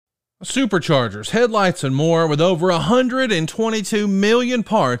Superchargers, headlights, and more. With over 122 million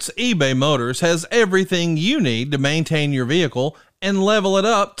parts, eBay Motors has everything you need to maintain your vehicle and level it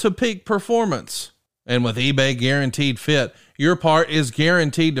up to peak performance. And with eBay Guaranteed Fit, your part is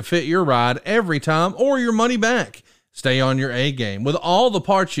guaranteed to fit your ride every time or your money back. Stay on your A game with all the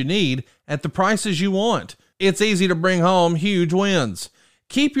parts you need at the prices you want. It's easy to bring home huge wins.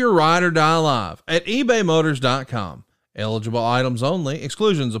 Keep your ride or die alive at ebaymotors.com. Eligible items only.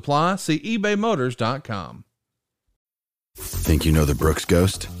 Exclusions apply. See ebaymotors.com. Think you know the Brooks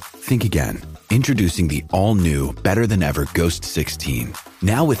Ghost? Think again. Introducing the all-new, better-than-ever Ghost 16.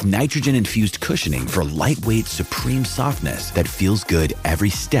 Now with nitrogen-infused cushioning for lightweight, supreme softness that feels good every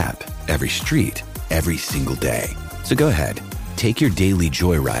step, every street, every single day. So go ahead, take your daily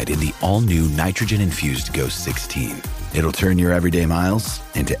joyride in the all-new nitrogen-infused Ghost 16. It'll turn your everyday miles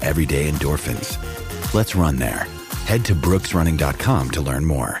into everyday endorphins. Let's run there. Head to brooksrunning.com to learn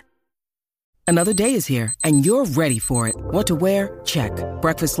more. Another day is here, and you're ready for it. What to wear? Check.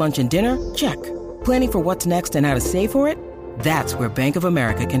 Breakfast, lunch, and dinner? Check. Planning for what's next and how to save for it? That's where Bank of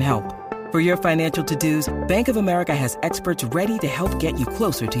America can help. For your financial to-dos, Bank of America has experts ready to help get you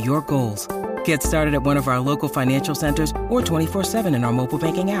closer to your goals. Get started at one of our local financial centers or 24/7 in our mobile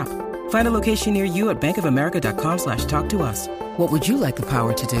banking app. Find a location near you at bankofamerica.com/talktous. What would you like the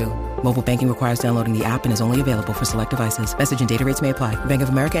power to do? Mobile banking requires downloading the app and is only available for select devices. Message and data rates may apply. Bank of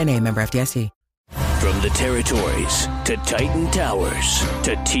America N.A., member FDIC. From the territories to Titan Towers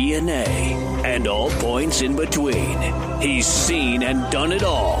to TNA and all points in between, he's seen and done it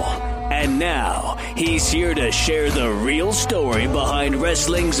all. And now he's here to share the real story behind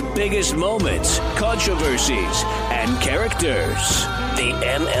wrestling's biggest moments, controversies, and characters. The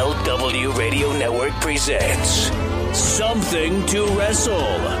MLW Radio Network presents Something to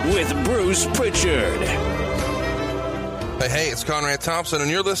Wrestle with Bruce Pritchard. Hey, it's Conrad Thompson,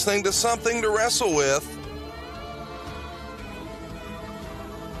 and you're listening to Something to Wrestle with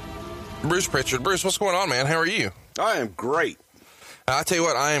Bruce Pritchard. Bruce, what's going on, man? How are you? I am great. I tell you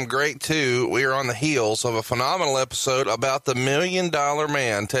what, I am great, too. We are on the heels of a phenomenal episode about the $1 Million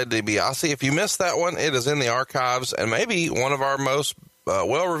Man, Ted DiBiase. If you missed that one, it is in the archives and maybe one of our most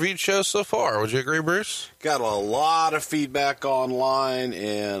well-reviewed shows so far. Would you agree, Bruce? Got a lot of feedback online,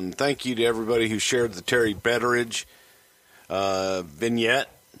 and thank you to everybody who shared the Terry Betteridge vignette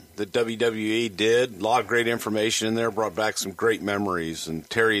that WWE did. A lot of great information in there, brought back some great memories, and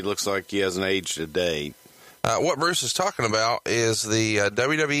Terry looks like he hasn't aged a day. What Bruce is talking about is the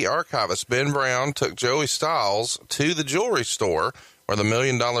WWE archivist, Ben Brown, took Joey Styles to the jewelry store where the $1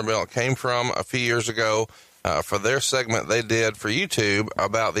 Million belt came from a few years ago for their segment they did for YouTube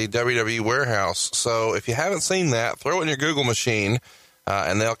about the WWE warehouse. So if you haven't seen that, throw it in your Google machine,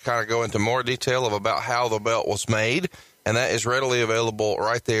 and they'll kind of go into more detail about how the belt was made. And that is readily available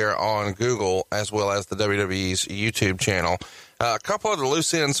right there on Google as well as the WWE's YouTube channel. A couple of the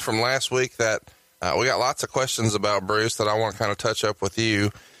loose ends from last week that we got lots of questions about, Bruce, that I want to kind of touch up with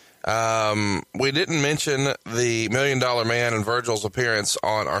you. We didn't mention the $1 Million Man and Virgil's appearance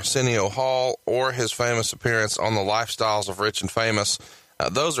on Arsenio Hall or his famous appearance on the Lifestyles of Rich and Famous.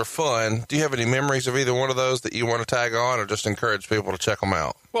 Those are fun. Do you have any memories of either one of those that you want to tag on, or just encourage people to check them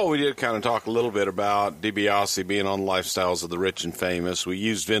out? Well, we did kind of talk a little bit about DiBiase being on Lifestyles of the Rich and Famous. We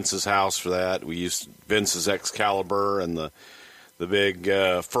used Vince's house for that. We used Vince's Excalibur and the big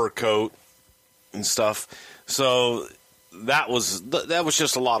fur coat and stuff. So that was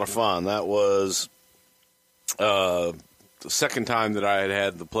just a lot of fun. That was the second time that I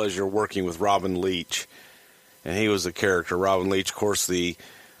had the pleasure of working with Robin Leach, and he was a character. Robin Leach, of course, the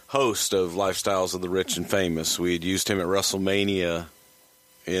host of Lifestyles of the Rich and Famous. We had used him at WrestleMania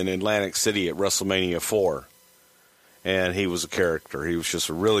in Atlantic City at WrestleMania 4, and he was a character. He was just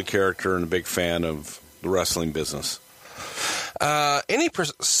a really character and a big fan of the wrestling business. Any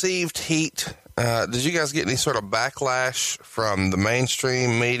perceived heat? Did you guys get any sort of backlash from the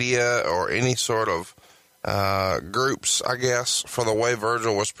mainstream media or any sort of groups, I guess, for the way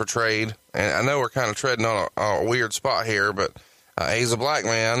Virgil was portrayed? And I know we're kind of treading on a weird spot here, but he's a black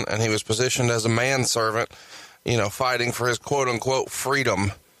man, and he was positioned as a manservant, fighting for his quote-unquote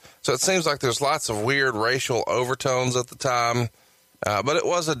freedom. So it seems like there's lots of weird racial overtones at the time, but it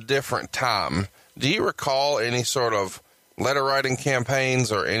was a different time. Do you recall any sort of letter-writing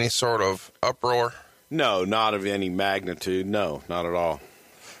campaigns or any sort of uproar? No, not of any magnitude. No, not at all.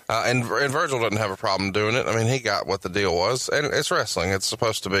 And Virgil didn't have a problem doing it. I mean, he got what the deal was. And it's wrestling. It's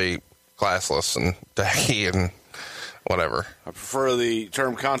supposed to be classless and tacky and whatever. I prefer the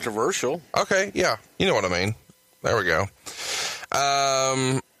term controversial. Okay, yeah. You know what I mean. There we go.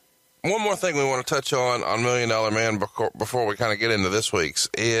 one more thing we want to touch on $1 Million Man before we kind of get into this week's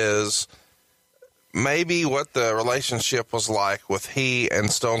is maybe what the relationship was like with he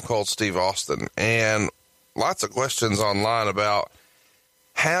and Stone Cold Steve Austin. And lots of questions online about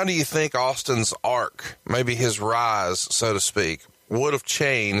how do you think Austin's arc, maybe his rise, so to speak, would have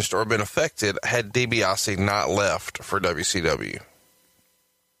changed or been affected had DiBiase not left for WCW?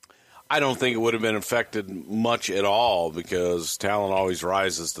 I don't think it would have been affected much at all because talent always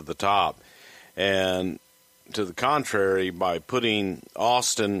rises to the top. And to the contrary, by putting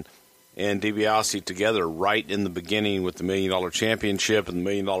Austin and DiBiase together right in the beginning with the $1 Million Championship and the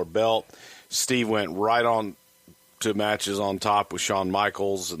 $1 Million belt, Steve went right on to matches on top with Shawn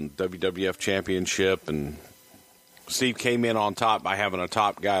Michaels and WWF Championship, and Steve came in on top by having a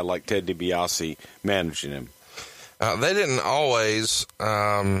top guy like Ted DiBiase managing him. They didn't always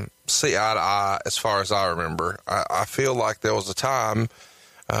see eye to eye as far as I remember. I feel like there was a time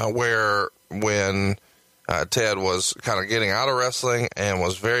where when Ted was kind of getting out of wrestling and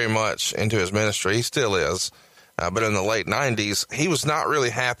was very much into his ministry, he still is, but in the late 90s, he was not really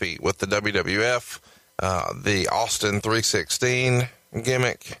happy with the WWF, the Austin 316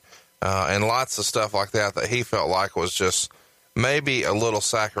 gimmick, and lots of stuff like that he felt like was just maybe a little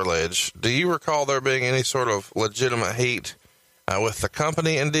sacrilege. Do you recall there being any sort of legitimate heat with the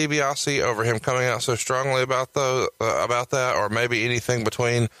company and DiBiase over him coming out so strongly about that, or maybe anything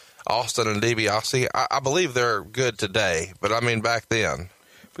between Austin and DiBiase? I believe they're good today, but I mean back then.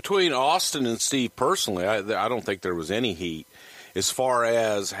 Between Austin and Steve personally, I don't think there was any heat. As far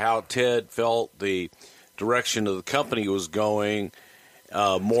as how Ted felt the direction of the company was going,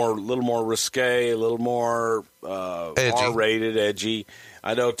 a little more risque, a little more R-rated, edgy.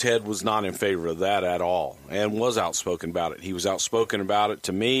 I know Ted was not in favor of that at all and was outspoken about it. He was outspoken about it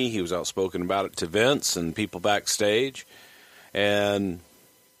to me. He was outspoken about it to Vince and people backstage. And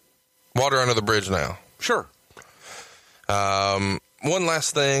water under the bridge now. Sure. One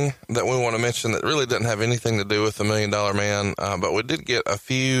last thing that we want to mention that really doesn't have anything to do with the $1 Million Man, but we did get a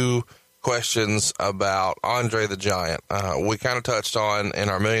few questions about Andre the Giant. We kind of touched on in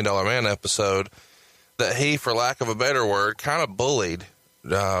our $1 Million Man episode that he, for lack of a better word, kind of bullied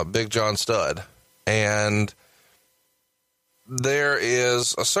Big John Studd. And there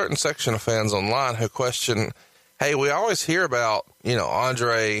is a certain section of fans online who question, hey, we always hear about,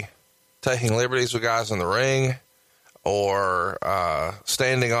 Andre taking liberties with guys in the ring or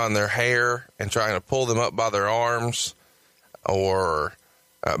standing on their hair and trying to pull them up by their arms, or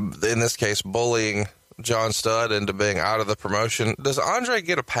in this case, bullying John Studd into being out of the promotion. Does Andre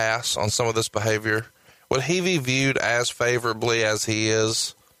get a pass on some of this behavior? Would he be viewed as favorably as he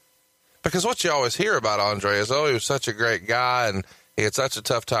is? Because what you always hear about Andre is, oh, he was such a great guy and he had such a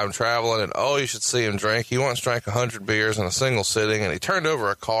tough time traveling, and oh, you should see him drink. He once drank 100 beers in a single sitting, and he turned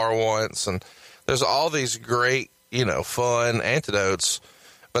over a car once, and there's all these great, fun antidotes.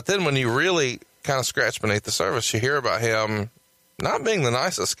 But then when you really kind of scratch beneath the surface, you hear about him not being the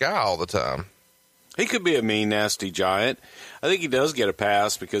nicest guy all the time. He could be a mean, nasty giant. I think he does get a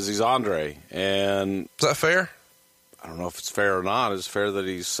pass because he's Andre. And is that fair? I don't know if it's fair or not. It's fair that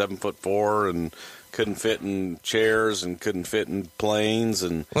he's 7'4" and couldn't fit in chairs and couldn't fit in planes.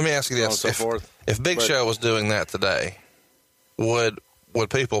 And let me ask you this: if Big Show was doing that today, would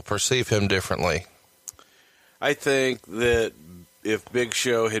people perceive him differently? I think that if Big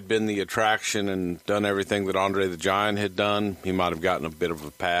Show had been the attraction and done everything that Andre the Giant had done, he might have gotten a bit of a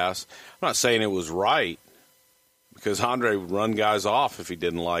pass. I'm not saying it was right, because Andre would run guys off if he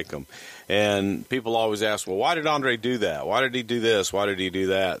didn't like them. And people always ask, well, why did Andre do that? Why did he do this? Why did he do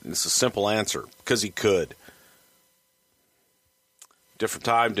that? And it's a simple answer: because he could. Different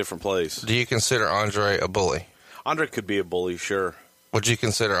time, different place. Do you consider Andre a bully? Andre could be a bully, sure. Would you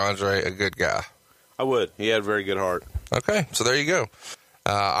consider Andre a good guy? I would. He had a very good heart. Okay, so there you go.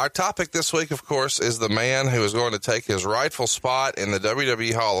 Our topic this week, of course, is the man who is going to take his rightful spot in the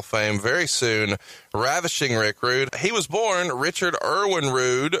WWE Hall of Fame very soon, Ravishing Rick Rude. He was born Richard Irwin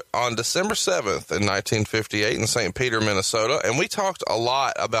Rude on December 7th in 1958 in St. Peter, Minnesota, and we talked a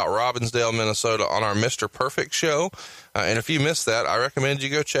lot about Robbinsdale, Minnesota on our Mr. Perfect show, and if you missed that, I recommend you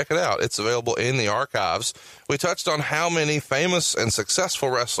go check it out. It's available in the archives. We touched on how many famous and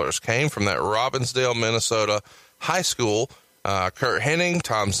successful wrestlers came from that Robbinsdale, Minnesota high school. Kurt Hennig,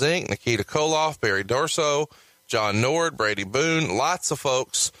 Tom Zink, Nikita Koloff, Barry Dorso, John Nord, Brady Boone, lots of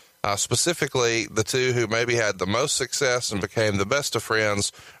folks, specifically the two who maybe had the most success and became the best of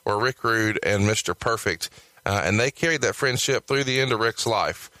friends were Rick Rude and Mr. Perfect, and they carried that friendship through the end of Rick's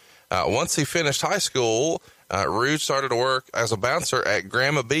life. Once he finished high school, Rude started to work as a bouncer at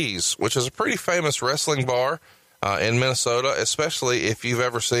Grandma B's, which is a pretty famous wrestling bar in Minnesota, especially if you've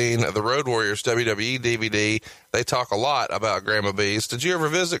ever seen the Road Warriors WWE DVD. They talk a lot about Grandma B's. Did you ever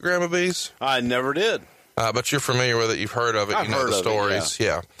visit Grandma B's? I never did. But you're familiar with it. You've heard of it. I've you know heard the of stories. it,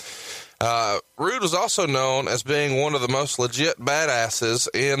 yeah. Rude was also known as being one of the most legit badasses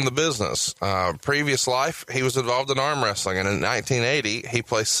in the business. Previous life, he was involved in arm wrestling, and in 1980, he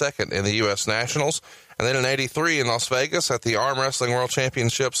placed second in the U.S. Nationals. And then in 83 in Las Vegas at the Arm Wrestling World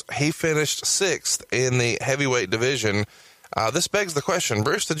Championships, he finished sixth in the heavyweight division. This begs the question,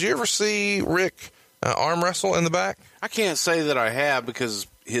 Bruce, did you ever see Rick arm wrestle in the back? I can't say that I have, because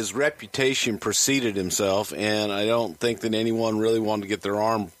his reputation preceded himself, and I don't think that anyone really wanted to get their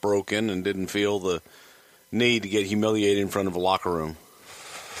arm broken and didn't feel the need to get humiliated in front of a locker room.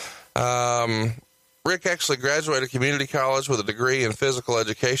 Rick actually graduated community college with a degree in physical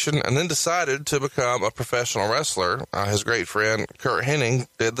education and then decided to become a professional wrestler. His great friend Kurt Hennig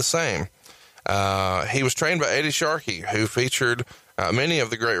did the same. He was trained by Eddie Sharkey, who featured many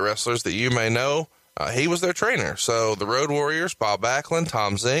of the great wrestlers that you may know. He was their trainer. So the Road Warriors, Bob Backlund,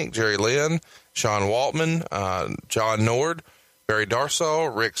 Tom Zink, Jerry Lynn, Sean Waltman, John Nord, Barry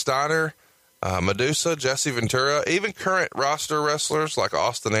Darsow, Rick Steiner, Medusa, Jesse Ventura, even current roster wrestlers like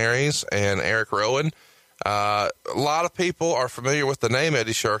Austin Aries and Eric Rowan. A lot of people are familiar with the name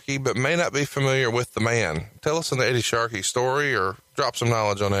Eddie Sharkey, but may not be familiar with the man. Tell us an Eddie Sharkey story, or drop some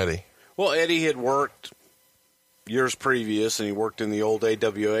knowledge on Eddie. Well, Eddie had worked years previous, and he worked in the old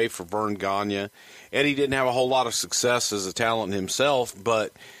AWA for Vern Gagne. Eddie didn't have a whole lot of success as a talent himself,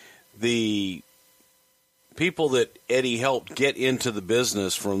 but the people that Eddie helped get into the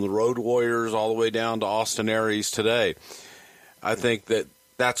business, from the Road Warriors all the way down to Austin Aries today, I think that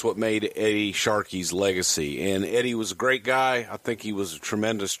that's what made Eddie Sharkey's legacy. And Eddie was a great guy. I think he was a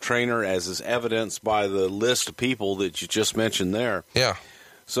tremendous trainer, as is evidenced by the list of people that you just mentioned there. Yeah.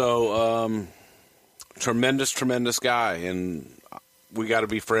 So, tremendous guy, and we got to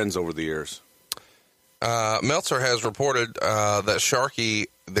be friends over the years. Meltzer has reported that Sharkey,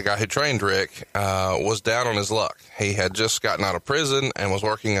 the guy who trained Rick, was down on his luck. He had just gotten out of prison and was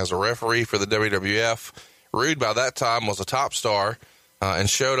working as a referee for the WWF. Rude, by that time, was a top star and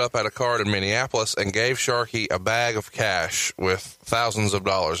showed up at a card in Minneapolis and gave Sharkey a bag of cash with thousands of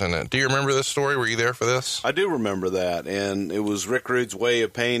dollars in it. Do you remember this story? Were you there for this? I do remember that, and it was Rick Rude's way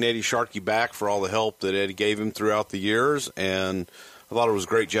of paying Eddie Sharkey back for all the help that Eddie gave him throughout the years, and I thought it was a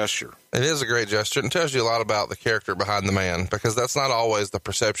great gesture. It is a great gesture, and tells you a lot about the character behind the man, because that's not always the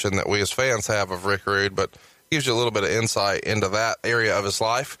perception that we as fans have of Rick Rude, but gives you a little bit of insight into that area of his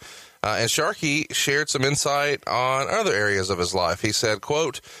life. And Sharkey shared some insight on other areas of his life. He said,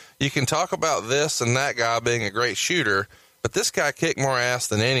 quote, "You can talk about this and that guy being a great shooter, but this guy kicked more ass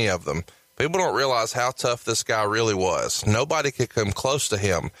than any of them. People don't realize how tough this guy really was. Nobody could come close to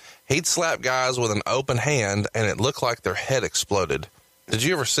him. He'd slap guys with an open hand, and it looked like their head exploded." Did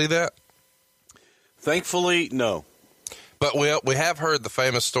you ever see that? Thankfully, no. But we have heard the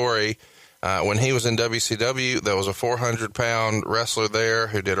famous story. When he was in WCW, there was a 400-pound wrestler there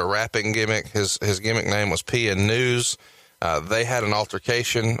who did a rapping gimmick. His gimmick name was P in News. They had an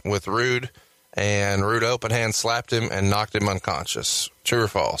altercation with Rude, and Rude open hand slapped him and knocked him unconscious. True or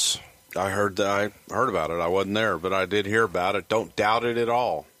false? I heard about it. I wasn't there, but I did hear about it. Don't doubt it at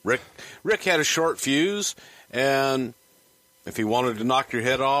all. Rick had a short fuse, and if he wanted to knock your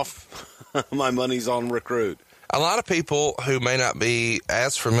head off, my money's on Rick Rude. A lot of people who may not be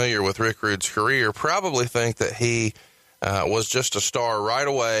as familiar with Rick Rude's career probably think that he was just a star right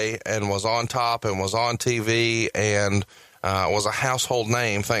away and was on top and was on TV and was a household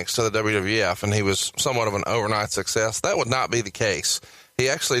name thanks to the WWF, and he was somewhat of an overnight success. That would not be the case. He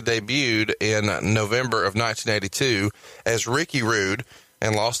actually debuted in November of 1982 as Ricky Rude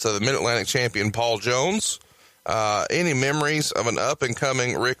and lost to the Mid-Atlantic champion Paul Jones. Any memories of an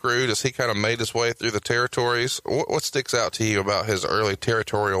up-and-coming Rick Rude as he kind of made his way through the territories? What sticks out to you about his early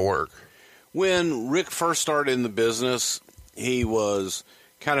territorial work? When Rick first started in the business, he was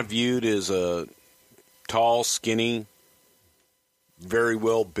kind of viewed as a tall, skinny, very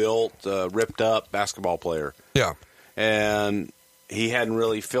well-built, ripped-up basketball player. Yeah. And he hadn't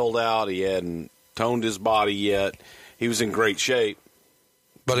really filled out. He hadn't toned his body yet. He was in great shape.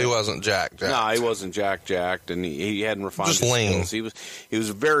 But he wasn't jacked. No, he wasn't jacked, and he hadn't refined just his lean. skills. He was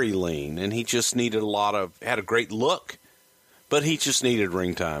very lean, and he just needed had a great look, but he just needed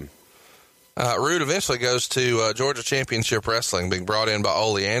ring time. Rude eventually goes to Georgia Championship Wrestling, being brought in by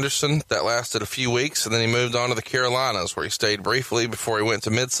Ole Anderson. That lasted a few weeks, and then he moved on to the Carolinas, where he stayed briefly before he went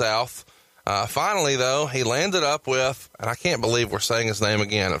to Mid-South. Finally, though, he landed up with, and I can't believe we're saying his name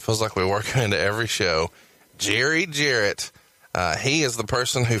again. It feels like we work into every show, Jerry Jarrett. He is the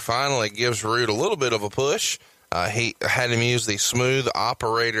person who finally gives Rude a little bit of a push He had him use the Smooth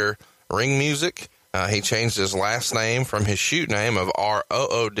Operator ring music. He changed his last name from his shoot name of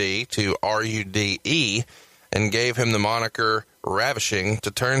R-O-O-D to R-U-D-E and gave him the moniker Ravishing to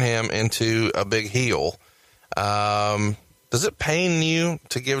turn him into a big heel. Does it pain you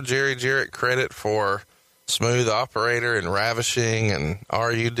to give Jerry Jarrett credit for Smooth Operator and Ravishing and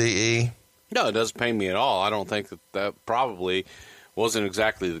R-U-D-E? No, it doesn't pain me at all. I don't think that probably wasn't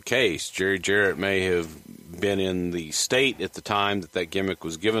exactly the case. Jerry Jarrett may have been in the state at the time that gimmick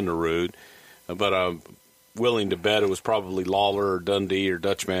was given to Rude, but I'm willing to bet it was probably Lawler or Dundee or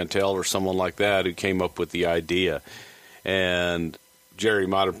Dutch Mantell or someone like that who came up with the idea. And Jerry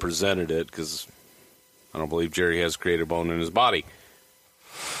might have presented it because I don't believe Jerry has creative bone in his body.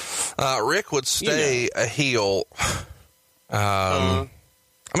 Rick would stay a heel. I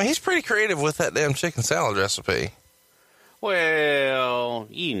mean, he's pretty creative with that damn chicken salad recipe. Well,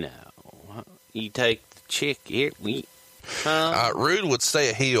 you take the chicken. Rude would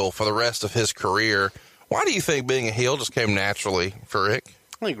stay a heel for the rest of his career. Why do you think being a heel just came naturally for Rick?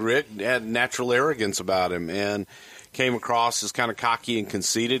 I think Rick had natural arrogance about him and came across as kind of cocky and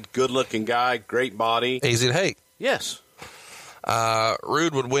conceited. Good-looking guy, great body. Easy to hate. Yes.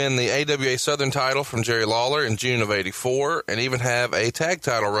 Rude would win the AWA Southern title from Jerry Lawler in June of '84 and even have a tag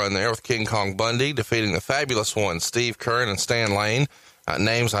title run there with King Kong Bundy, defeating the Fabulous Ones, Steve Curran and Stan Lane,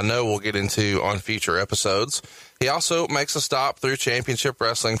 names I know we'll get into on future episodes. He also makes a stop through Championship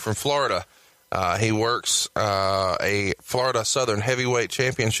Wrestling from Florida. He works a Florida Southern Heavyweight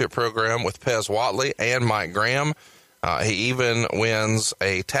Championship program with Pez Whatley and Mike Graham. He even wins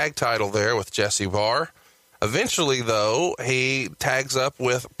a tag title there with Jesse Barr. Eventually, though, he tags up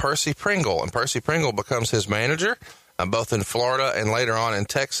with Percy Pringle, and Percy Pringle becomes his manager, both in Florida and later on in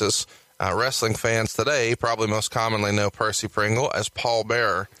Texas. Wrestling fans today probably most commonly know Percy Pringle as Paul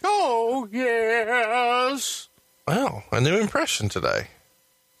Bearer. Oh, yes. Well, a new impression today.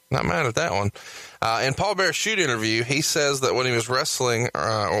 Not mad at that one. In Paul Bear's shoot interview, he says that when he was wrestling,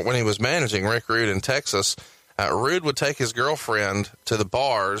 or when he was managing Rick Rude in Texas, Rude would take his girlfriend to the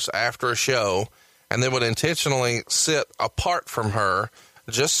bars after a show and then would intentionally sit apart from her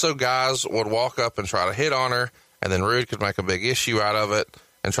just so guys would walk up and try to hit on her, and then Rude could make a big issue out of it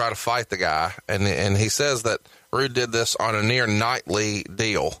and try to fight the guy. And he says that Rude did this on a near nightly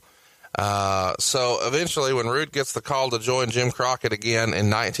deal. So eventually when Rude gets the call to join Jim Crockett again in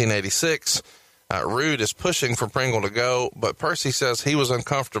 1986, Rude is pushing for Pringle to go, but Percy says he was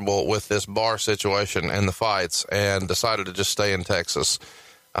uncomfortable with this bar situation and the fights and decided to just stay in Texas.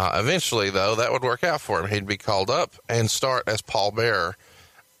 Eventually, though, that would work out for him. He'd be called up and start as Paul Bearer.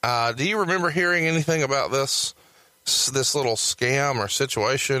 Do you remember hearing anything about this little scam or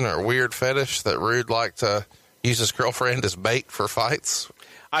situation or weird fetish that Rude liked to use his girlfriend as bait for fights?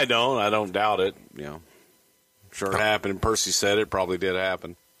 I don't doubt it. Sure it happened. Percy said it probably did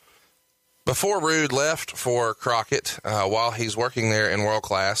happen. Before Rude left for Crockett, while he's working there in World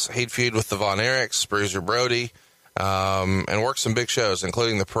Class, he'd feud with the Von Erichs, Bruiser Brody, and worked some big shows,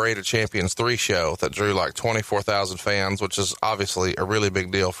 including the Parade of Champions 3 show that drew like 24,000 fans, which is obviously a really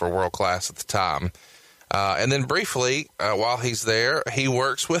big deal for World Class at the time. And then briefly, while he's there, he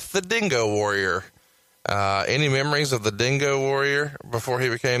works with the Dingo Warrior. Any memories of the Dingo Warrior before he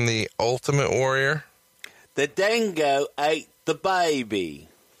became the Ultimate Warrior? The dingo ate the baby.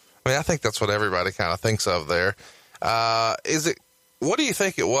 I mean, I think that's what everybody kind of thinks of there. What do you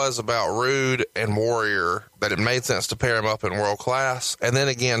think it was about Rude and Warrior that it made sense to pair him up in World Class and then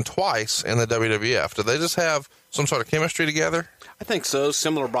again twice in the WWF? Did they just have some sort of chemistry together? I think so.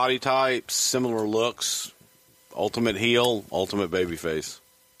 Similar body types, similar looks. Ultimate heel, ultimate babyface.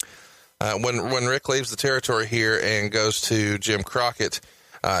 When Rick leaves the territory here and goes to Jim Crockett,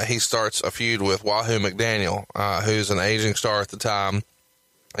 he starts a feud with Wahoo McDaniel, who's an aging star at the time,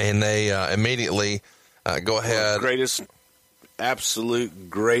 and they immediately go ahead. Absolute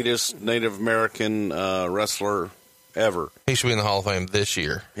greatest Native American wrestler ever. He should be in the Hall of Fame this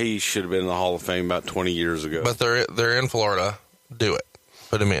year. He should have been in the Hall of Fame about 20 years ago. But they're in Florida. Do it.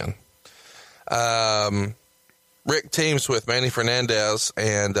 Put him in. Rick teams with Manny Fernandez,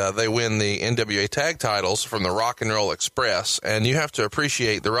 and they win the NWA tag titles from the Rock and Roll Express. And you have to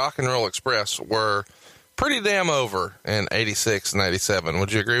appreciate the Rock and Roll Express were pretty damn over in 86 and 87.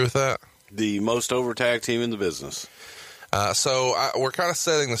 Would you agree with that? The most over tag team in the business. So we're kind of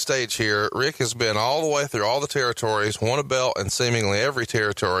setting the stage here. Rick has been all the way through all the territories, won a belt in seemingly every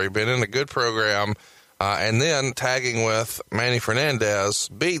territory, been in a good program, and then tagging with Manny Fernandez,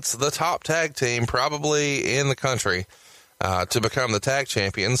 beats the top tag team probably in the country to become the tag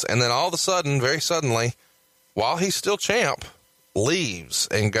champions. And then all of a sudden, very suddenly, while he's still champ, leaves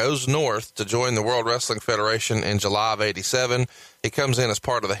and goes north to join the World Wrestling Federation in July of 87. He comes in as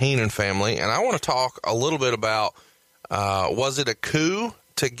part of the Heenan family. And I want to talk a little bit about, was it a coup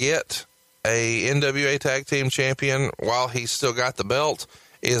to get a NWA Tag Team Champion while he's still got the belt?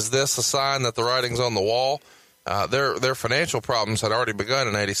 Is this a sign that the writing's on the wall? Their financial problems had already begun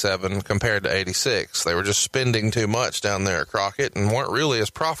in 87 compared to 86. They were just spending too much down there at Crockett and weren't really as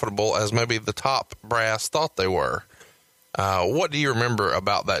profitable as maybe the top brass thought they were. What do you remember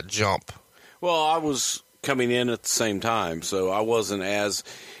about that jump? Well, I was coming in at the same time, so I wasn't as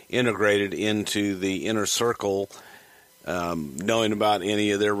integrated into the inner circle, knowing about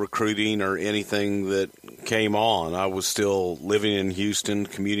any of their recruiting or anything that came on. I was still living in Houston,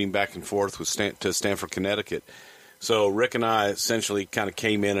 commuting back and forth to Stamford, Connecticut. So Rick and I essentially kind of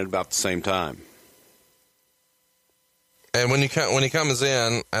came in at about the same time. And when he comes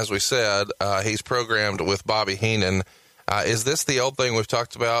in, as we said, he's programmed with Bobby Heenan. Is this the old thing we've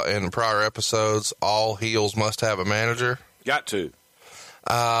talked about in prior episodes? All heels must have a manager. Got to.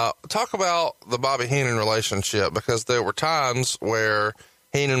 Talk about the Bobby Heenan relationship, because there were times where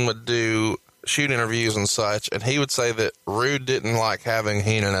Heenan would do shoot interviews and such, and he would say that Rude didn't like having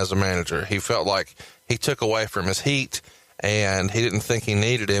Heenan as a manager. He felt like he took away from his heat, and he didn't think he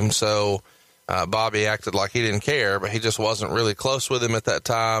needed him. So Bobby acted like he didn't care, but he just wasn't really close with him at that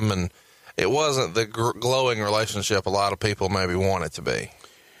time, and it wasn't the glowing relationship a lot of people maybe want it to be.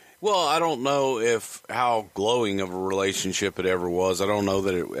 Well, I don't know how glowing of a relationship it ever was. I don't know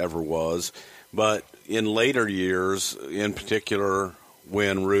that it ever was. But in later years, in particular,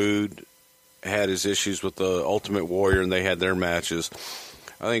 when Rude had his issues with the Ultimate Warrior and they had their matches,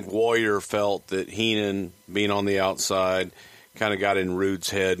 I think Warrior felt that Heenan, being on the outside, kind of got in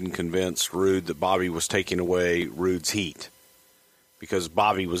Rude's head and convinced Rude that Bobby was taking away Rude's heat, because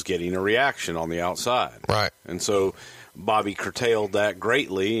Bobby was getting a reaction on the outside. Right. And so Bobby curtailed that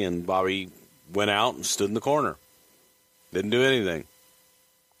greatly, and Bobby went out and stood in the corner. Didn't do anything.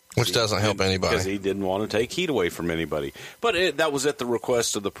 Which doesn't help anybody. Because he didn't want to take heat away from anybody. But that was at the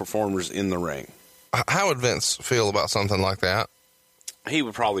request of the performers in the ring. How would Vince feel about something like that? He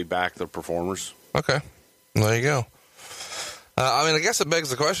would probably back the performers. Okay. There you go. I guess it begs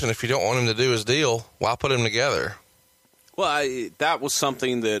the question, if you don't want him to do his deal, why put him together? Well, that was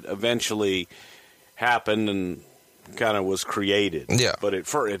something that eventually happened and kind of was created. Yeah. But at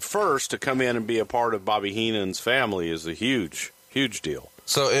first, to come in and be a part of Bobby Heenan's family is a huge, huge deal.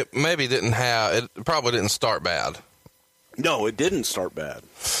 So it probably didn't start bad. No, it didn't start bad.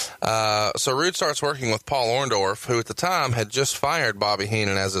 So Rude starts working with Paul Orndorff, who at the time had just fired Bobby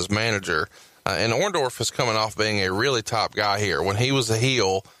Heenan as his manager. And Orndorff is coming off being a really top guy here. When he was a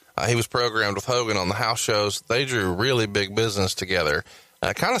heel, he was programmed with Hogan on the house shows. They drew really big business together.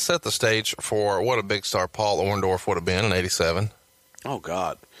 Kind of set the stage for what a big star Paul Orndorff would have been in 87. Oh,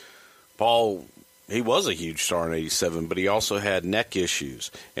 God. Paul, he was a huge star in 87, but he also had neck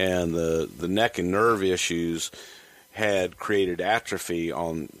issues. And the neck and nerve issues had created atrophy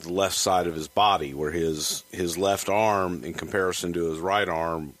on the left side of his body, where his left arm, in comparison to his right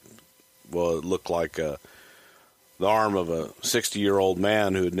arm, looked like the arm of a 60-year-old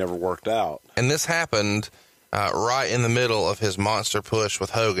man who had never worked out. And this happened right in the middle of his monster push with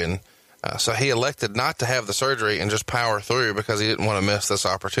Hogan. So he elected not to have the surgery and just power through because he didn't want to miss this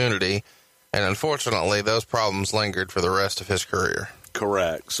opportunity. And unfortunately, those problems lingered for the rest of his career.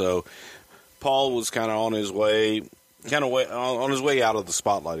 Correct. So Paul was kind of on his way out of the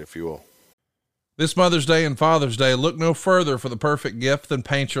spotlight, if you will. This Mother's Day and Father's Day, look no further for the perfect gift than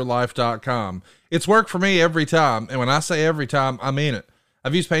PaintYourLife.com. It's worked for me every time, and when I say every time, I mean it.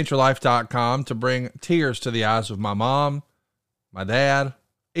 I've used PaintYourLife.com to bring tears to the eyes of my mom, my dad,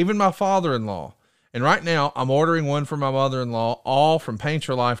 even my father-in-law. And right now, I'm ordering one for my mother-in-law, all from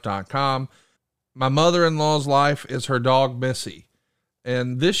PaintYourLife.com. My mother-in-law's life is her dog, Missy.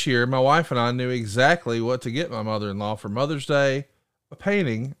 And this year, my wife and I knew exactly what to get my mother-in-law for Mother's Day, a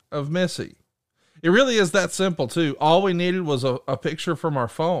painting of Missy. It really is that simple, too. All we needed was a picture from our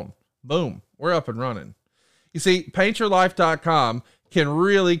phone. Boom, we're up and running. You see, PaintYourLife.com can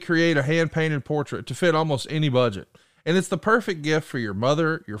really create a hand-painted portrait to fit almost any budget. And it's the perfect gift for your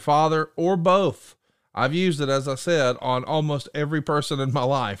mother, your father, or both. I've used it, as I said, on almost every person in my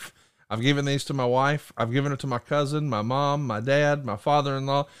life. I've given these to my wife. I've given it to my cousin, my mom, my dad, my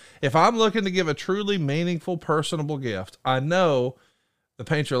father-in-law. If I'm looking to give a truly meaningful, personable gift, I know the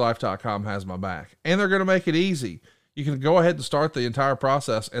PaintYourLife.com has my back. And they're going to make it easy. You can go ahead and start the entire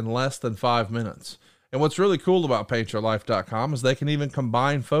process in less than 5 minutes. And what's really cool about PaintYourLife.com is they can even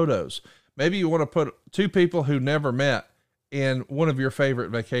combine photos. Maybe you want to put two people who never met in one of your favorite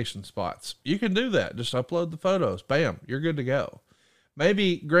vacation spots. You can do that. Just upload the photos. Bam, you're good to go.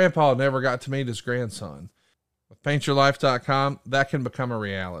 Maybe grandpa never got to meet his grandson. With paintyourlife.com, that can become a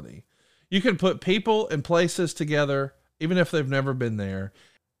reality. You can put people and places together, even if they've never been there.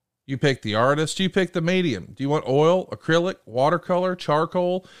 You pick the artist, you pick the medium. Do you want oil, acrylic, watercolor,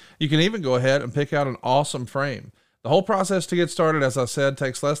 charcoal? You can even go ahead and pick out an awesome frame. The whole process to get started, as I said,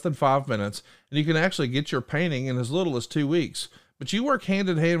 takes less than 5 minutes, and you can actually get your painting in as little as 2 weeks. But you work hand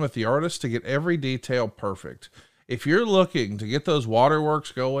in hand with the artist to get every detail perfect. If you're looking to get those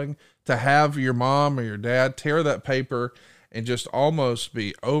waterworks going, to have your mom or your dad tear that paper and just almost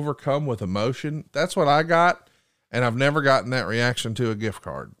be overcome with emotion, that's what I got, and I've never gotten that reaction to a gift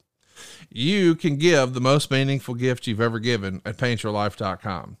card. You can give the most meaningful gift you've ever given at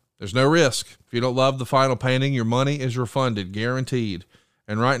paintyourlife.com. There's no risk. If you don't love the final painting, your money is refunded, guaranteed.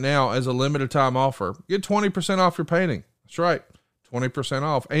 And right now, as a limited time offer, get 20% off your painting. That's right, 20%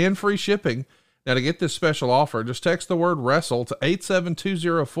 off and free shipping. Now, to get this special offer, just text the word WRESTLE to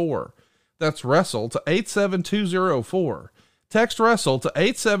 87204. That's WRESTLE to 87204. Text WRESTLE to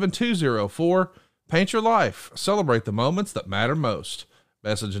 87204. Paint your life. Celebrate the moments that matter most.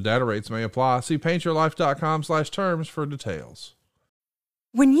 Message and data rates may apply. See paintyourlife.com/terms for details.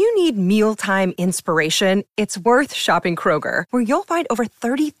 When you need mealtime inspiration, it's worth shopping Kroger, where you'll find over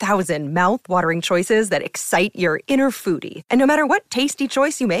 30,000 mouth-watering choices that excite your inner foodie. And no matter what tasty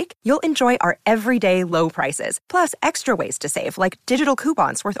choice you make, you'll enjoy our everyday low prices, plus extra ways to save, like digital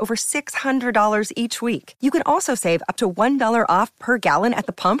coupons worth over $600 each week. You can also save up to $1 off per gallon at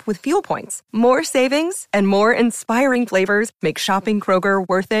the pump with fuel points. More savings and more inspiring flavors make shopping Kroger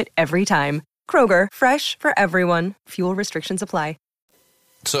worth it every time. Kroger, fresh for everyone. Fuel restrictions apply.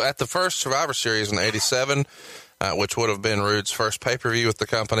 So at the first Survivor Series in '87, which would have been Rude's first pay-per-view with the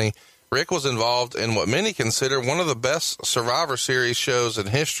company, Rick was involved in what many consider one of the best Survivor Series shows in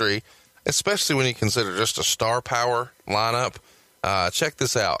history, especially when you consider just a star power lineup. Check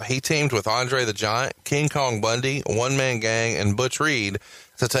this out. He teamed with Andre the Giant, King Kong Bundy, One Man Gang, and Butch Reed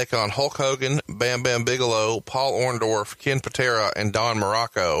to take on Hulk Hogan, Bam Bam Bigelow, Paul Orndorff, Ken Patera, and Don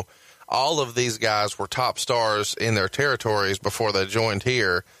Morocco. All of these guys were top stars in their territories before they joined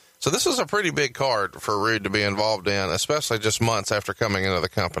here. So this was a pretty big card for Rude to be involved in, especially just months after coming into the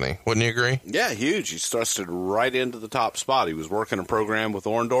company. Wouldn't you agree? Yeah, huge. He thrusted right into the top spot. He was working a program with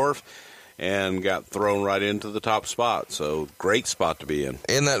Orndorff and got thrown right into the top spot. So great spot to be in.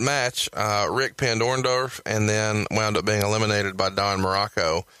 In that match, Rick pinned Orndorff and then wound up being eliminated by Don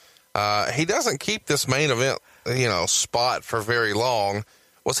Morocco. He doesn't keep this main event, spot for very long.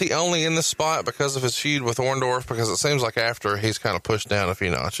 Was he only in this spot because of his feud with Orndorff? Because it seems like after he's kind of pushed down a few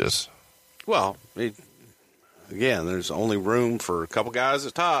notches. Well, again, there's only room for a couple guys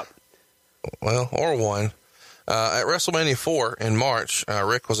at top. Well, or one. At WrestleMania 4 in March,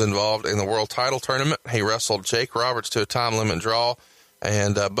 Rick was involved in the world title tournament. He wrestled Jake Roberts to a time limit draw,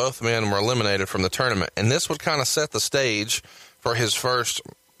 and both men were eliminated from the tournament. And this would kind of set the stage for his first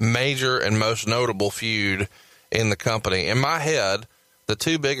major and most notable feud in the company. In my head, the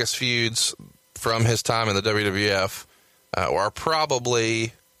two biggest feuds from his time in the WWF are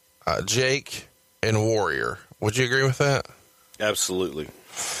probably Jake and Warrior. Would you agree with that? Absolutely.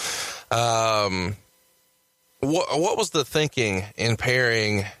 What was the thinking in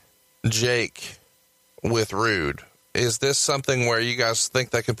pairing Jake with Rude? Is this something where you guys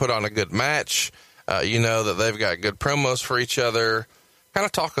think they can put on a good match? That they've got good promos for each other. Kind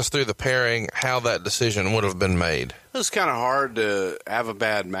of talk us through the pairing, how that decision would have been made. It was kind of hard to have a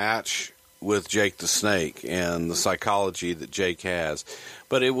bad match with Jake the Snake and the psychology that Jake has.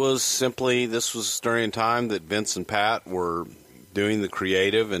 But it was simply, this was during a time that Vince and Pat were doing the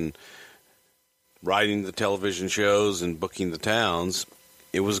creative and writing the television shows and booking the towns.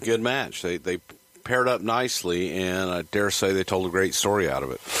 It was a good match. They paired up nicely, and I dare say they told a great story out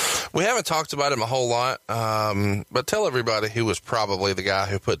of it. We haven't talked about him a whole lot, but tell everybody who was probably the guy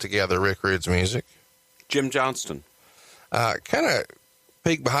who put together Rick Rude's music. Jim Johnston. Kind of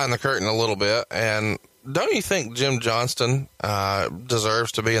peek behind the curtain a little bit, and don't you think Jim Johnston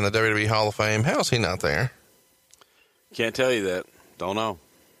deserves to be in the WWE Hall of Fame? How is he not there? Can't tell you that. Don't know.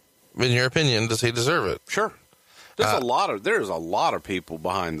 In your opinion, does he deserve it? Sure. There's a lot of people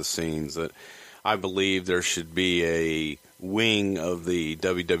behind the scenes that I believe there should be a wing of the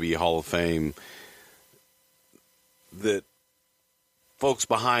WWE Hall of Fame that folks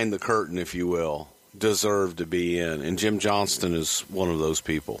behind the curtain, if you will, deserve to be in. And Jim Johnston is one of those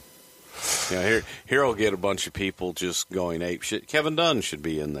people. Here I'll get a bunch of people just going ape shit. Kevin Dunn should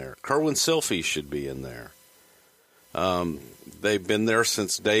be in there. Kerwin Silphy should be in there. They've been there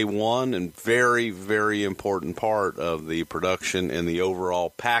since day one, and very, very important part of the production and the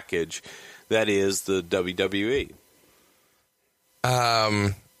overall package that is the WWE.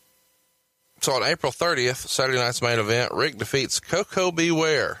 So on April 30th, Saturday night's main event, Rick defeats Coco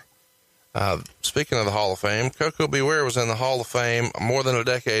Beware. Speaking of the Hall of Fame, Coco Beware was in the Hall of Fame more than a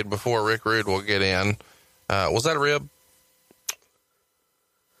decade before Rick Rude will get in. Was that a rib?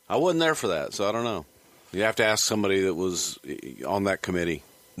 I wasn't there for that, so I don't know. You have to ask somebody that was on that committee.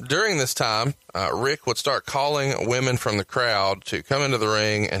 During this time, Rick would start calling women from the crowd to come into the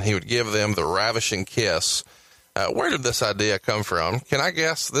ring, and he would give them the ravishing kiss. Where did this idea come from? Can I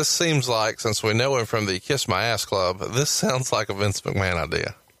guess? This seems like, since we know him from the Kiss My Ass Club, this sounds like a Vince McMahon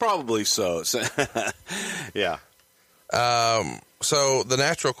idea. Probably so. Yeah. So the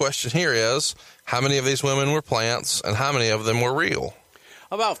natural question here is, how many of these women were plants and how many of them were real?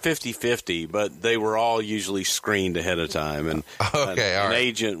 About 50-50, but they were all usually screened ahead of time. And an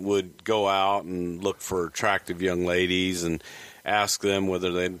agent would go out and look for attractive young ladies and ask them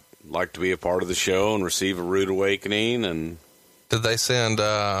whether they'd like to be a part of the show and receive a rude awakening. And did they send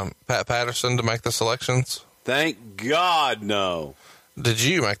Pat Patterson to make the selections? Thank God, no. Did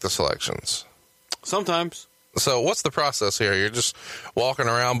you make the selections? Sometimes. So what's the process here? You're just walking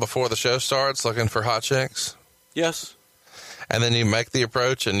around before the show starts looking for hot chicks? Yes. And then you make the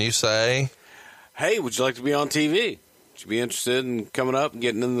approach and you say, hey, would you like to be on TV? Would you be interested in coming up and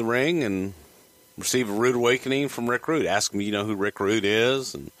getting in the ring and receive a rude awakening from Rick Rude? Ask me, who Rick Rude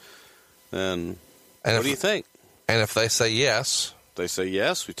is, and what do you think? And if they say yes,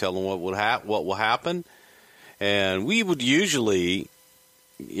 we tell them what will happen, and we would usually,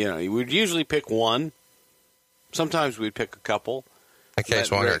 we'd usually pick one. Sometimes we'd pick a couple. In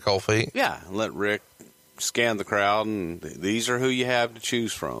case one got cold feet. Yeah, and let Rick scan the crowd, and these are who you have to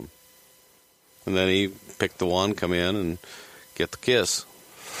choose from. And then he picked the one, come in, and get the kiss.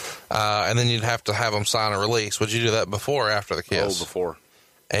 And then you'd have to have them sign a release. Would you do that before or after the kiss? Oh, before.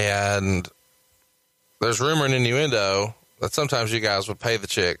 And there's rumor and innuendo that sometimes you guys would pay the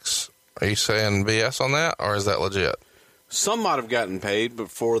chicks. Are you saying BS on that, or is that legit? Some might have gotten paid,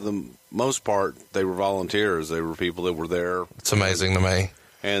 but for the most part, they were volunteers. They were people that were there. It's amazing to me.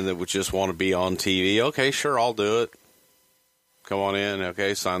 And that would just want to be on TV. Okay, sure, I'll do it. Come on in.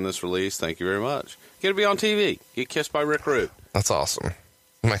 Okay, sign this release. Thank you very much. Get to be on TV. Get kissed by Rick Rude. That's awesome.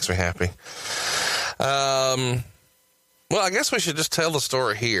 It makes me happy. Well, I guess we should just tell the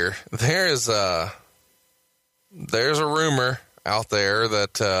story here. There's a rumor out there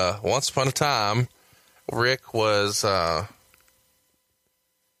that once upon a time, Rick was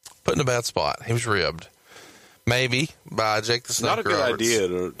put in a bad spot. He was ribbed. Maybe by Jake the Snake Not a good Roberts.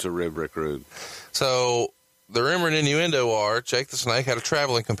 idea to rib Rick Rude. So the rumor and innuendo are Jake the Snake had a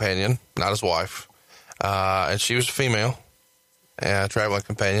traveling companion, not his wife, and she was a female traveling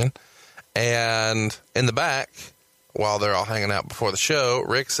companion. And in the back, while they're all hanging out before the show,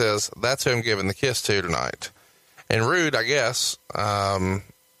 Rick says, that's who I'm giving the kiss to tonight. And Rude, I guess, at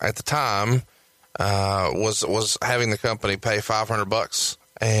the time, was having the company pay $500,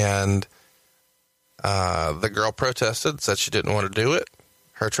 and the girl protested, said she didn't want to do it.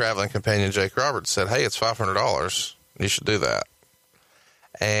 Her traveling companion, Jake Roberts, said, hey, it's $500. You should do that.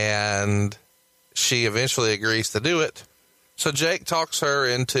 And she eventually agrees to do it. So Jake talks her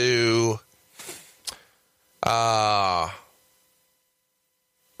into some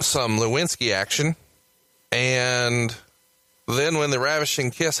Lewinsky action. And then when the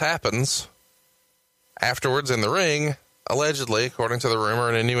ravishing kiss happens, afterwards in the ring, allegedly, according to the rumor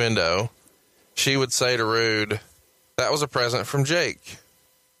and innuendo, she would say to Rude, that was a present from Jake.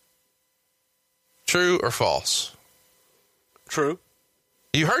 True or false? True.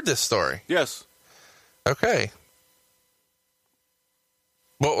 You heard this story? Yes. Okay.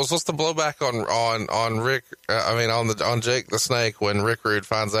 What's the blowback on Rick? On Jake the Snake when Rick Rude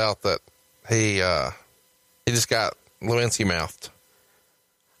finds out that he just got Lewinsky mouthed?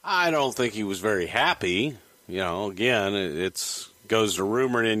 I don't think he was very happy. Again, it's goes to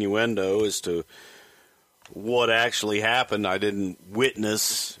rumor and innuendo as to what actually happened. I didn't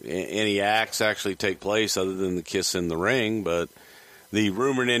witness any acts actually take place other than the kiss in the ring, but the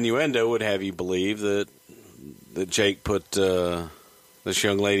rumor and innuendo would have you believe that Jake put this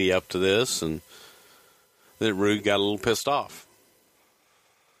young lady up to this, and that Rude got a little pissed off.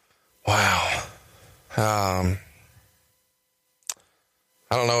 Wow. I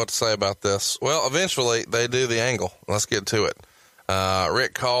don't know what to say about this. Well, eventually they do the angle. Let's get to it.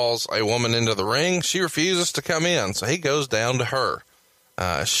 Rick calls a woman into the ring. She refuses to come in, so he goes down to her.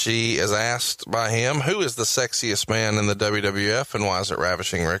 She is asked by him, who is the sexiest man in the WWF and why is it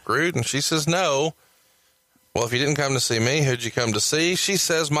Ravishing Rick Rude? And she says, no, Well, if you didn't come to see me, who'd you come to see? She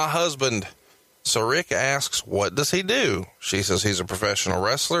says, my husband. So Rick asks, what does he do? She says he's a professional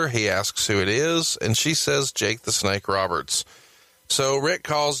wrestler. He asks who it is, and she says Jake the Snake Roberts. So Rick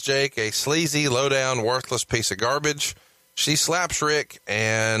calls Jake a sleazy, low-down, worthless piece of garbage. She slaps Rick,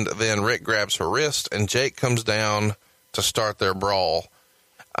 and then Rick grabs her wrist, and Jake comes down to start their brawl.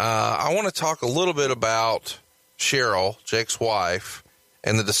 I want to talk a little bit about Cheryl, Jake's wife,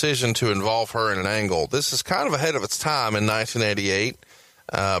 and the decision to involve her in an angle. This is kind of ahead of its time in 1988,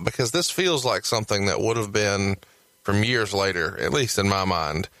 because this feels like something that would have been from years later, at least in my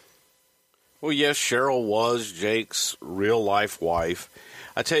mind. Well, yes, Cheryl was Jake's real-life wife.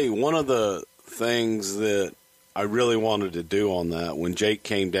 I tell you, one of the things that I really wanted to do on that, when Jake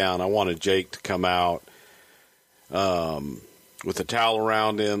came down, I wanted Jake to come out with a towel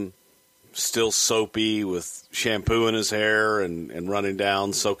around him, still soapy, with shampoo in his hair and running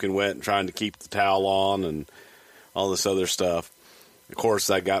down, soaking wet and trying to keep the towel on and all this other stuff. Of course,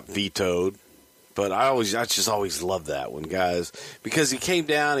 that got vetoed. But I just always loved that one, guys, because he came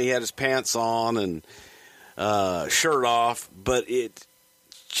down, he had his pants on and shirt off, but it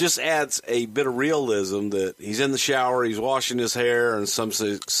just adds a bit of realism that he's in the shower, he's washing his hair, and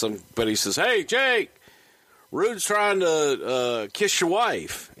somebody says, "Hey, Jake, Rude's trying to kiss your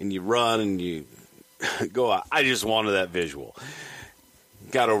wife," and you run and you go out. I just wanted that visual.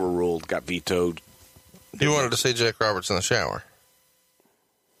 Got overruled, got vetoed. You wanted to see Jake Roberts in the shower,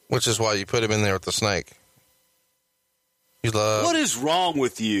 which is why you put him in there with the snake. What is wrong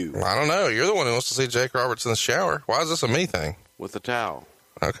with you? I don't know. You're the one who wants to see Jake Roberts in the shower. Why is this a me thing? With the towel.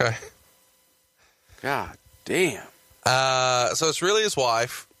 Okay. God damn. So it's really his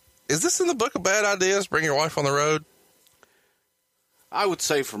wife. Is this in the book of bad ideas? Bring your wife on the road? I would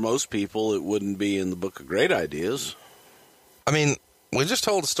say for most people it wouldn't be in the book of great ideas. I mean, we just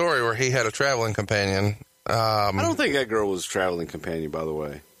told a story where he had a traveling companion. I don't think that girl was a traveling companion, by the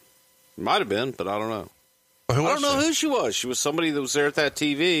way. Might have been, but I don't know. Well, I don't know who she was. She was somebody that was there at that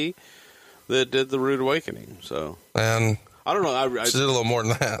TV that did the Rude Awakening. So, and I don't know. She did a little more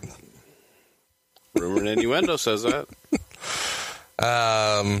than that. Rumor and innuendo says that.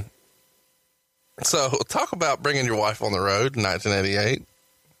 So talk about bringing your wife on the road in 1988.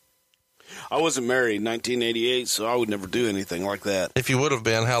 I wasn't married in 1988, so I would never do anything like that. If you would have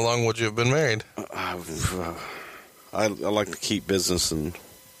been, how long would you have been married? I like to keep business and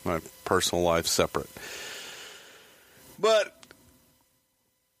my personal life separate. But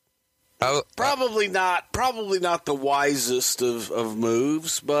probably not the wisest of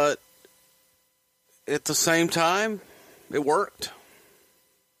moves, but at the same time, it worked.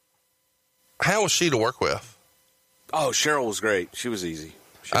 How was she to work with? Oh, Cheryl was great. She was easy.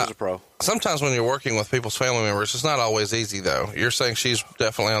 She was a pro. Sometimes when you're working with people's family members, it's not always easy, though. You're saying she's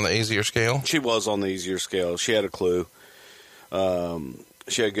definitely on the easier scale? She was on the easier scale. She had a clue.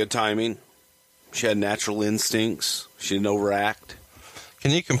 She had good timing. She had natural instincts. She didn't overact.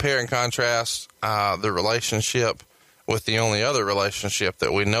 Can you compare and contrast the relationship with the only other relationship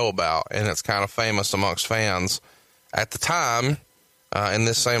that we know about, and it's kind of famous amongst fans? At the time, in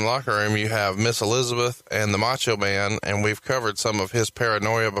this same locker room, you have Miss Elizabeth and the Macho Man, and we've covered some of his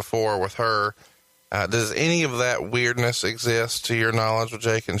paranoia before with her. Does any of that weirdness exist, to your knowledge, with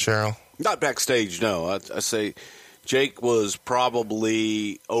Jake and Cheryl? Not backstage, no. I say Jake was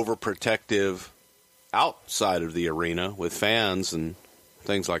probably overprotective outside of the arena with fans and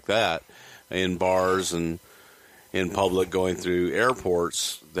things like that, in bars and in public going through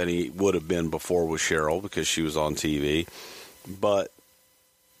airports, than he would have been before with Cheryl because she was on TV. But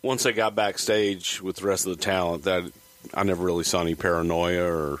once I got backstage with the rest of the talent, that I never really saw any paranoia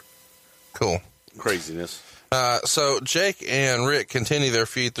or craziness. So Jake and Rick continue their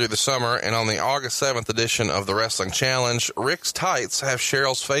feud through the summer, and on the August 7th edition of the Wrestling Challenge, Rick's tights have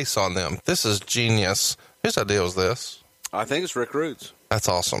Cheryl's face on them. This is genius. Whose idea was this? I think it's Rick Rude's. That's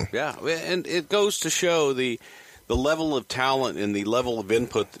awesome. Yeah, and it goes to show the level of talent and the level of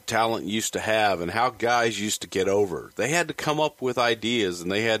input that talent used to have and how guys used to get over. They had to come up with ideas, and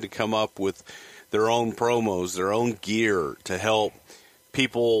they had to come up with their own promos, their own gear to help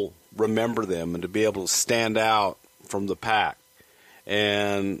people remember them and to be able to stand out from the pack.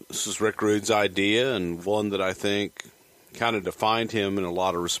 And this is Rick Rude's idea, and one that I think kind of defined him in a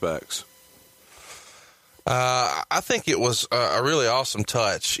lot of respects. I think it was a really awesome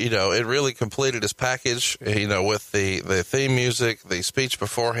touch. You know, it really completed his package, you know, with the theme music, the speech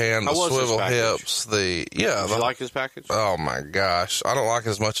beforehand, the swivel hips, Did you like his package? Oh my gosh. I don't like it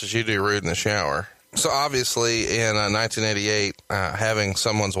as much as you do Rude in the shower. So obviously in 1988, having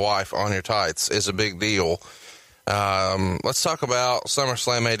someone's wife on your tights is a big deal. Let's talk about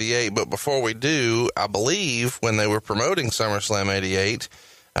SummerSlam 88. But before we do, I believe when they were promoting SummerSlam 88,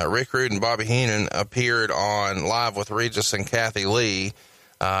 Rick Rude and Bobby Heenan appeared on Live with Regis and Kathy Lee.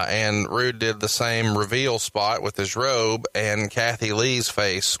 And Rude did the same reveal spot with his robe, and Kathy Lee's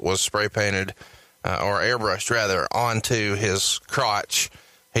face was spray painted, or airbrushed rather, onto his crotch.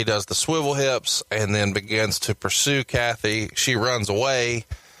 He does the swivel hips and then begins to pursue Kathy. She runs away,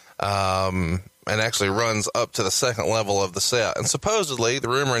 and actually runs up to the second level of the set. And supposedly the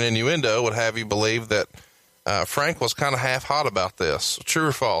rumor and innuendo would have you believe that, Frank was kind of half hot about this. True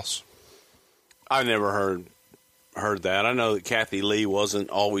or false? I never heard that. I know that Kathy Lee wasn't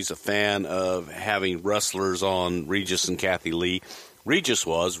always a fan of having wrestlers on Regis and Kathy Lee. Regis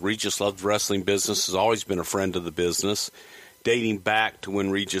loved the wrestling business, has always been a friend of the business, dating back to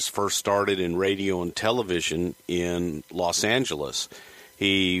when Regis first started in radio and television in Los Angeles.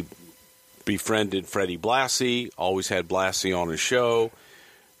 He befriended Freddie Blassie, always had Blassie on his show.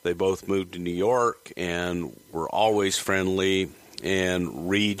 They both moved to New York and were always friendly. And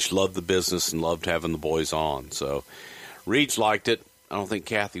Reg loved the business and loved having the boys on. So Reg liked it. I don't think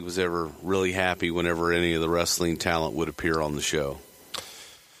Kathy was ever really happy whenever any of the wrestling talent would appear on the show.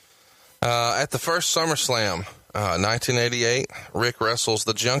 At the first SummerSlam, 1988, Rick wrestles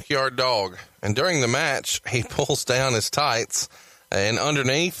the Junkyard Dog. And during the match, he pulls down his tights. And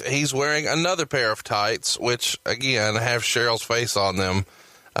underneath, he's wearing another pair of tights, which, again, have Cheryl's face on them.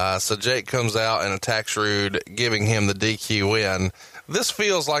 So Jake comes out and attacks Rude, giving him the DQ win. This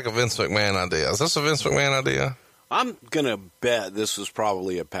feels like a Vince McMahon idea. Is this a Vince McMahon idea? I'm going to bet this was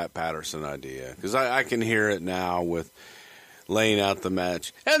probably a Pat Patterson idea, because I can hear it now with laying out the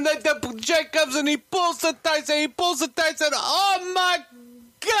match. And then Jake comes and he pulls the tights, and oh my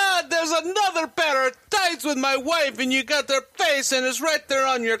God, there's another pair of tights with my wife, and you got their face, and it's right there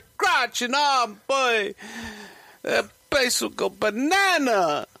on your crotch, and oh boy, that face will go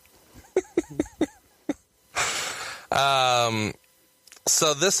banana.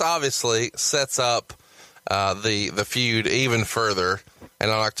 So this obviously sets up the feud even further. And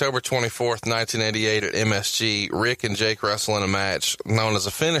on October 24th, 1988 at MSG, Rick and Jake wrestle in a match known as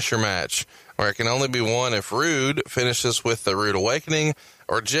a finisher match, where it can only be won if Rude finishes with the Rude Awakening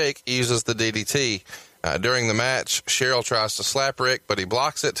or Jake uses the DDT. During the match, Cheryl tries to slap Rick, but he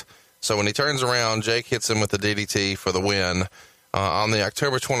blocks it. So when he turns around, Jake hits him with the DDT for the win. On the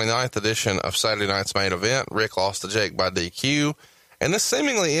October 29th edition of Saturday Night's Main Event, Rick lost to Jake by DQ. And this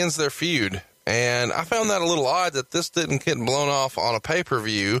seemingly ends their feud. And I found that a little odd that this didn't get blown off on a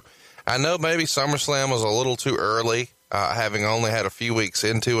pay-per-view. I know maybe SummerSlam was a little too early, having only had a few weeks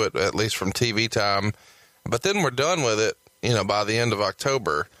into it, at least from TV time. But then we're done with it, by the end of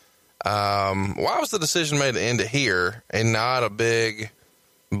October. Why was the decision made to end it here and not a big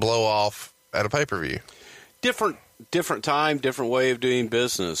blow-off at a pay-per-view? Different time, different way of doing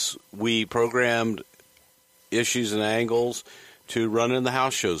business. We programmed issues and angles to run in the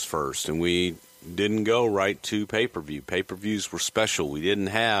house shows first, and we didn't go right to pay-per-view. Pay-per-views were special. We didn't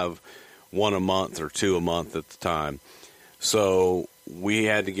have one a month or two a month at the time. So we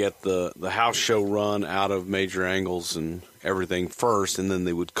had to get the house show run out of major angles and everything first, and then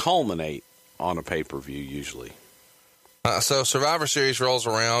they would culminate on a pay-per-view usually. So Survivor Series rolls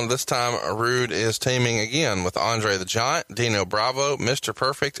around. This time, Rude is teaming again with Andre the Giant, Dino Bravo, Mr.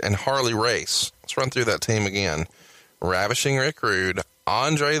 Perfect, and Harley Race. Let's run through that team again. Ravishing Rick Rude,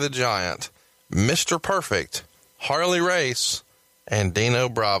 Andre the Giant, Mr. Perfect, Harley Race, and Dino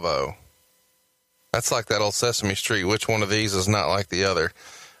Bravo. That's like that old Sesame Street. Which one of these is not like the other?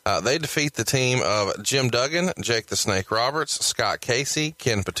 They defeat the team of Jim Duggan, Jake the Snake Roberts, Scott Casey,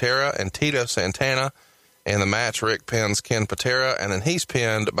 Ken Patera, and Tito Santana. In the match, Rick pins Ken Patera, and then he's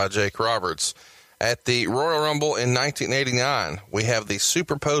pinned by Jake Roberts. At the Royal Rumble in 1989, we have the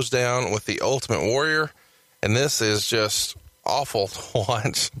superposed down with the Ultimate Warrior, and this is just awful to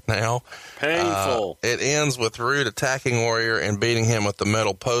watch now. Painful. It ends with Rude attacking Warrior and beating him with the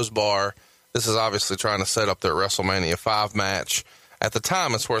metal pose bar. This is obviously trying to set up their WrestleMania 5 match. At the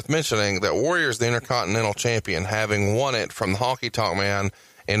time, it's worth mentioning that Warrior is the Intercontinental Champion, having won it from the Honky Tonk Man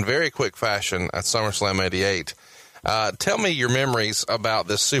in very quick fashion at SummerSlam 88. Tell me your memories about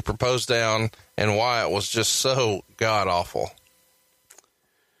this superposed down and why it was just so god-awful.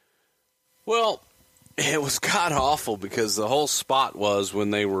 Well, it was god-awful because the whole spot was when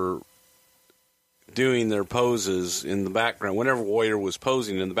they were doing their poses in the background. Whenever Warrior was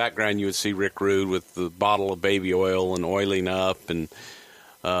posing in the background, you would see Rick Rude with the bottle of baby oil and oiling up and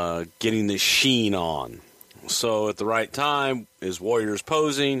getting the sheen on. So at the right time, as Warrior's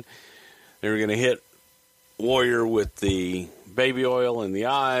posing, they were going to hit Warrior with the baby oil in the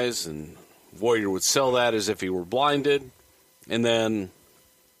eyes, and Warrior would sell that as if he were blinded, and then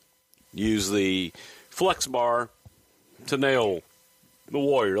use the flex bar to nail the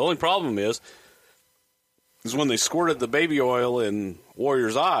Warrior. The only problem is when they squirted the baby oil in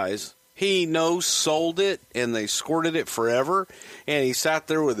Warrior's eyes, he no-sold it, and they squirted it forever, and he sat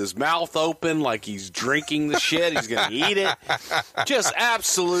there with his mouth open like he's drinking the shit. He's going to eat it. Just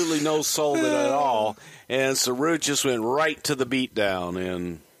absolutely no-sold it at all. And so Rude just went right to the beatdown,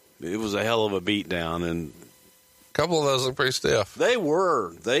 and it was a hell of a beatdown. And a couple of those look pretty stiff. They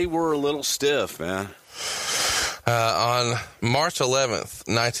were a little stiff, man. On March 11th,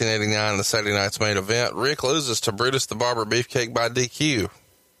 1989, the Saturday Night's main event, Rick loses to Brutus the Barber Beefcake by DQ.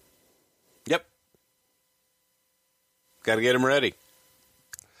 Yep. Got to get him ready.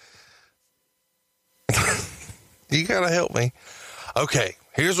 You got to help me. Okay,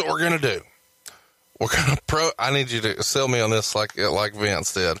 here's what we're going to do. We're going to I need you to sell me on this like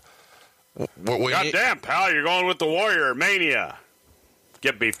Vince did. Goddamn, pal, you're going with the Warrior Mania.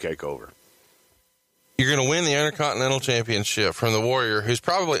 Get Beefcake over. You're going to win the Intercontinental Championship from the Warrior, who's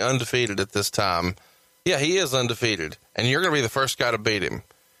probably undefeated at this time. Yeah, he is undefeated, and you're going to be the first guy to beat him.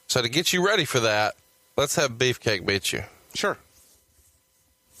 So to get you ready for that, let's have Beefcake beat you. Sure.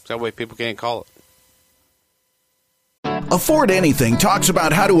 That way people can't call it. Afford Anything talks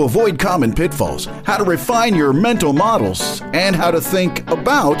about how to avoid common pitfalls, how to refine your mental models, and how to think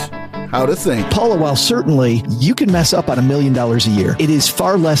about how to think. Paula, while certainly you can mess up on $1 million a year, it is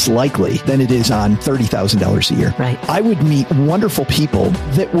far less likely than it is on $30,000 a year. Right. I would meet wonderful people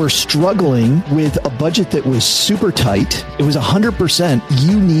that were struggling with a budget that was super tight. It was 100%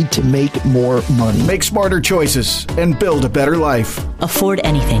 you need to make more money. Make smarter choices and build a better life. Afford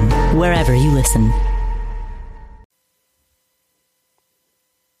Anything, wherever you listen.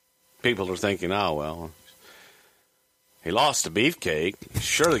 People are thinking, oh, well, he lost to Beefcake. He's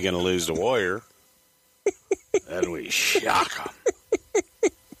surely going to lose to Warrior. Then we shock him.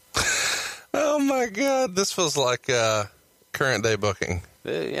 Oh, my God. This feels like current day booking.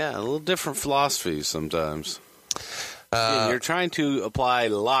 Yeah, a little different philosophies sometimes. You're trying to apply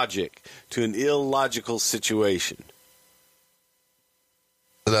logic to an illogical situation.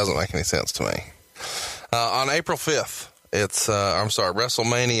 It doesn't make any sense to me. On April 5th,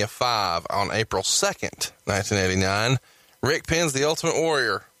 WrestleMania 5 on April 2nd, 1989. Rick pins the Ultimate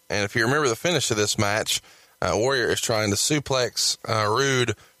Warrior. And if you remember the finish of this match, Warrior is trying to suplex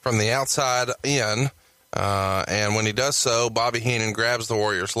Rude from the outside in. And when he does so, Bobby Heenan grabs the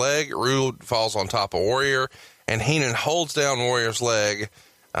Warrior's leg. Rude falls on top of Warrior, and Heenan holds down Warrior's leg,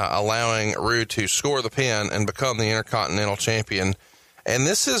 allowing Rude to score the pin and become the Intercontinental Champion. And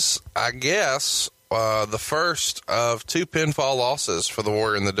this is, I guess, the first of two pinfall losses for the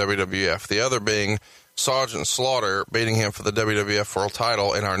Warrior in the WWF, the other being Sergeant Slaughter beating him for the WWF World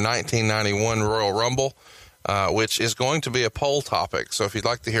title in our 1991 Royal Rumble, which is going to be a poll topic. So if you'd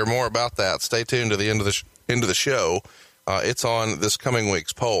like to hear more about that, stay tuned to the end of the show. It's on this coming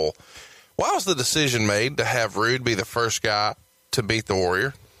week's poll. Why was the decision made to have Rude be the first guy to beat the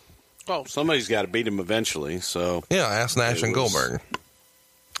Warrior? Well, somebody's got to beat him eventually. So yeah, ask Nash and Goldberg.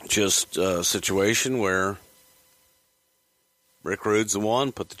 Just a situation where Rick Rude's the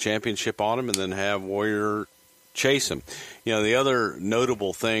one, put the championship on him, and then have Warrior chase him. You know, the other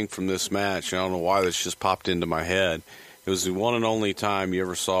notable thing from this match, I don't know why this just popped into my head, it was the one and only time you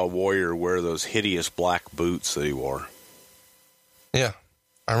ever saw Warrior wear those hideous black boots that he wore. Yeah,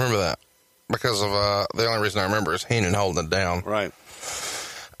 I remember that. Because of the only reason I remember is Heenan holding it down. Right.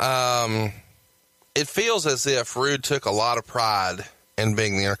 It feels as if Rude took a lot of pride in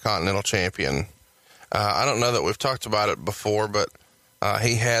being the Intercontinental Champion. I don't know that we've talked about it before, but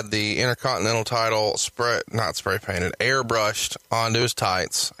he had the Intercontinental title airbrushed onto his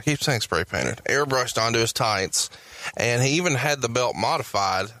tights. I keep saying spray painted. Airbrushed onto his tights. And he even had the belt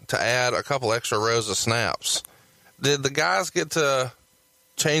modified to add a couple extra rows of snaps. Did the guys get to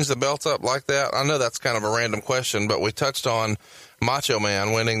change the belt up like that? I know that's kind of a random question, but we touched on Macho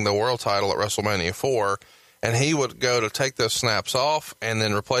Man winning the world title at WrestleMania 4, and he would go to take those snaps off and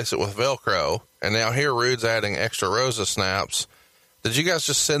then replace it with Velcro. And now here Rude's adding extra rows of snaps. Did you guys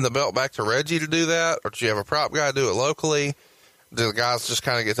just send the belt back to Reggie to do that? Or did you have a prop guy do it locally? Do the guys just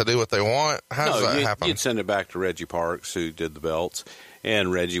kind of get to do what they want? How does that happen? You'd send it back to Reggie Parks, who did the belts,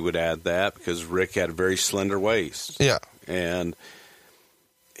 and Reggie would add that because Rick had a very slender waist. Yeah. And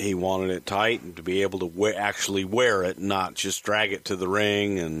he wanted it tight and to be able to actually wear it, not just drag it to the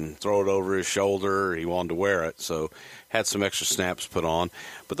ring and throw it over his shoulder. He wanted to wear it, so had some extra snaps put on.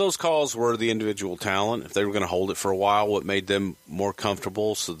 But those calls were the individual talent. If they were going to hold it for a while, what made them more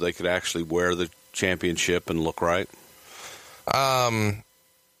comfortable so they could actually wear the championship and look right?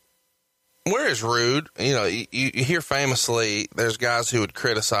 Where is Rude? You know, you hear famously there's guys who would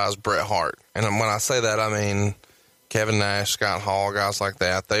criticize Bret Hart. And when I say that, I mean Kevin Nash, Scott Hall, guys like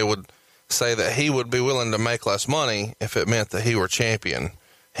that. They would say that he would be willing to make less money if it meant that he were champion.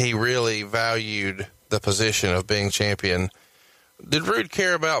 He really valued the position of being champion. Did Rude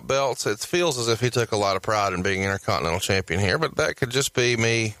care about belts? It feels as if he took a lot of pride in being Intercontinental Champion here, but that could just be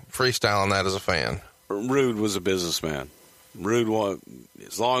me freestyling that as a fan. Rude was a businessman. Rude,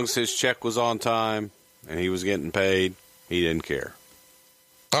 as long as his check was on time and he was getting paid, he didn't care.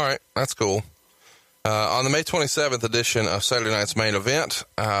 All right, that's cool. On the May 27th edition of Saturday Night's Main Event,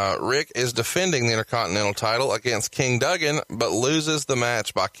 Rick is defending the Intercontinental title against King Duggan, but loses the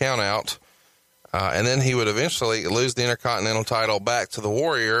match by countout. And then he would eventually lose the Intercontinental title back to the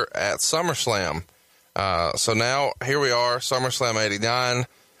Warrior at SummerSlam. So now here we are, SummerSlam 89.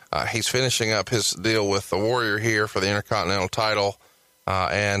 He's finishing up his deal with the Warrior here for the Intercontinental title.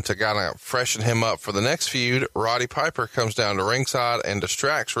 And to kind of freshen him up for the next feud, Roddy Piper comes down to ringside and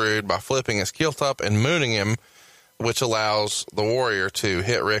distracts Rude by flipping his kilt up and mooning him, which allows the Warrior to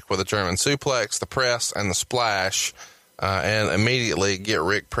hit Rick with a German suplex, the press, and the splash, and immediately get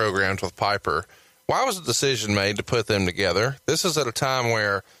Rick programmed with Piper. Why was the decision made to put them together? This is at a time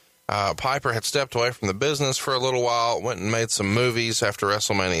where Piper had stepped away from the business for a little while, went and made some movies after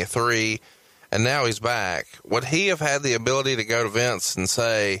WrestleMania 3, and now he's back. Would he have had the ability to go to Vince and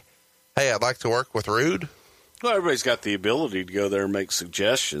say, hey, I'd like to work with Rude? Well, everybody's got the ability to go there and make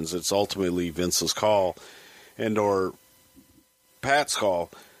suggestions. It's ultimately Vince's call and or Pat's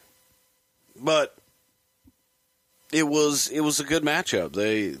call. But it was a good matchup.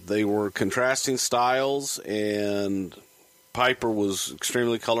 They were contrasting styles, and Piper was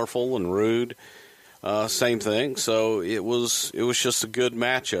extremely colorful and Rude. Same thing. So it was just a good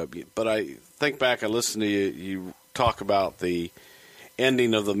matchup. But I think back, I listened to you talk about the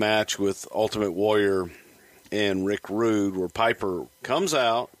ending of the match with Ultimate Warrior and Rick Rude, where Piper comes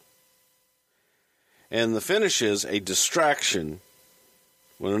out, and the finish is a distraction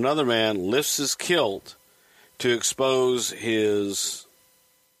when another man lifts his kilt to expose his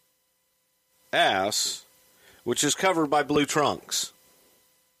ass, which is covered by blue trunks.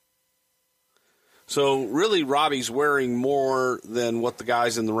 So really, Robbie's wearing more than what the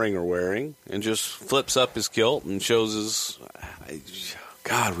guys in the ring are wearing, and just flips up his kilt and shows his...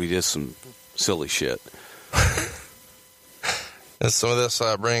 God, we did some silly shit. Is some of this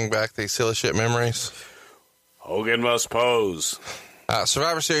bringing back these silly shit memories? Hogan must pose.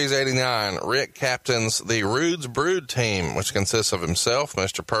 Survivor Series 89, Rick captains the Rude's Brood team, which consists of himself,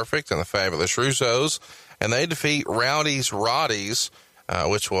 Mr. Perfect, and the Fabulous Russos, and they defeat Rowdy's Roddies,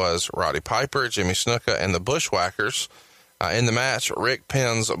 which was Roddy Piper, Jimmy Snuka, and the Bushwhackers. In the match, Rick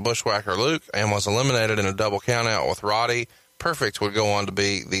pins Bushwhacker Luke and was eliminated in a double countout with Roddy. Perfect would go on to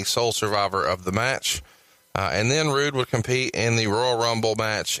be the sole survivor of the match. And then Rude would compete in the Royal Rumble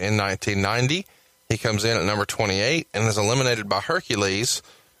match in 1990. He comes in at number 28 and is eliminated by Hercules.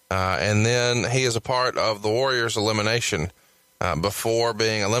 And then he is a part of the Warriors' elimination before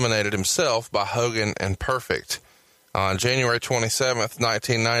being eliminated himself by Hogan and Perfect. On January 27th,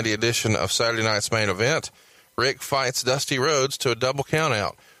 1990 edition of Saturday Night's Main Event, Rick fights Dusty Rhodes to a double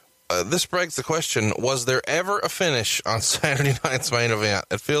countout. This begs the question, was there ever a finish on Saturday Night's Main Event?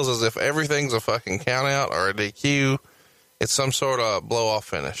 It feels as if everything's a fucking countout or a DQ. It's some sort of blow-off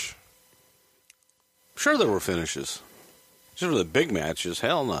finish. Sure there were finishes. Just for the big matches,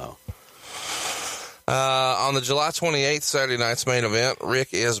 hell no. On the July 28th Saturday Night's Main Event,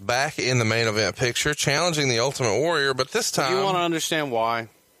 Rick is back in the main event picture, challenging the Ultimate Warrior, but this time... Do you want to understand why?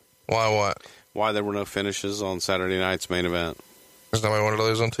 Why what? Why there were no finishes on Saturday Night's Main Event? Because nobody wanted to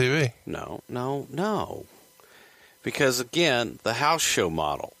lose on TV. No. Because, again, the house show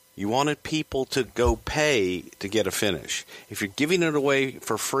model. You wanted people to go pay to get a finish. If you're giving it away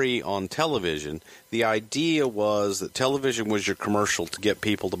for free on television, the idea was that television was your commercial to get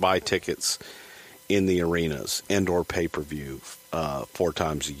people to buy tickets in the arenas and or pay-per-view 4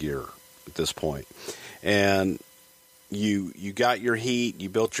 times a year at this point. And you got your heat, you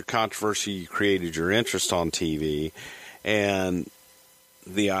built your controversy, you created your interest on TV, and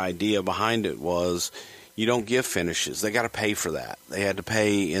the idea behind it was you don't give finishes. They got to pay for that. They had to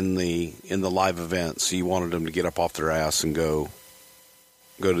pay in the live event, so you wanted them to get up off their ass and go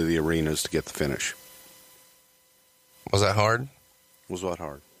to the arenas to get the finish. Was that hard? Was what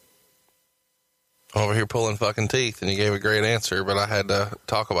hard? Over here pulling fucking teeth, and you gave a great answer, but I had to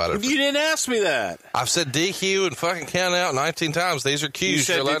talk about it. You didn't ask me that. I've said DQ and fucking count out 19 times. These are cues.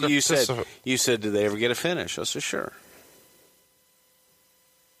 You said, did they ever get a finish? I said, sure.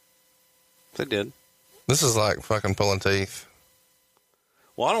 They did. This is like fucking pulling teeth.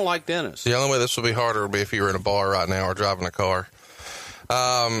 Well, I don't like dentists. The only way this would be harder would be if you were in a bar right now or driving a car.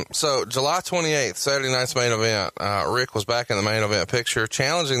 So July 28th, Saturday night's main event, Rick was back in the main event picture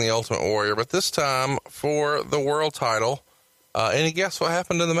challenging the Ultimate Warrior, but this time for the world title. Any guess what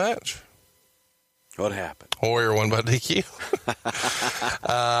happened in the match? What happened? Warrior won by DQ.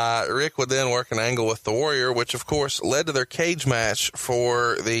 Rick would then work an angle with the Warrior, which of course led to their cage match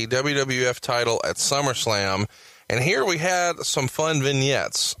for the WWF title at SummerSlam. And here we had some fun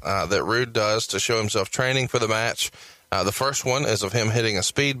vignettes that Rude does to show himself training for the match. The first one is of him hitting a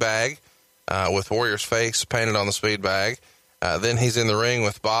speed bag with Warrior's face painted on the speed bag. Then he's in the ring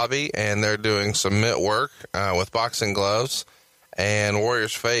with Bobby, and they're doing some mitt work with boxing gloves. And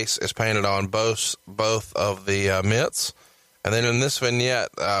Warrior's face is painted on both of the mitts. And then in this vignette,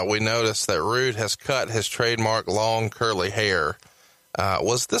 we notice that Rude has cut his trademark long curly hair.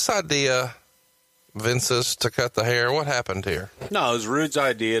 Was this idea Vince's to cut the hair? What happened here? No, it was Rude's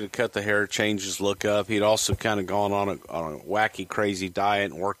idea to cut the hair, change his look up. He'd also kind of gone on a wacky, crazy diet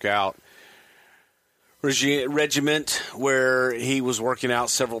and workout regiment where he was working out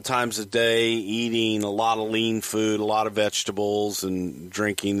several times a day, eating a lot of lean food, a lot of vegetables, and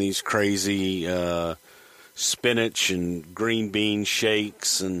drinking these crazy spinach and green bean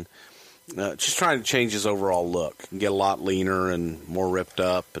shakes, and just trying to change his overall look and get a lot leaner and more ripped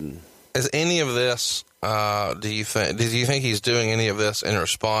up. And is any of this, do you think he's doing any of this in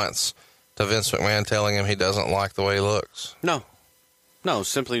response to Vince McMahon telling him he doesn't like the way he looks? No,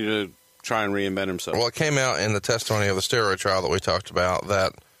 simply to try and reinvent himself. Well, it came out in the testimony of the steroid trial that we talked about,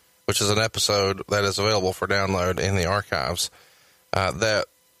 which is an episode that is available for download in the archives, that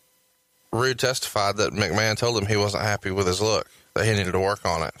Rude testified that McMahon told him he wasn't happy with his look, that he needed to work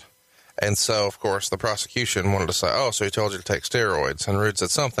on it. And so, of course, the prosecution wanted to say, oh, so he told you to take steroids. And Rude said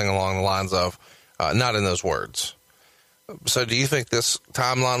something along the lines of, not in those words. So do you think this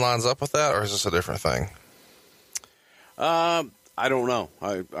timeline lines up with that, or is this a different thing? I don't know.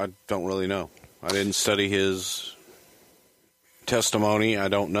 I don't really know. I didn't study his testimony. I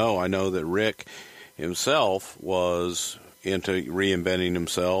don't know. I know that Rick himself was into reinventing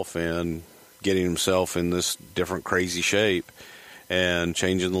himself and getting himself in this different crazy shape and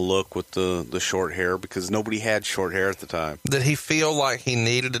changing the look with the short hair, because nobody had short hair at the time. Did he feel like he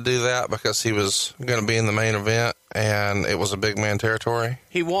needed to do that because he was going to be in the main event and it was a big man territory?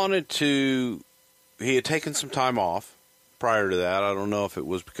 He had taken some time off prior to that. I don't know if it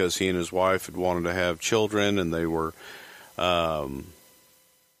was because he and his wife had wanted to have children and they were trying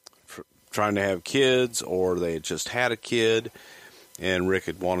to have kids, or they had just had a kid and Rick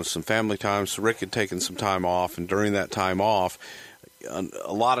had wanted some family time. So Rick had taken some time off, and during that time off,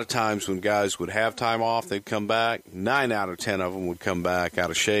 a lot of times when guys would have time off, they'd come back. 9 out of 10 of them would come back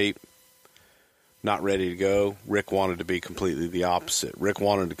out of shape, not ready to go. Rick wanted to be completely the opposite. Rick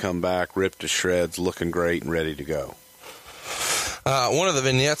wanted to come back, ripped to shreds, looking great and ready to go. One of the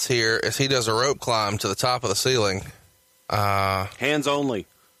vignettes here is he does a rope climb to the top of the ceiling. Hands only.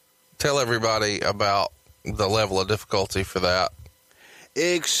 Tell everybody about the level of difficulty for that.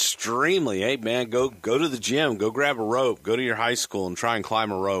 Extremely. Hey, man, go to the gym. Go grab a rope. Go to your high school and try and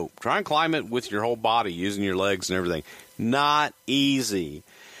climb a rope. Try and climb it with your whole body, using your legs and everything. Not easy.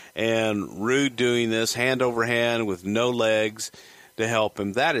 And Rude doing this hand over hand with no legs to help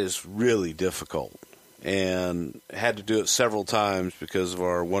him, that is really difficult. And had to do it several times because of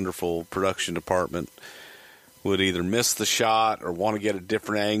our wonderful production department would either miss the shot or want to get a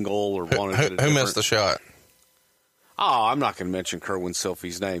different angle or want to get a different... Who missed the shot? Oh, I'm not going to mention Kerwin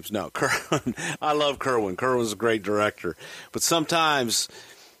Silphy's names. No, Kerwin. I love Kerwin. Kerwin's a great director. But sometimes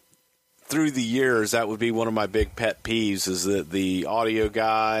through the years, that would be one of my big pet peeves, is that the audio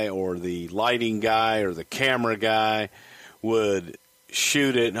guy or the lighting guy or the camera guy would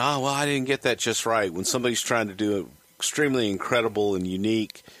shoot it. And, oh, well, I didn't get that just right. When somebody's trying to do an extremely incredible and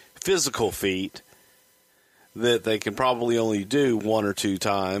unique physical feat that they can probably only do 1 or 2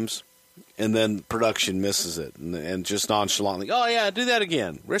 times, and then production misses it and just nonchalantly, oh, yeah, do that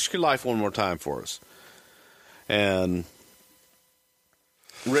again. Risk your life one more time for us. And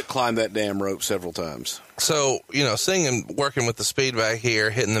Rick climbed that damn rope several times. So, seeing him working with the speed bag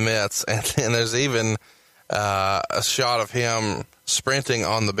here, hitting the mitts, and then there's even a shot of him sprinting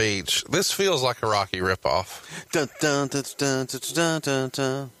on the beach. This feels like a Rocky ripoff. Dun, dun, dun, dun, dun, dun,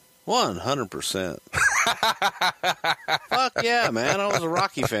 dun. 100%. Fuck yeah, man. I was a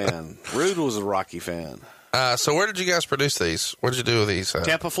Rocky fan. Rude was a Rocky fan. So where did you guys produce these? What did you do with these?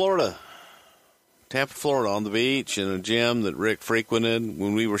 Tampa, Florida, on the beach in a gym that Rick frequented.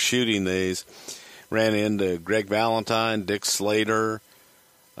 When we were shooting these, ran into Greg Valentine, Dick Slater,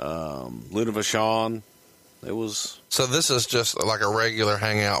 Luna Vachon, It was. So this is just like a regular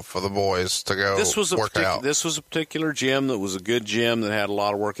hangout for the boys to go work out. This was a particular gym that was a good gym that had a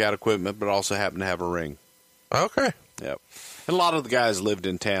lot of workout equipment, but also happened to have a ring. Okay. Yep. And a lot of the guys lived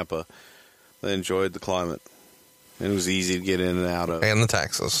in Tampa. They enjoyed the climate. And it was easy to get in and out of. And the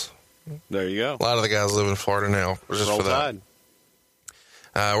taxes. There you go. A lot of the guys live in Florida now. Just Roll for that.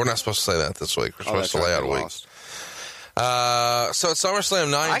 Tide. We're not supposed to say that this week. We're supposed to lay out a week. So at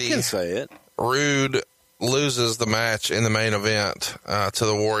SummerSlam 90, I can say it. Rude loses the match in the main event to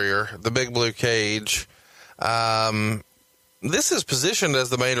the Warrior, the Big Blue Cage. This is positioned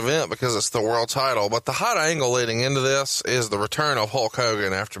as the main event because it's the world title, but the hot angle leading into this is the return of Hulk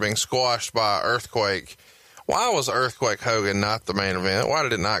Hogan after being squashed by Earthquake. Why was Earthquake Hogan not the main event? Why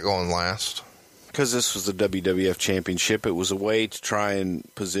did it not go on last? Because this was the WWF Championship. It was a way to try and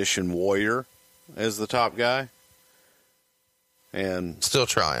position Warrior as the top guy. And still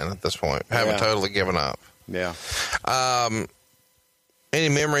trying at this point. Haven't totally given up. Yeah. Any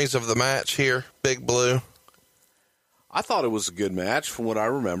memories of the match here, Big Blue? I thought it was a good match from what I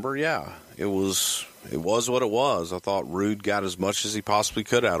remember. Yeah, it was what it was. I thought Rude got as much as he possibly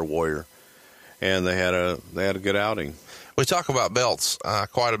could out of Warrior, and they had a good outing. We talk about belts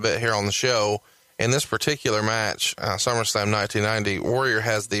quite a bit here on the show. In this particular match, SummerSlam 1990, Warrior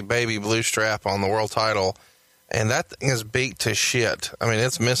has the baby blue strap on the world title, and that thing is beat to shit. I mean,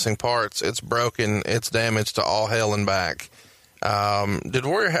 it's missing parts, it's broken, it's damaged to all hell and back. Did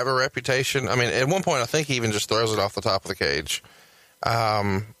Warrior have a reputation? I mean, at one point, I think he even just throws it off the top of the cage.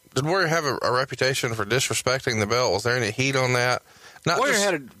 Did Warrior have a reputation for disrespecting the belt? Was there any heat on that? Warrior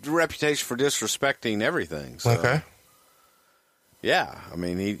had a reputation for disrespecting everything. So. Okay. Yeah, I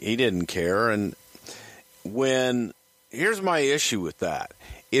mean, he didn't care. And here's my issue with that.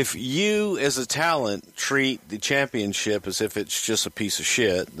 If you, as a talent, treat the championship as if it's just a piece of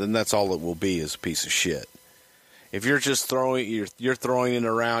shit, then that's all it will be, is a piece of shit. If you're just throwing it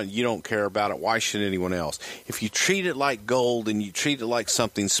around, you don't care about it, why should anyone else? If you treat it like gold and you treat it like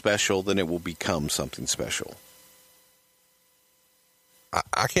something special, then it will become something special.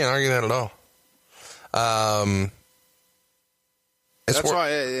 I can't argue that at all.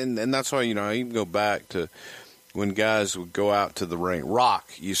 That's why, you know, I even go back to when guys would go out to the ring. Rock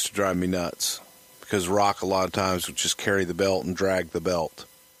used to drive me nuts because Rock a lot of times would just carry the belt and drag the belt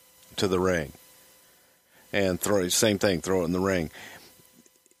to the ring. And throw it in the ring.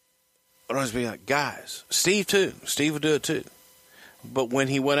 I'd always be like, guys, Steve too. Steve would do it too. But when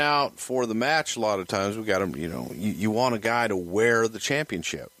he went out for the match, a lot of times we got him, you know, you want a guy to wear the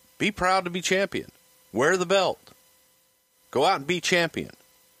championship. Be proud to be champion. Wear the belt. Go out and be champion.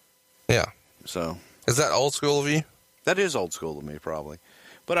 Yeah. So. Is that old school of you? That is old school to me, probably.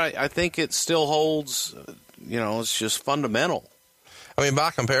 But I think it still holds, you know, it's just fundamental. I mean,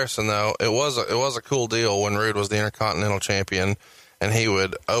 by comparison, though, it was a cool deal when Rude was the Intercontinental Champion, and he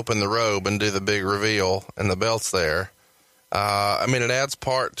would open the robe and do the big reveal, and the belt's there. I mean, it adds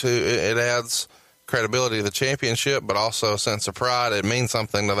credibility to the championship, but also a sense of pride. It means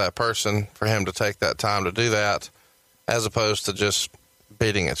something to that person for him to take that time to do that, as opposed to just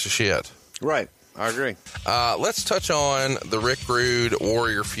beating it to shit. Right. I agree. Let's touch on the Rick Rude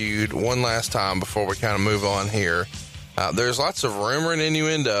Warrior feud one last time before we kind of move on here. There's lots of rumor and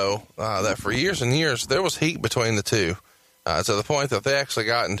innuendo that for years and years there was heat between the two, to the point that they actually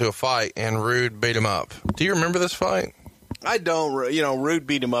got into a fight and Rude beat him up. Do you remember this fight? I don't. You know, Rude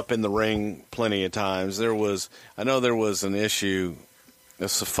beat him up in the ring plenty of times. I know there was an issue.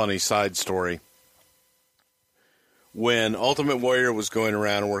 This is a funny side story. When Ultimate Warrior was going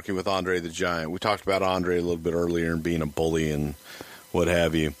around and working with Andre the Giant, we talked about Andre a little bit earlier and being a bully and what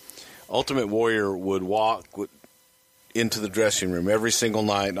have you. Ultimate Warrior would walk into the dressing room every single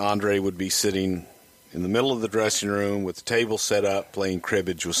night. Andre would be sitting in the middle of the dressing room with the table set up playing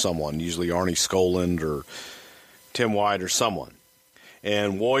cribbage with someone, usually Arnie Skoland or Tim White or someone.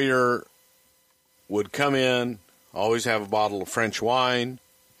 And Warrior would come in, always have a bottle of French wine,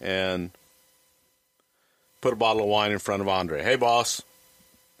 and put a bottle of wine in front of Andre. Hey, boss.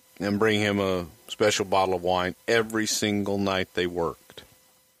 And bring him a special bottle of wine every single night they worked.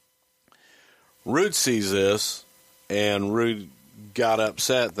 Rude sees this, and Rude got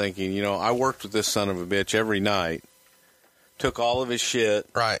upset thinking, you know, I worked with this son of a bitch every night, took all of his shit,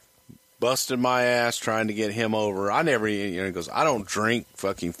 right, busted my ass trying to get him over. I never, you know, he goes, I don't drink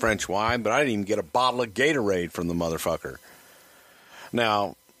fucking French wine, but I didn't even get a bottle of Gatorade from the motherfucker.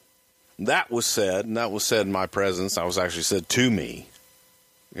 Now, that was said, and that was said in my presence. That was actually said to me,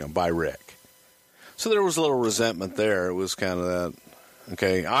 you know, by Rick. So there was a little resentment there. It was kind of that,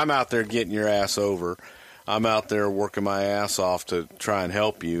 okay, I'm out there getting your ass over. I'm out there working my ass off to try and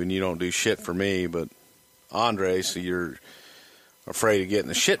help you, and you don't do shit for me, but Andre, so you're afraid of getting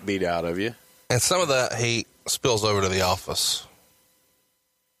the shit beat out of you. And some of that heat spills over to the office.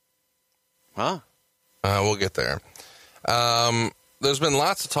 Huh? We'll get there. There's been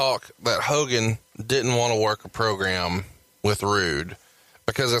lots of talk that Hogan didn't want to work a program with Rude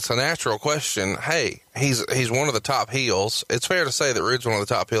because it's a natural question. Hey, he's one of the top heels. It's fair to say that Rude's one of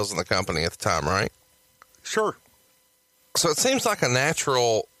the top heels in the company at the time, right? Sure. So it seems like a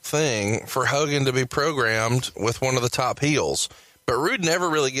natural thing for Hogan to be programmed with one of the top heels, but Rude never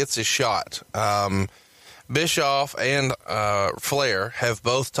really gets his shot. Bischoff and Flair have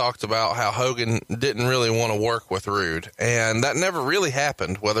both talked about how Hogan didn't really want to work with Rude, and that never really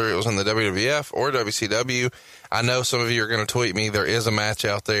happened, whether it was in the WWF or WCW. I know some of you are going to tweet me. There is a match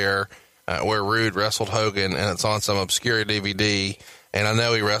out there where Rude wrestled Hogan, and it's on some obscure DVD, and I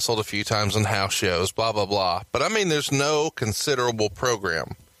know he wrestled a few times on house shows, blah, blah, blah. But, I mean, there's no considerable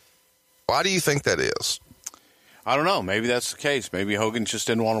program. Why do you think that is? I don't know. Maybe that's the case. Maybe Hogan just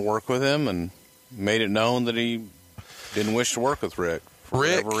didn't want to work with him and made it known that he didn't wish to work with Rick for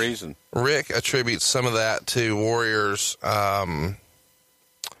whatever reason. Rick attributes some of that to Warrior's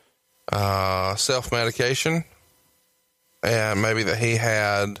self-medication, and maybe that he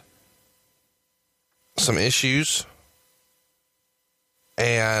had some issues.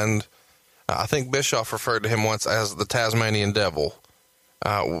 And I think Bischoff referred to him once as the Tasmanian Devil.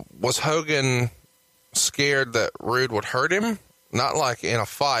 Was Hogan scared that Rude would hurt him? Not like in a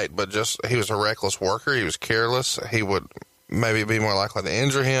fight, but just he was a reckless worker. He was careless. He would maybe be more likely to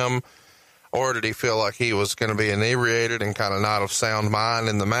injure him. Or did he feel like he was going to be inebriated and kind of not of sound mind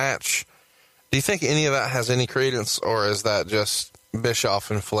in the match? Do you think any of that has any credence, or is that just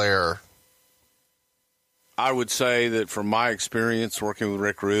Bischoff and Flair? I would say that from my experience working with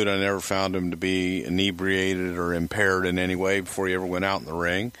Rick Rude, I never found him to be inebriated or impaired in any way before he ever went out in the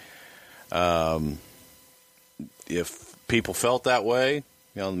ring. If people felt that way,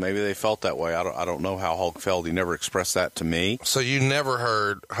 maybe they felt that way. I don't know how Hulk felt. He never expressed that to me. So you never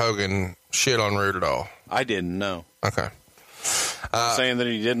heard Hogan shit on Rude at all? I didn't, no. Okay. Saying that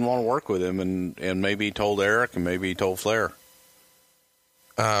he didn't want to work with him, and maybe he told Eric, and maybe he told Flair.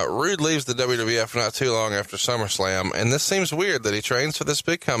 Rude leaves the WWF not too long after SummerSlam, and this seems weird that he trains for this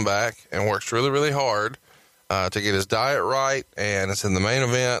big comeback and works really, really hard to get his diet right, and it's in the main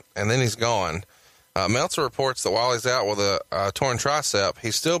event, and then he's gone. Meltzer reports that while he's out with a torn tricep,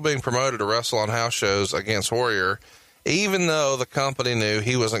 he's still being promoted to wrestle on house shows against Warrior, even though the company knew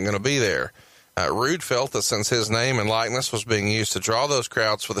he wasn't going to be there. Rude felt that since his name and likeness was being used to draw those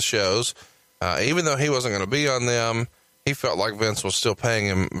crowds for the shows, even though he wasn't going to be on them, he felt like Vince was still paying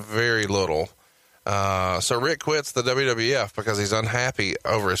him very little. So Rick quits the WWF because he's unhappy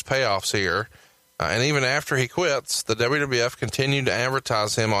over his payoffs here. And even after he quits, the WWF continued to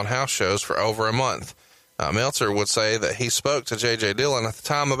advertise him on house shows for over a month. Meltzer would say that he spoke to J.J. Dillon at the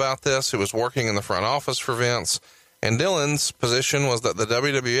time about this, who was working in the front office for Vince. And Dillon's position was that the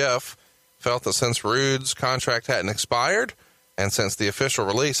WWF felt that since Rude's contract hadn't expired, and since the official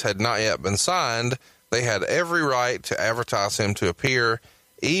release had not yet been signed, they had every right to advertise him to appear,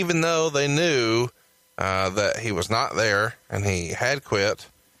 even though they knew that he was not there and he had quit.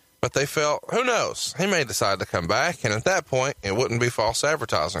 But they felt, who knows, he may decide to come back, and at that point, it wouldn't be false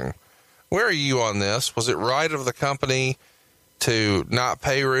advertising. Where are you on this? Was it right of the company to not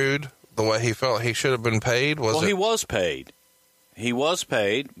pay Rude the way he felt he should have been paid? He was paid. He was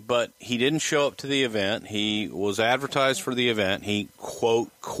paid, but he didn't show up to the event. He was advertised for the event. He,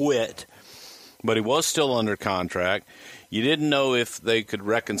 quote, quit, but he was still under contract. You didn't know if they could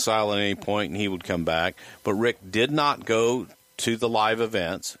reconcile at any point and he would come back, but Rick did not go to the live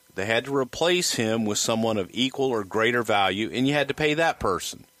events. They had to replace him with someone of equal or greater value, and you had to pay that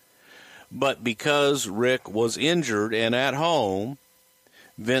person. But because Rick was injured and at home,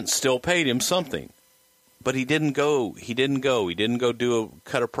 Vince still paid him something. But he didn't go. He didn't go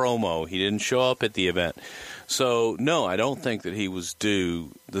cut a promo. He didn't show up at the event. So, no, I don't think that he was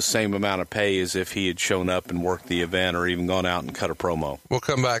due the same amount of pay as if he had shown up and worked the event or even gone out and cut a promo. We'll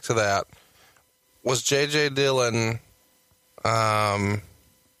come back to that. Was J.J. Dillon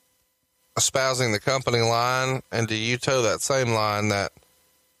espousing the company line, and do you toe that same line that,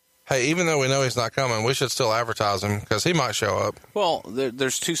 hey, even though we know he's not coming, we should still advertise him because he might show up? Well,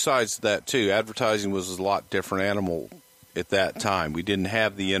 there's two sides to that, too. Advertising was a lot different animal at that time. We didn't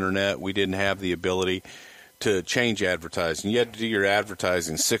have the internet. We didn't have the ability to change advertising. You had to do your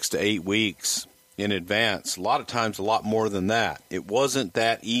advertising 6 to 8 weeks in advance. A lot of times, a lot more than that. It wasn't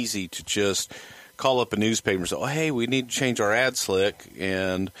that easy to just call up a newspaper and say, oh, hey, we need to change our ad slick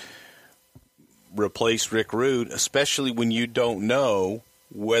and replace Rick Rude, especially when you don't know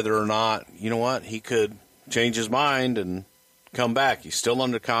whether or not, you know what, he could change his mind and come back. He's still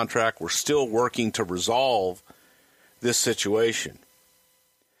under contract. We're still working to resolve this situation.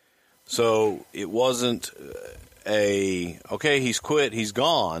 So it wasn't okay, he's quit, he's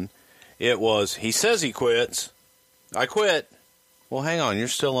gone. It was, he says he quits, I quit. Well, hang on, you're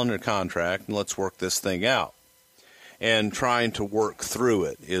still under contract, and let's work this thing out. And trying to work through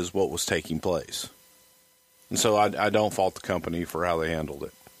it is what was taking place. And so I don't fault the company for how they handled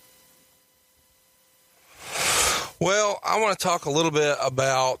it. Well, I want to talk a little bit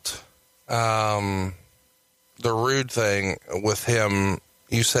about the Rude thing with him.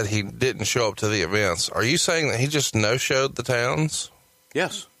 You said he didn't show up to the events. Are you saying that he just no-showed the towns?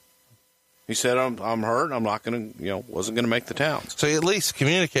 Yes. He said, I'm hurt. I'm not going to, wasn't going to make the towns. So he at least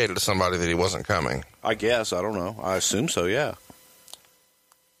communicated to somebody that he wasn't coming. I guess. I don't know. I assume so, yeah.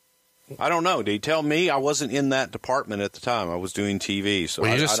 I don't know. Did he tell me? I wasn't in that department at the time. I was doing TV. So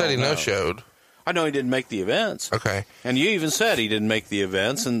well, you just said he no showed. I know he didn't make the events. Okay. And you even said he didn't make the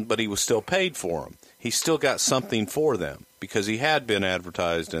events, but he was still paid for them. He still got something for them because he had been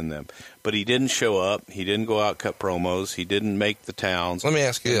advertised in them. But he didn't show up. He didn't go out, cut promos. He didn't make the towns. Let me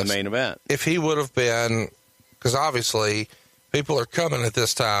ask you in this. The main event. If he would have been, because obviously people are coming at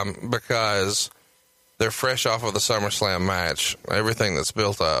this time because they're fresh off of the SummerSlam match, everything that's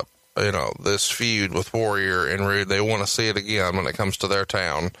built up, this feud with Warrior and Rude, they want to see it again when it comes to their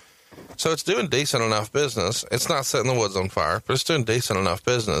town. So it's doing decent enough business. It's not setting the woods on fire, but it's doing decent enough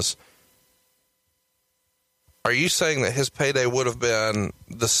business. Are you saying that his payday would have been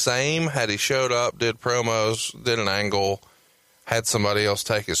the same had he showed up, did promos, did an angle, had somebody else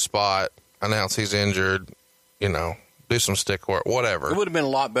take his spot, announce he's injured, do some stick work, whatever? It would have been a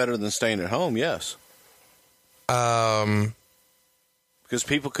lot better than staying at home, yes. Because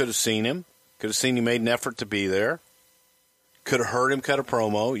people could have seen him, could have seen he made an effort to be there. Could have heard him cut a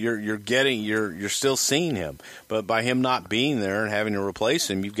promo. You're still seeing him, but by him not being there and having to replace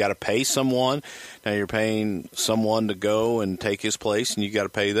him, you've got to pay someone. Now you're paying someone to go and take his place, and you got to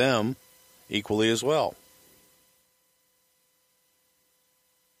pay them equally as well.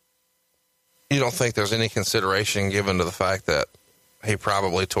 You don't think there's any consideration given to the fact that he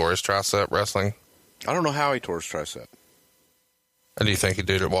probably tore his tricep wrestling? I don't know how he tore his tricep. And do you think he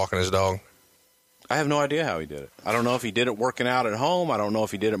did it walking his dog? I have no idea how he did it. I don't know if he did it working out at home. I don't know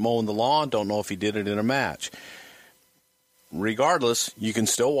if he did it mowing the lawn. Don't know if he did it in a match. Regardless, you can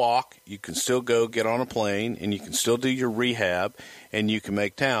still walk. You can still go get on a plane, and you can still do your rehab, and you can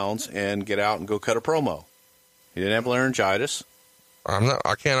make towns and get out and go cut a promo. He didn't have laryngitis.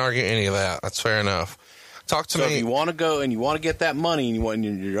 I can't argue any of that. That's fair enough. Talk to me. So if you want to go and you want to get that money, and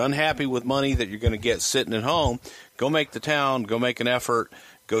you're unhappy with money that you're going to get sitting at home, go make the town, go make an effort,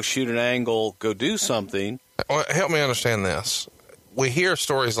 go shoot an angle, go do something. Well, help me understand this. We hear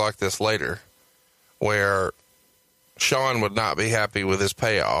stories like this later where Sean would not be happy with his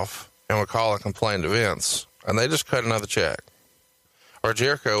payoff and would call and complain to Vince, and they just cut another check. Or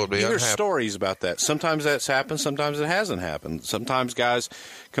Jericho would be unhappy. There's stories about that. Sometimes that's happened, sometimes it hasn't happened. Sometimes guys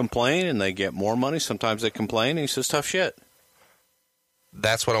complain and they get more money. Sometimes they complain and he says tough shit.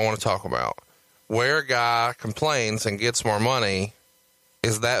 That's what I want to talk about. Where a guy complains and gets more money,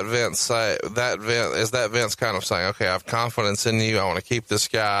 is that Vince kind of saying, okay, I have confidence in you. I want to keep this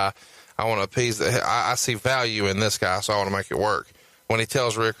guy. I want to appease I see value in this guy, so I want to make it work. When he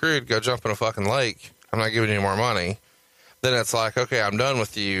tells Rick Rude, go jump in a fucking lake, I'm not giving you any more money, then it's like, okay, I'm done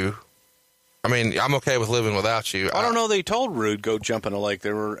with you. I mean, I'm okay with living without you. I don't know they told Rude go jump in a lake.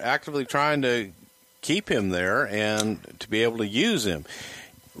 They were actively trying to keep him there and to be able to use him.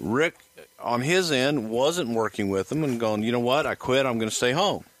 Rick, on his end, wasn't working with him and going, you know what, I quit, I'm going to stay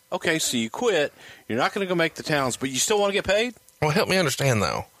home. Okay, so you quit, you're not going to go make the towns, but you still want to get paid? Well, help me understand,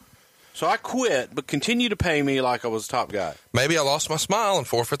 though. So I quit, but continue to pay me like I was a top guy. Maybe I lost my smile and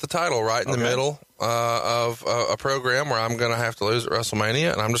forfeit the title right in the middle of a program where I'm going to have to lose at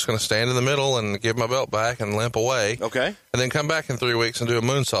WrestleMania, and I'm just going to stand in the middle and give my belt back and limp away. Okay. And then come back in 3 weeks and do a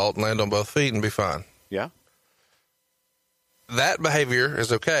moonsault and land on both feet and be fine. Yeah. That behavior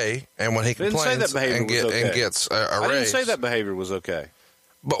is okay, and when he complains and gets a raise. I didn't say that behavior was okay.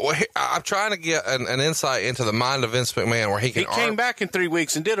 But I'm trying to get an insight into the mind of Vince McMahon where he can. He came back in 3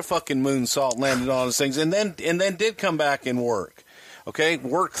 weeks and did a fucking moonsault, landed on his things, and then did come back and work. Okay,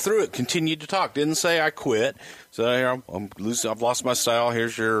 worked through it, continued to talk. Didn't say I quit. So here I'm losing. I've lost my style.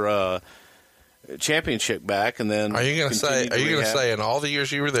 Here's your championship back, and then are you going to say? Are you going to say in all the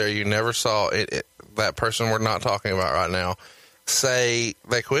years you were there, you never saw it? That person we're not talking about right now say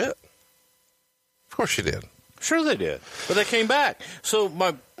they quit? Of course you did. Sure they did, but they came back. So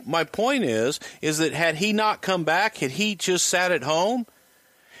my point is that had he not come back, had he just sat at home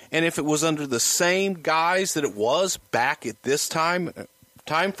And if it was under the same guise that it was back at this time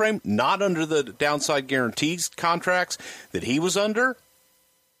frame, not under the downside guarantees contracts that he was under,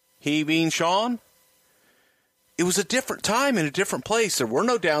 he being Sean, it was a different time in a different place. There were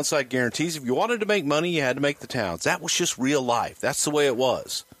no downside guarantees. If you wanted to make money, you had to make the towns. That was just real life. That's the way it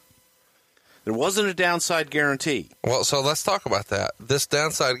was. There wasn't a downside guarantee. Well, so let's talk about that. This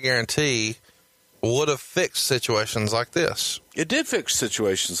downside guarantee would have fixed situations like this. It did fix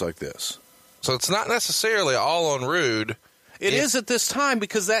situations like this. So it's not necessarily all on Rude. It is at this time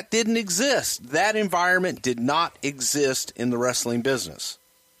because that didn't exist. That environment did not exist in the wrestling business.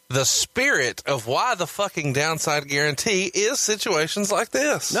 The spirit of why the fucking downside guarantee is situations like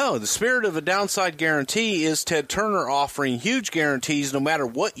this. No, the spirit of a downside guarantee is Ted Turner offering huge guarantees no matter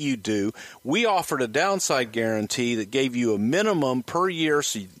what you do. We offered a downside guarantee that gave you a minimum per year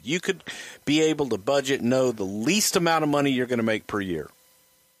so you could be able to budget and know the least amount of money you're going to make per year.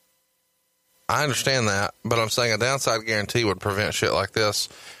 I understand that, but I'm saying a downside guarantee would prevent shit like this.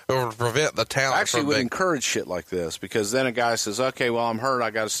 It would prevent the talent. Actually, would encourage shit like this because then a guy says, okay, well, I'm hurt.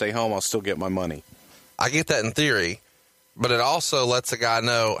 I got to stay home. I'll still get my money. I get that in theory, but it also lets a guy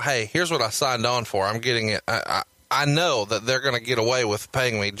know, hey, here's what I signed on for. I'm getting it. I know that they're going to get away with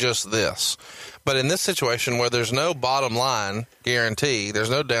paying me just this. But in this situation where there's no bottom line guarantee, there's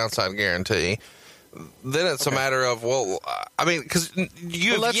no downside guarantee, then it's a matter of, well, I mean, because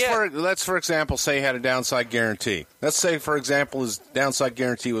let's for example say he had a downside guarantee. Let's say, for example, his downside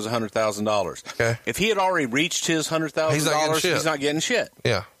guarantee was $100,000. Okay. If he had already reached his $100,000, he's not getting shit.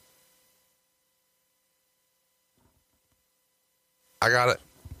 Yeah. I got it.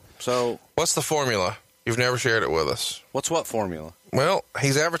 So, what's the formula? You've never shared it with us. What's what formula? Well,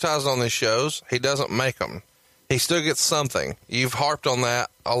 he's advertised on these shows. He doesn't make them. He still gets something. You've harped on that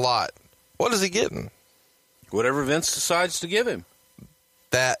a lot. What is he getting? Whatever Vince decides to give him.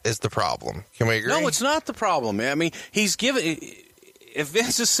 That is the problem. Can we agree? No, it's not the problem. I mean, he's giving. If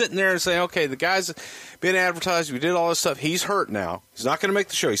Vince is sitting there and saying, okay, the guy's been advertised, we did all this stuff, he's hurt now. He's not going to make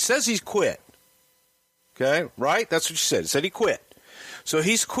the show. He says he's quit. Okay, right? That's what you said. He said he quit. So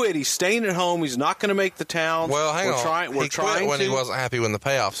he's quit. He's staying at home. He's not going to make the towns. Well, hang on. We're he quit when he wasn't happy when the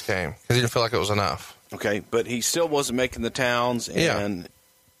payoffs came because he didn't feel like it was enough. Okay, but he still wasn't making the towns and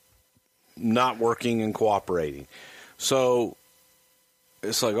not working and cooperating. So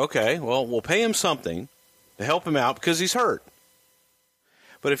it's like, okay, well, we'll pay him something to help him out because he's hurt.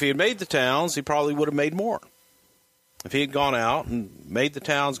 But if he had made the towns, he probably would have made more. If he had gone out and made the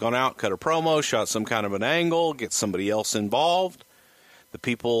towns, gone out, cut a promo, shot some kind of an angle, get somebody else involved, the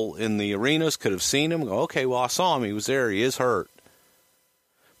people in the arenas could have seen him and go, okay, well, I saw him. He was there. He is hurt.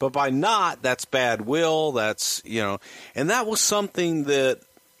 But by not, that's bad will. That's, and that was something that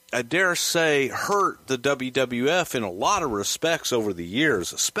I dare say hurt the WWF in a lot of respects over the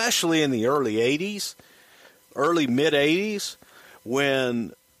years, especially in the early 80s, early mid-80s,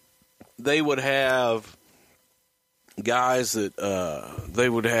 when they would have guys that they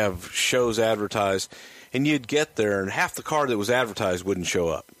would have shows advertised, and you'd get there, and half the card that was advertised wouldn't show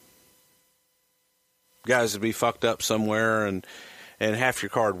up. Guys would be fucked up somewhere, and half your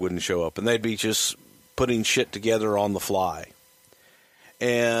card wouldn't show up, and they'd be just putting shit together on the fly.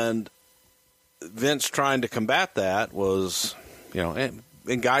 And Vince trying to combat that was, and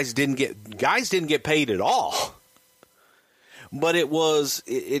guys didn't get paid at all. But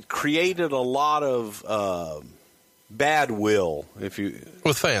it created a lot of bad will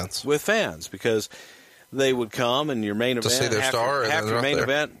with fans because they would come and your main event to see their star half your main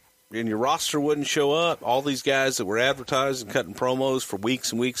event and your roster wouldn't show up. All these guys that were advertised and cutting promos for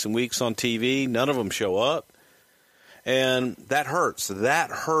weeks and weeks and weeks on TV, none of them show up. And that hurts. That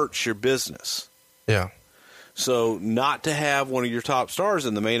hurts your business. Yeah. So not to have one of your top stars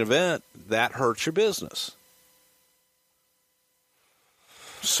in the main event, that hurts your business.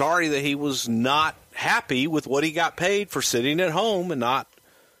 Sorry that he was not happy with what he got paid for sitting at home and not.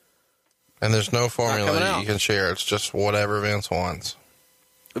 And there's no formula that you can share. It's just whatever Vince wants.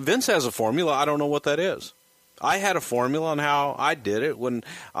 Vince has a formula. I don't know what that is. I had a formula on how I did it when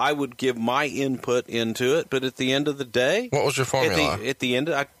I would give my input into it. But at the end of the day, what was your formula? At the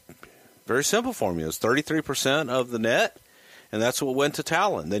end, very simple formula. It's 33% of the net, and that's what went to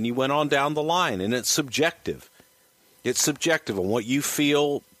Talon. Then you went on down the line, and it's subjective. It's subjective on what you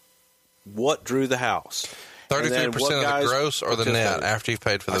feel, what drew the house. 33% of the gross or the net after you've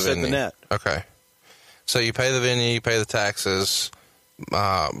paid for the venue? I said the net. Okay. So you pay the venue, you pay the taxes,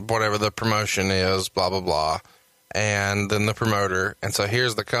 whatever the promotion is, blah, blah, blah, and then the promoter. And so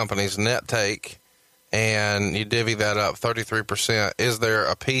here's the company's net take, and you divvy that up 33%, is there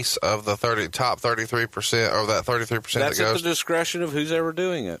a piece of the top 33% or that 33% That's that goes? at the discretion of who's ever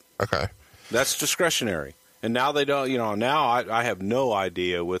doing it. Okay. That's discretionary. And now they don't, now I have no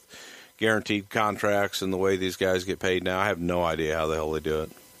idea with guaranteed contracts and the way these guys get paid now. I have no idea how the hell they do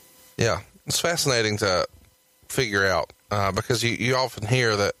it. Yeah. It's fascinating to figure out because you often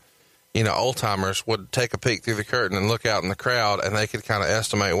hear that, old timers would take a peek through the curtain and look out in the crowd, and they could kind of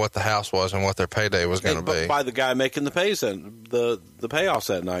estimate what the house was and what their payday was going to be. By the guy making the pays the payoffs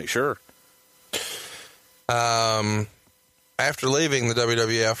that night, sure. After leaving the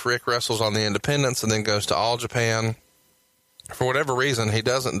WWF, Rick wrestles on the Independents and then goes to All Japan. For whatever reason, he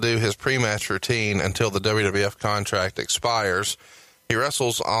doesn't do his pre-match routine until the WWF contract expires. He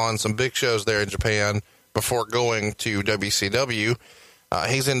wrestles on some big shows there in Japan before going to WCW.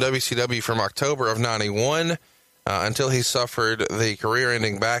 He's in WCW from October of 91 until he suffered the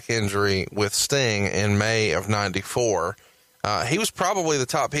career-ending back injury with Sting in May of 94. He was probably the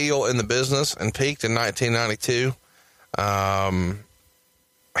top heel in the business and peaked in 1992.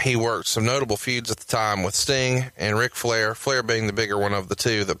 He worked some notable feuds at the time with Sting and Ric Flair, Flair being the bigger one of the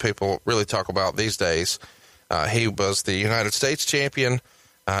two that people really talk about these days. He was the United States champion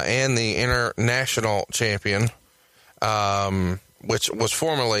and the international champion, which was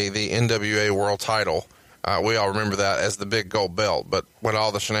formerly the NWA world title. We all remember that as the big gold belt, but when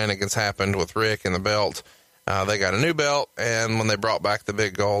all the shenanigans happened with Rick and the belt, they got a new belt, and when they brought back the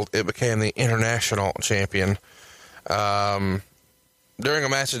big gold, it became the international champion. During a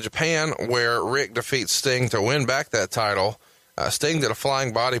match in Japan where Rick defeats Sting to win back that title, Sting did a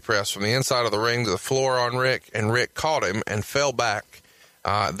flying body press from the inside of the ring to the floor on Rick, and Rick caught him and fell back.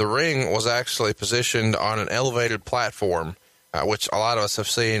 The ring was actually positioned on an elevated platform, which a lot of us have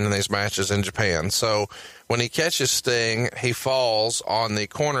seen in these matches in Japan. So when he catches Sting, he falls on the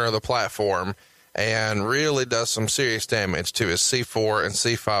corner of the platform and really does some serious damage to his C4 and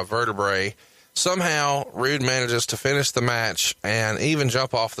C5 vertebrae. Somehow, Rude manages to finish the match and even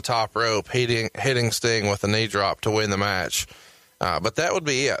jump off the top rope, hitting Sting with a knee drop to win the match. But that would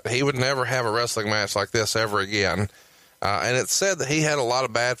be it. He would never have a wrestling match like this ever again. And it's said that he had a lot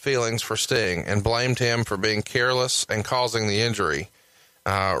of bad feelings for Sting and blamed him for being careless and causing the injury.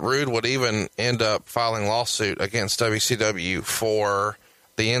 Rude would even end up filing lawsuit against WCW for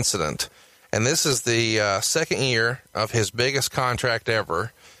the incident. And this is the second year of his biggest contract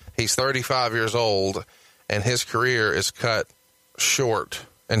ever. He's 35 years old, and his career is cut short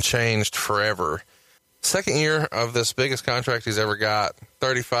and changed forever. Second year of this biggest contract he's ever got,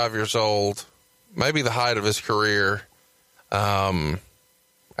 35 years old, maybe the height of his career, and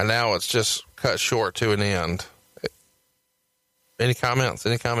now it's just cut short to an end. Any comments?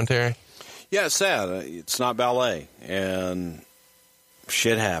 Any commentary? Yeah, it's sad. It's not ballet, and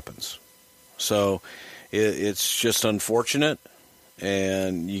shit happens. So it's just unfortunate.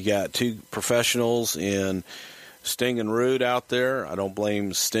 And you got two professionals in Sting and Rude out there. I don't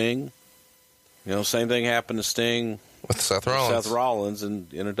blame Sting. Same thing happened to Sting with Seth Rollins in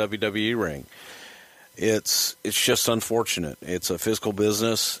a WWE ring. It's just unfortunate. It's a physical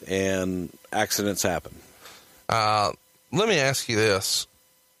business, and accidents happen. Let me ask you this: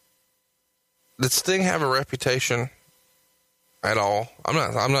 did Sting have a reputation at all? I'm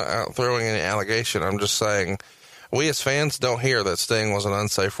not throwing any allegation. I'm just saying, we as fans don't hear that Sting was an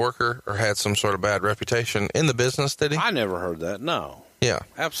unsafe worker or had some sort of bad reputation in the business, did he? I never heard that, no. Yeah.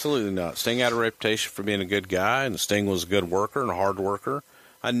 Absolutely not. Sting had a reputation for being a good guy, and Sting was a good worker and a hard worker.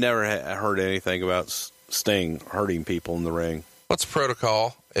 I never heard anything about Sting hurting people in the ring. What's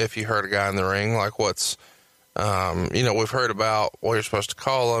protocol if you hurt a guy in the ring? Like what's, we've heard about what you're supposed to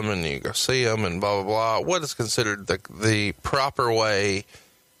call him and you go see him and blah, blah, blah. What is considered the proper way,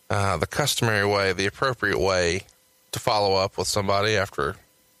 the customary way, the appropriate way to follow up with somebody after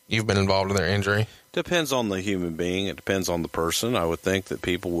you've been involved in their injury? Depends on the human being. It depends on the person. I would think that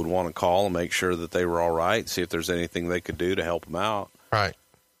people would want to call and make sure that they were all right, see if there's anything they could do to help them out. Right.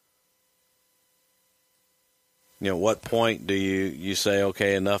 What point do you say,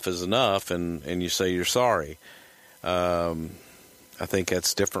 okay, enough is enough, and you say you're sorry? I think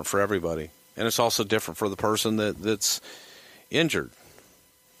that's different for everybody. And it's also different for the person that's injured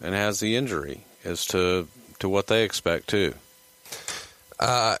and has the injury as to what they expect too.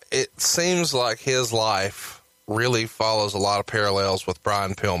 It seems like his life really follows a lot of parallels with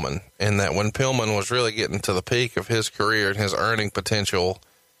Brian Pillman, in that when Pillman was really getting to the peak of his career and his earning potential,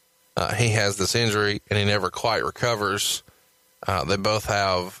 he has this injury and he never quite recovers. They both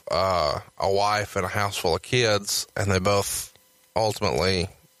have a wife and a house full of kids, and they both ultimately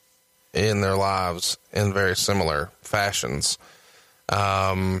end their lives in very similar fashions.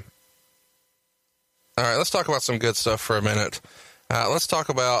 All right, let's talk about some good stuff for a minute. Let's talk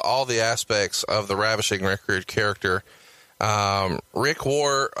about all the aspects of the Ravishing Rick Rude character. Rick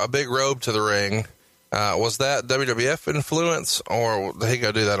wore a big robe to the ring. Was that WWF influence, or did he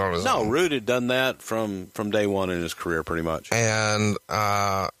go do that on his own? No, Rude had done that from day one in his career, pretty much. And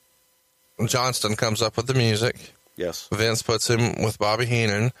Johnston comes up with the music. Yes. Vince puts him with Bobby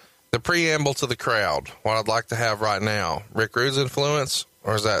Heenan. The preamble to the crowd, what I'd like to have right now. Rick Rude's influence,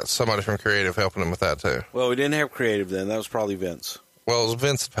 or is that somebody from creative helping him with that too? Well, we didn't have creative then. That was probably Vince. Well, it was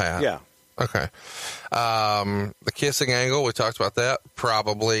Vince and Pat. Yeah. Okay. The kissing angle, we talked about that.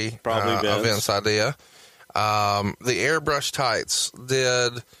 Probably Vince. A Vince idea. The airbrush tights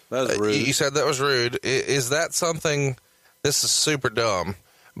that was Rude. You said that was Rude. Is that something, this is super dumb,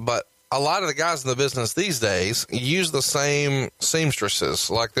 but a lot of the guys in the business these days use the same seamstresses.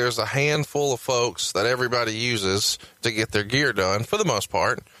 Like there's a handful of folks that everybody uses to get their gear done for the most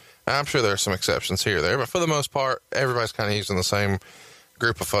part. I'm sure there are some exceptions here or there, but for the most part, everybody's kind of using the same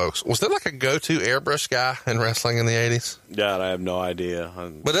group of folks. Was there like a go-to airbrush guy in wrestling in the 80s? Yeah, I have no idea.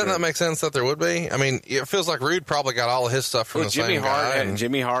 But doesn't that make sense that there would be? I mean, it feels like Rude probably got all of his stuff from the same guy.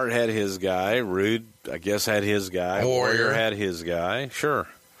 Jimmy Hart had his guy. Rude, I guess, had his guy. Warrior had his guy. Sure.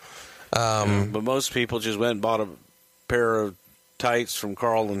 But most people just went and bought a pair of tights from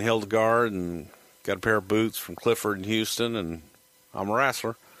Carl and Hildegard and got a pair of boots from Clifford and Houston, and I'm a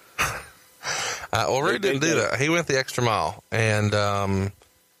wrestler. Well, Rude didn't do that. He went the extra mile, and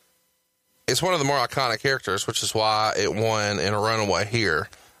it's one of the more iconic characters, which is why it won in a runaway here.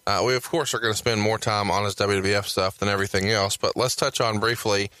 We, of course, are going to spend more time on his WWF stuff than everything else, but let's touch on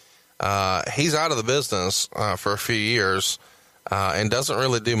briefly. He's out of the business for a few years and doesn't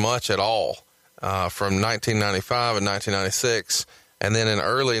really do much at all from 1995 and 1996. And then in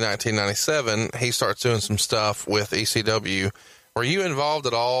early 1997, he starts doing some stuff with ECW. Were you involved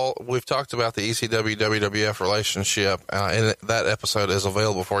at all? We've talked about the ECW-WWF relationship, and that episode is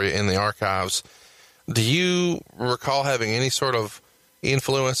available for you in the archives. Do you recall having any sort of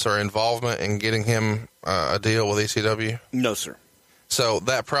influence or involvement in getting him a deal with ECW? No, sir. So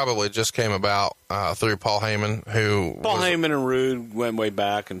that probably just came about through Paul Heyman, Heyman and Rude went way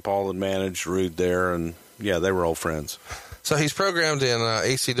back, and Paul had managed Rude there, and yeah, they were old friends. So he's programmed in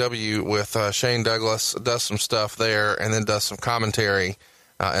ECW with Shane Douglas, does some stuff there, and then does some commentary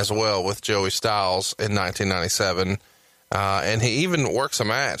as well with Joey Styles in 1997. And he even works a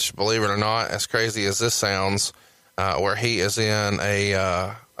match, believe it or not, as crazy as this sounds, where he is in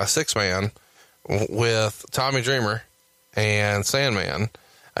a six-man with Tommy Dreamer and Sandman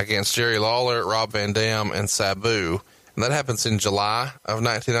against Jerry Lawler, Rob Van Dam, and Sabu. And that happens in July of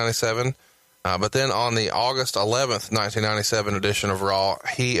 1997. But then on the August 11th, 1997 edition of Raw,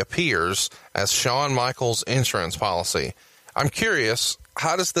 he appears as Shawn Michaels' insurance policy. I'm curious,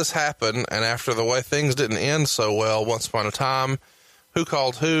 how does this happen? And after the way things didn't end so well once upon a time, who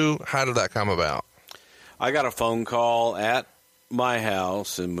called who? How did that come about? I got a phone call at my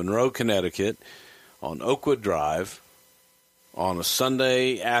house in Monroe, Connecticut on Oakwood Drive on a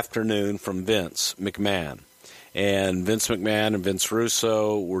Sunday afternoon from Vince McMahon. And Vince McMahon and Vince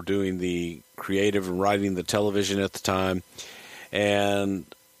Russo were doing the creative and writing the television at the time. And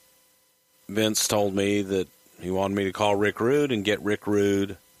Vince told me that he wanted me to call Rick Rude and get Rick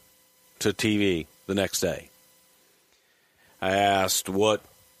Rude to TV the next day. I asked what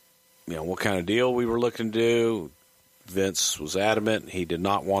kind of deal we were looking to do. Vince was adamant he did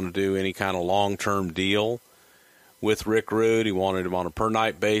not want to do any kind of long-term deal with Rick Rude. He wanted him on a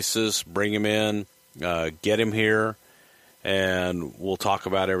per-night basis, bring him in, get him here, and we'll talk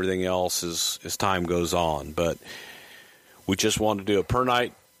about everything else as time goes on. But we just wanted to do a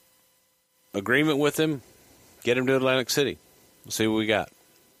per-night agreement with him, get him to Atlantic City, see what we got.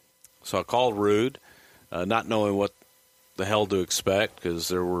 So I called Rude, not knowing what the hell to expect, because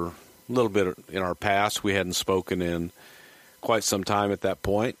there were a little bit in our past. We hadn't spoken in quite some time at that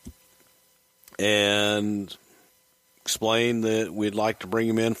point. And explained that we'd like to bring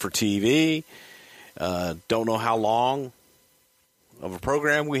him in for TV. Don't know how long of a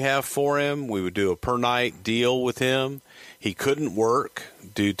program we have for him. We would do a per-night deal with him. He couldn't work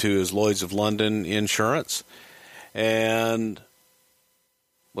due to his Lloyd's of London insurance. And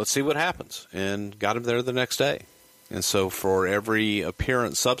let's see what happens. And got him there the next day. And so for every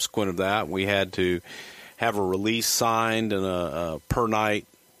appearance subsequent of that, we had to have a release signed and a per-night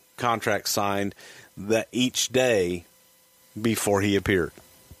contract signed that each day before he appeared.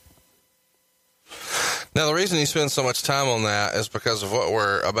 Now, the reason he spends so much time on that is because of what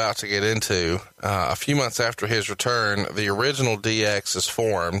we're about to get into. A few months after his return, the original DX is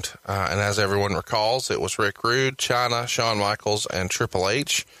formed, and as everyone recalls, it was Rick Rude, Chyna, Shawn Michaels, and Triple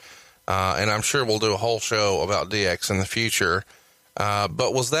H. and I'm sure we'll do a whole show about DX in the future.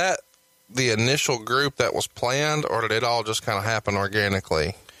 But was that the initial group that was planned, or did it all just kind of happen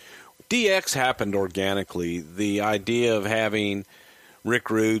organically? DX happened organically. The idea of having Rick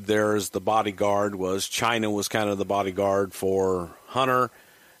Rude there as the bodyguard was China was kind of the bodyguard for Hunter,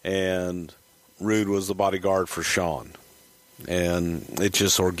 and Rude was the bodyguard for Shawn. And it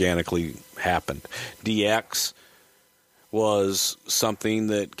just organically happened. DX was something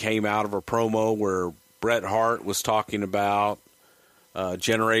that came out of a promo where Bret Hart was talking about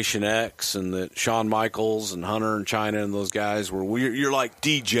Generation X, and that Shawn Michaels and Hunter and China and those guys were, you're like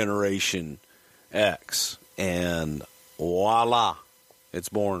D-Generation X. And voila, it's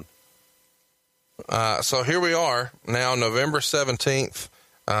born. So here we are now, November 17th.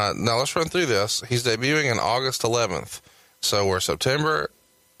 Now let's run through this. He's debuting on August 11th. So we're September,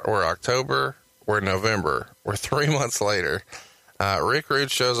 we're October, we're November. We're 3 months later. Rick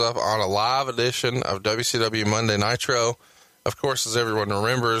Rude shows up on a live edition of WCW Monday Nitro. Of course, as everyone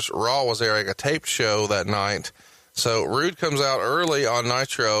remembers, Raw was airing a taped show that night. So Rude comes out early on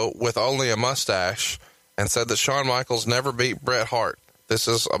Nitro with only a mustache and said that Shawn Michaels never beat Bret Hart. This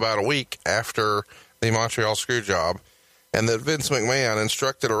is about a week after the Montreal Screwjob. And that Vince McMahon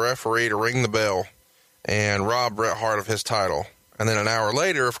instructed a referee to ring the bell and rob Bret Hart of his title. And then an hour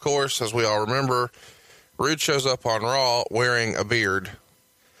later, of course, as we all remember, Rude shows up on Raw wearing a beard.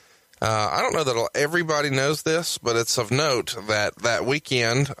 I don't know that everybody knows this, but it's of note that that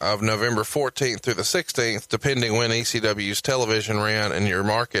weekend of November 14th through the 16th, depending when ECW's television ran in your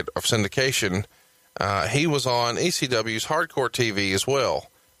market of syndication, he was on ECW's Hardcore TV as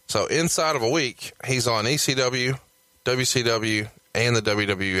well. So inside of a week, he's on ECW, WCW, and the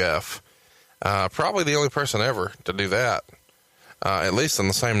WWF. Probably the only person ever to do that, at least on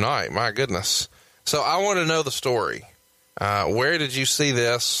the same night. My goodness. So I want to know the story. Where did you see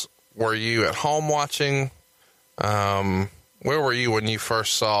this? Were you at home watching? Where were you when you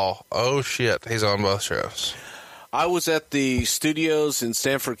first saw, oh shit, he's on both shows? I was at the studios in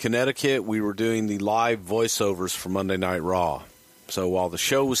Stamford, Connecticut. We were doing the live voiceovers for Monday Night Raw. So while the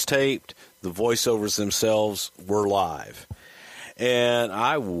show was taped, the voiceovers themselves were live. And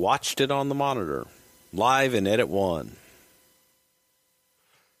I watched it on the monitor, live in Edit 1.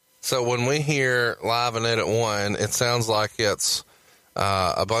 So when we hear live in Edit 1, it sounds like it's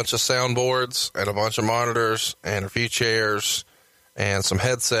a bunch of soundboards and a bunch of monitors and a few chairs and some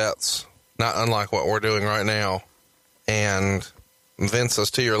headsets, not unlike what we're doing right now. And Vince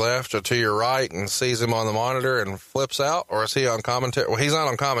is to your left or to your right and sees him on the monitor and flips out, or is he on commentary? Well, he's not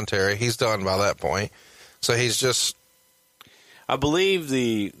on commentary. He's done by that point. So he's just... I believe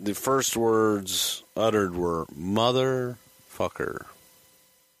the first words uttered were motherfucker.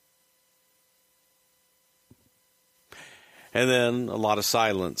 And then a lot of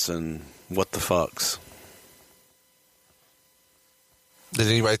silence and what the fucks. Did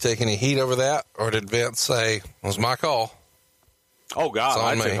anybody take any heat over that? Or did Vince say, it was my call? Oh, God,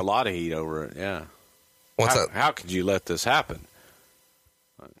 I took a lot of heat over it, yeah. What's that? How could you let this happen?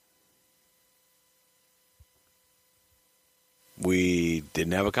 We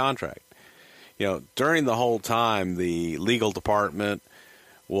didn't have a contract. You know, during the whole time, the legal department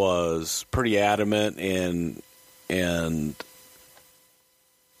was pretty adamant and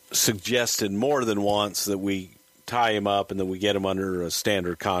suggested more than once that we tie him up and that we get him under a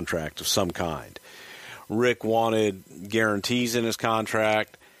standard contract of some kind. Rick wanted guarantees in his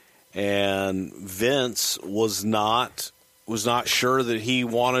contract, and Vince was not sure that he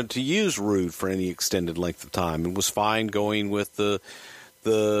wanted to use Rude for any extended length of time and was fine going with the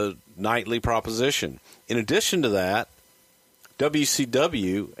nightly proposition. In addition to that,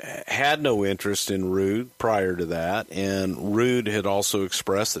 WCW had no interest in Rude prior to that, and Rude had also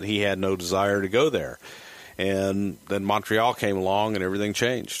expressed that he had no desire to go there. And then Montreal came along and everything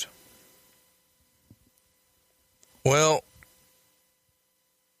changed. Well,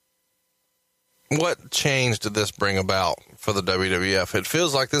 what change did this bring about for the WWF? It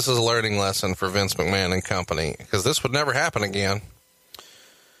feels like this is a learning lesson for Vince McMahon and company, because this would never happen again.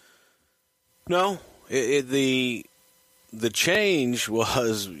 No, the change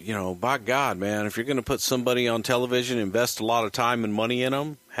was, you know, by God, man, if you're going to put somebody on television, invest a lot of time and money in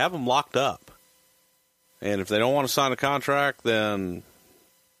them, have them locked up. And if they don't want to sign a contract, then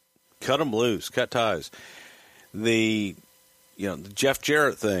cut them loose, cut ties. The Jeff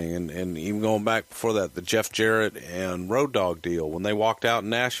Jarrett thing, and even going back before that, the Jeff Jarrett and Road Dogg deal, when they walked out in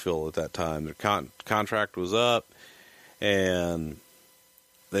Nashville at that time, their contract was up, and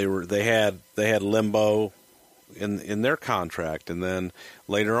they had limbo in their contract. And then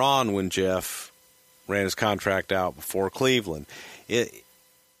later on, when Jeff ran his contract out before Cleveland,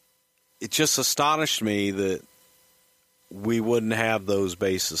 it just astonished me that we wouldn't have those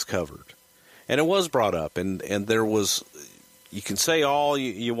bases covered. And it was brought up, and there was, you can say all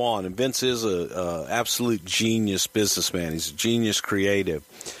you want, and Vince is a absolute genius businessman. He's a genius creative.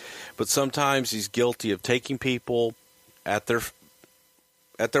 But sometimes he's guilty of taking people at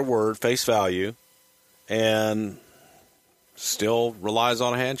their word, face value, and still relies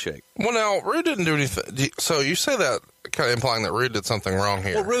on a handshake. Well, now, Rude didn't do anything. So you say that kind of implying that Rude did something wrong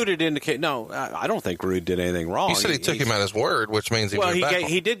here. Well, Rude did indicate, no, I don't think Rude did anything wrong. You said he took him at his word, which means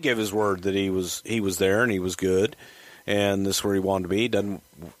he did give his word that he was there and he was good, and this is where he wanted to be. He didn't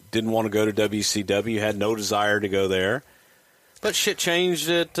want to go to WCW, had no desire to go there. But shit changed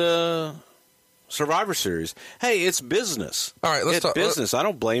at Survivor Series. Hey, it's business. All right, let's talk business. I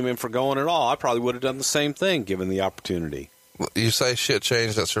don't blame him for going at all. I probably would have done the same thing given the opportunity. You say shit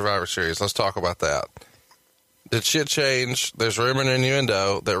changed at Survivor Series. Let's talk about that. Did shit change? There's rumor and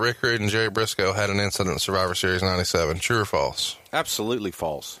innuendo that Rick Rude and Jerry Briscoe had an incident at Survivor Series 97. True or false? Absolutely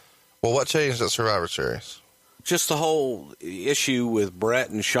false. Well, what changed at Survivor Series? Just the whole issue with Brett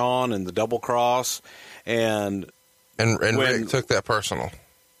and Sean and the double cross. And Rick took that personal.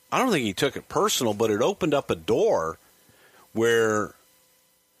 I don't think he took it personal, but it opened up a door where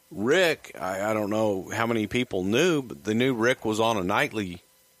Rick, I don't know how many people knew, but they knew Rick was on a nightly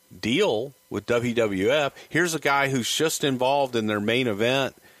deal with WWF. Here's a guy who's just involved in their main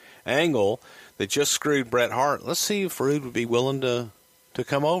event angle that just screwed Bret Hart. Let's see if Rude would be willing to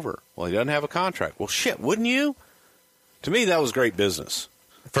come over. Well, he doesn't have a contract. Well, shit, wouldn't you? To me, that was great business.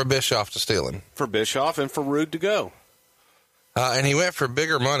 For Bischoff to steal him. For Bischoff and for Rude to go. And he went for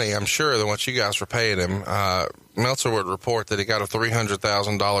bigger money, I'm sure, than what you guys were paying him. Meltzer would report that he got a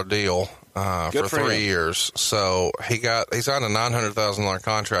 $300,000 deal for 3 years. So he signed a $900,000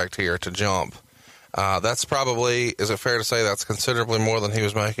 contract here to jump. That's probably, is it fair to say that's considerably more than he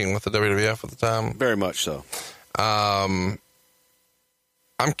was making with the WWF at the time? Very much so. I'm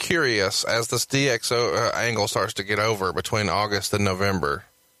curious, as this DXO angle starts to get over between August and November,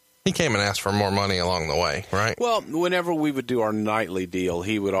 he came and asked for more money along the way, right? Well, whenever we would do our nightly deal,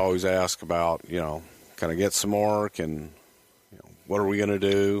 he would always ask about, can I get some more? What are we going to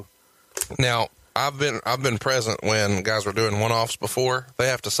do? Now, I've been present when guys were doing one-offs before. They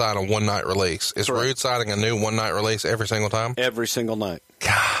have to sign a one-night release. Is Rude signing a new one-night release every single time? Every single night.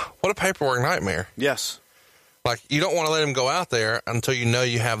 God, what a paperwork nightmare. Yes. Like, you don't want to let him go out there until you know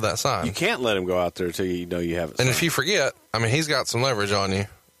you have that signed. You can't let him go out there until you know you have it signed. And if you forget, he's got some leverage on you.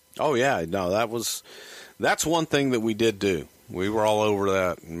 Oh, yeah. No, that's one thing that we did do. We were all over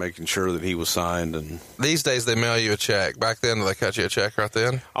that and making sure that he was signed. And these days they mail you a check. Back then, did they cut you a check right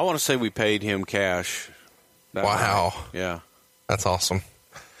then? I want to say we paid him cash. Wow. Night. Yeah. That's awesome.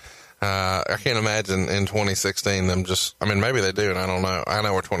 I can't imagine in 2016 them just, maybe they do, and I don't know. I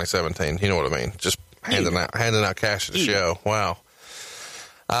know we're 2017. You know what I mean? Just handing out cash at the show. Wow.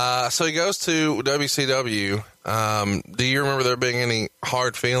 So he goes to WCW. Do you remember there being any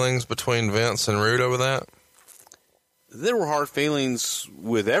hard feelings between Vince and Rude over that? There were hard feelings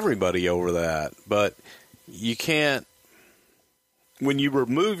with everybody over that, but you can't, when you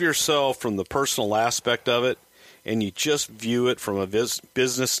remove yourself from the personal aspect of it and you just view it from a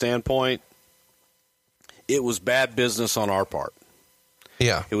business standpoint, it was bad business on our part.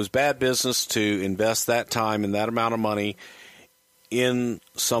 Yeah. It was bad business to invest that time and that amount of money in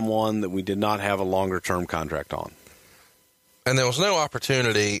someone that we did not have a longer-term contract on. And there was no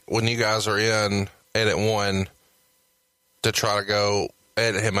opportunity when you guys are in Edit 1 to try to go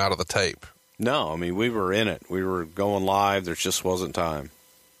edit him out of the tape. No, we were in it. We were going live. There just wasn't time.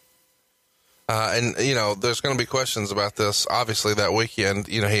 And there's going to be questions about this. Obviously, that weekend,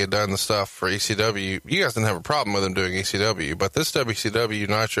 he had done the stuff for ECW. You guys didn't have a problem with him doing ECW, but this WCW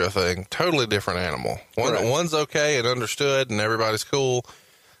Nitro thing, totally different animal. One's okay and understood and everybody's cool.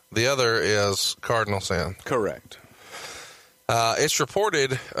 The other is cardinal sin. Correct. It's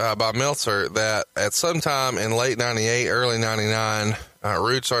reported by Meltzer that at some time in late 98, early 99,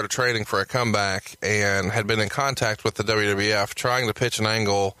 Rude started training for a comeback and had been in contact with the WWF trying to pitch an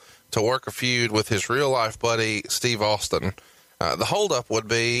angle to work a feud with his real-life buddy, Steve Austin. The holdup would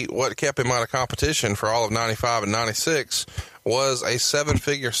be what kept him out of competition for all of 95 and 96 was a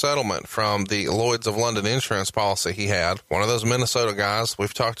 7-figure settlement from the Lloyd's of London insurance policy he had. One of those Minnesota guys.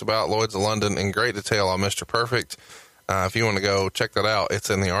 We've talked about Lloyd's of London in great detail on Mr. Perfect. If you want to go check that out, it's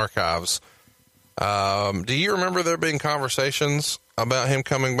in the archives. Do you remember there being conversations about him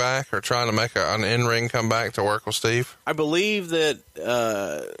coming back or trying to make an in-ring comeback to work with Steve? I believe that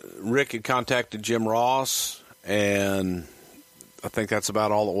Rick had contacted Jim Ross, and I think that's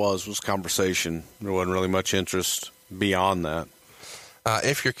about all it was conversation. There wasn't really much interest beyond that.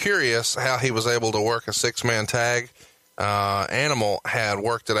 If you're curious how he was able to work a 6-man tag, Animal had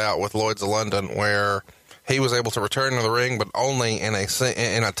worked it out with Lloyd's of London, where he was able to return to the ring, but only in a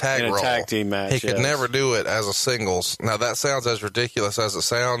tag role. Tag team match. He could never do it as a singles. Now, that sounds as ridiculous as it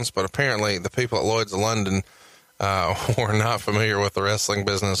sounds, but apparently the people at Lloyd's of London were not familiar with the wrestling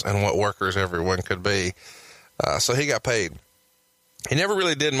business and what workers everyone could be. So he got paid. He never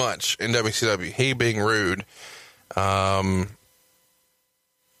really did much in WCW, he being Rude. And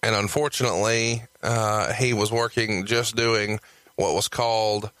unfortunately, he was working just doing what was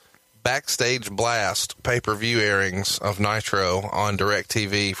called Backstage Blast pay-per-view airings of Nitro on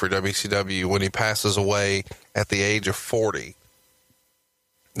DirecTV for WCW when he passes away at the age of 40.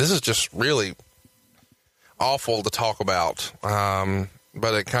 This is just really awful to talk about,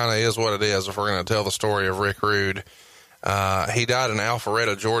 but it kind of is what it is if we're going to tell the story of Rick Rude. He died in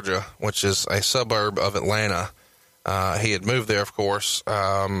Alpharetta, Georgia, which is a suburb of Atlanta. He had moved there, of course,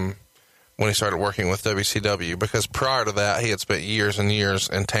 when he started working with WCW, because prior to that, he had spent years and years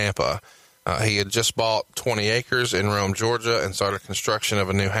in Tampa. He had just bought 20 acres in Rome, Georgia, and started construction of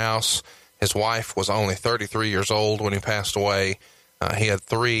a new house. His wife was only 33 years old when he passed away. He had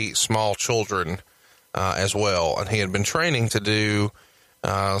 3 small children as well, and he had been training to do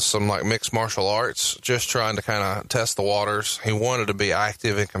some like mixed martial arts, just trying to kind of test the waters. He wanted to be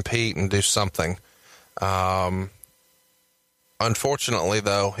active and compete and do something. Unfortunately,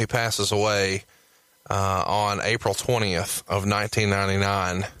 though, he passes away on April 20th of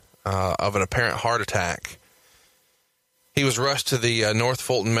 1999 of an apparent heart attack. He was rushed to the North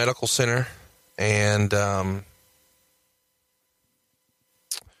Fulton Medical Center, and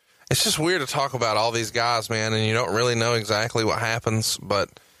it's just weird to talk about all these guys, man, and you don't really know exactly what happens, but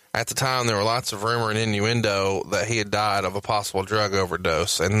at the time there were lots of rumor and innuendo that he had died of a possible drug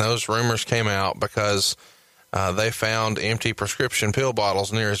overdose, and those rumors came out because they found empty prescription pill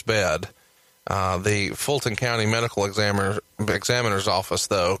bottles near his bed. The Fulton County Medical Examiner's Office,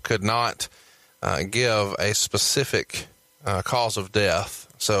 though, could not give a specific cause of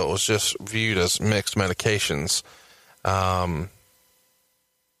death, so it was just viewed as mixed medications.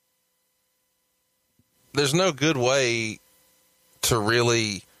 There's no good way to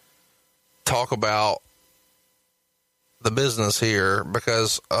really talk about the business here,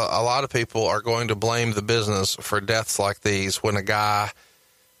 because a lot of people are going to blame the business for deaths like these when a guy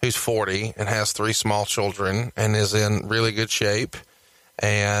who's 40 and has 3 small children and is in really good shape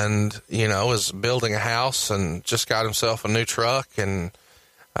and, you know, is building a house and just got himself a new truck and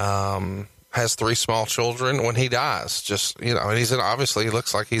has 3 small children, when he dies, just, you know, and he's obviously he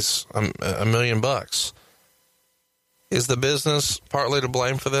looks like he's $1 million. Is the business partly to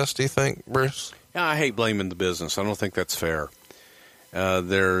blame for this, do you think, Bruce? Yeah, I hate blaming the business. I don't think that's fair.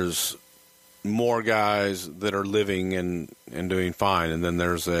 There's more guys that are living and doing fine, and then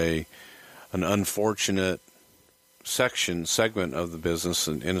there's an unfortunate segment of the business,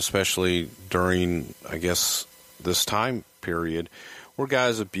 and especially during, I guess, this time period, where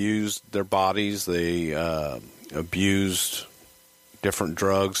guys abused their bodies, they abused different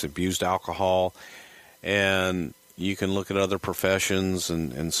drugs, abused alcohol, and you can look at other professions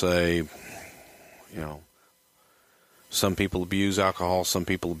and say, you know, some people abuse alcohol, some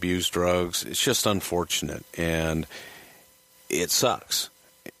people abuse drugs. It's just unfortunate, and it sucks,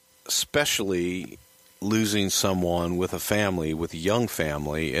 especially losing someone with a family, with a young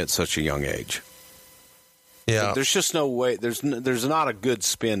family at such a young age. Yeah. There's just no way, there's not a good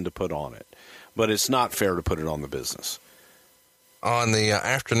spin to put on it, but it's not fair to put it on the business. On the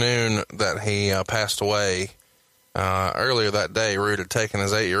afternoon that he passed away, earlier that day, Rude had taken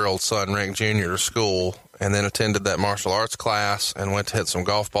his 8-year-old son, Rick Jr., to school and then attended that martial arts class and went to hit some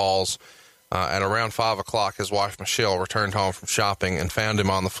golf balls. At around 5 o'clock, his wife, Michelle, returned home from shopping and found him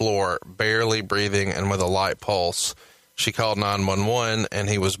on the floor, barely breathing and with a light pulse. She called 911, and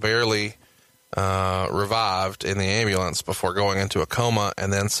he was barely revived in the ambulance before going into a coma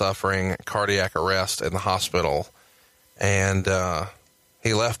and then suffering cardiac arrest in the hospital. And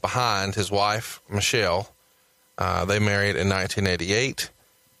he left behind his wife, Michelle. They married in 1988,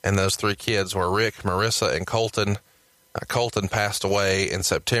 and those 3 kids were Rick, Marissa, and Colton. Colton passed away in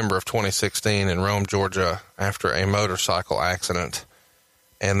September of 2016 in Rome, Georgia, after a motorcycle accident.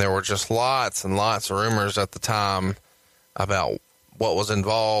 And there were just lots and lots of rumors at the time about what was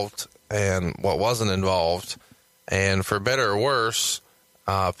involved and what wasn't involved. And for better or worse,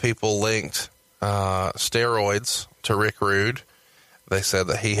 people linked steroids to Rick Rude. They said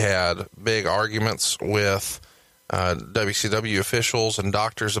that he had big arguments with WCW officials and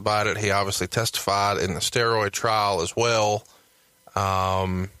doctors about it. He obviously testified in the steroid trial as well.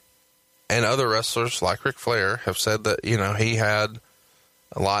 And other wrestlers like Ric Flair have said that, you know, he had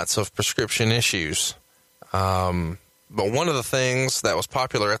lots of prescription issues. But one of the things that was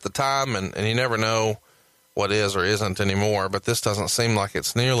popular at the time, and you never know what is or isn't anymore, but this doesn't seem like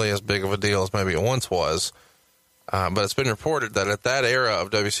it's nearly as big of a deal as maybe it once was. But it's been reported that at that era of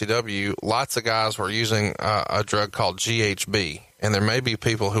WCW, lots of guys were using a drug called GHB. And there may be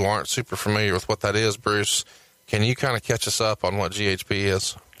people who aren't super familiar with what that is. Bruce, can you kind of catch us up on what GHB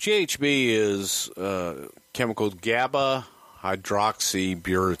is? GHB is chemical GABA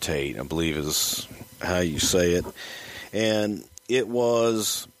hydroxybutyrate, I believe is how you say it. And it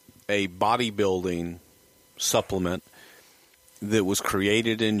was a bodybuilding supplement that was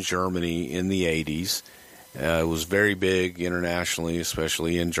created in Germany in the 80s. It was very big internationally,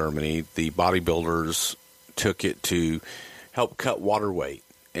 especially in Germany. The bodybuilders took it to help cut water weight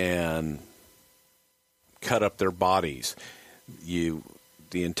and cut up their bodies. The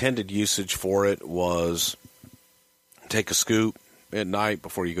intended usage for it was take a scoop at night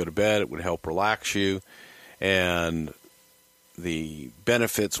before you go to bed. It would help relax you. And the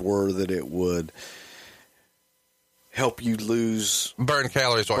benefits were that it would help you burn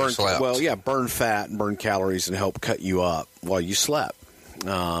calories while you slept. Well, yeah, burn fat and burn calories and help cut you up while you slept.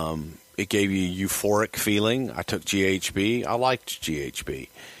 It gave you a euphoric feeling. I took GHB. I liked GHB.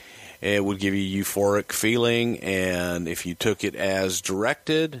 It would give you a euphoric feeling, and if you took it as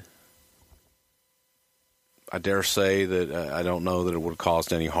directed, I dare say that I don't know that it would have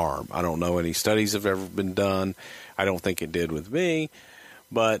caused any harm. I don't know any studies have ever been done. I don't think it did with me,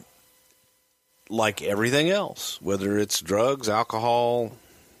 but like everything else, whether it's drugs, alcohol,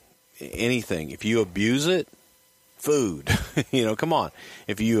 anything, if you abuse it, food, come on.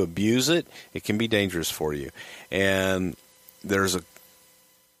 If you abuse it, it can be dangerous for you. And there's a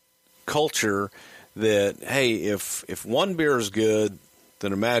culture that, hey, if one beer is good,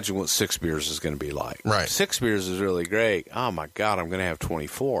 then imagine what 6 beers is going to be like. Right. 6 beers is really great. Oh, my God, I'm going to have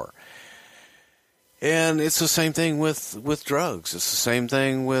 24. And it's the same thing with drugs. It's the same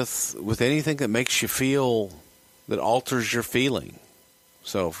thing with anything that makes you feel, that alters your feeling.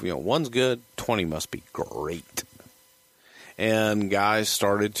 So if one's good, 20 must be great. And guys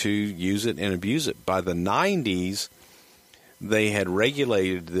started to use it and abuse it. By the 90s, they had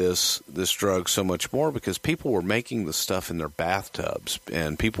regulated this drug so much more because people were making the stuff in their bathtubs,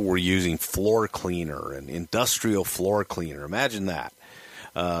 and people were using floor cleaner and industrial floor cleaner. Imagine that.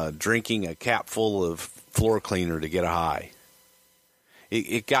 Drinking a cap full of floor cleaner to get a high.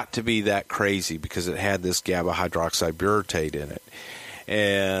 It got to be that crazy because it had this GABA hydroxybutyrate in it.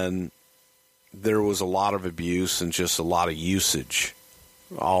 And there was a lot of abuse and just a lot of usage.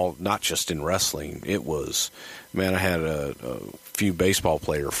 Not just in wrestling. It was, I had a few baseball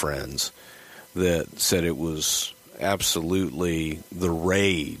player friends that said it was absolutely the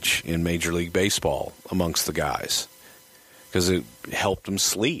rage in Major League Baseball amongst the guys. Because it helped them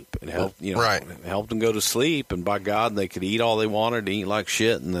sleep. It helped, right. It helped them go to sleep, and by God, they could eat all they wanted, eat like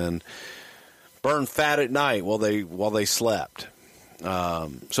shit, and then burn fat at night while they slept.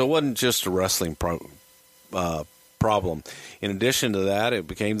 So it wasn't just a wrestling problem. In addition to that, it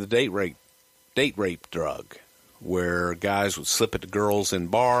became the date rape drug, where guys would slip it to girls in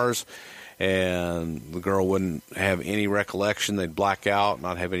bars, and the girl wouldn't have any recollection. They'd black out,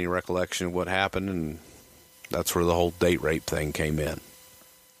 not have any recollection of what happened, and that's where the whole date rape thing came in.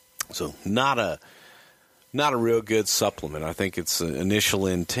 So not a real good supplement. I think its initial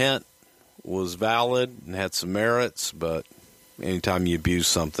intent was valid and had some merits, but anytime you abuse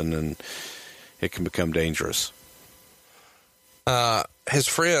something, and it can become dangerous. His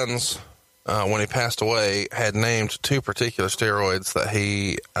friends, when he passed away, had named 2 particular steroids that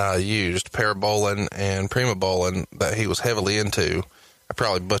he used, parabolin and primobolin, that he was heavily into. I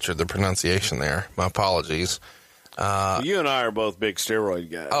probably butchered the pronunciation there. My apologies. You and I are both big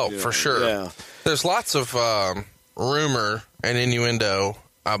steroid guys. Oh, for sure. Yeah. There's lots of rumor and innuendo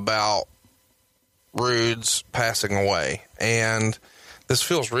about Rude's passing away. And this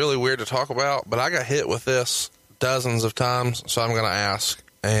feels really weird to talk about, but I got hit with this dozens of times, so I'm going to ask,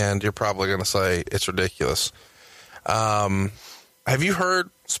 and you're probably going to say it's ridiculous. Have you heard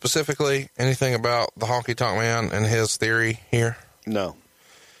specifically anything about the Honky Tonk Man and his theory here? No.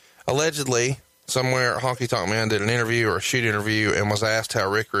 Allegedly, somewhere Honky Tonk Man did an interview or a shoot interview and was asked how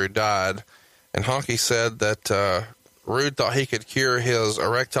Rick Rude died, and Honky said that Rude thought he could cure his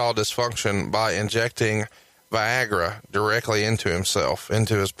erectile dysfunction by injecting Viagra directly into himself,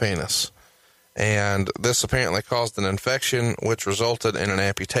 into his penis. And this apparently caused an infection, which resulted in an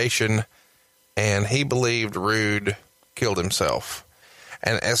amputation, and he believed Rude killed himself.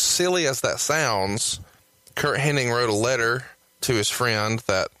 And as silly as that sounds, Kurt Hennig wrote a letter to his friend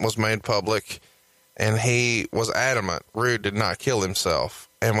that was made public, and he was adamant Rude did not kill himself.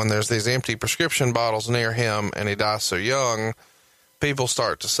 And when there's these empty prescription bottles near him and he dies so young, people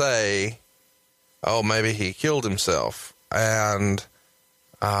start to say, oh, maybe he killed himself. And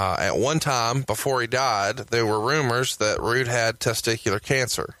at one time before he died, there were rumors that Rude had testicular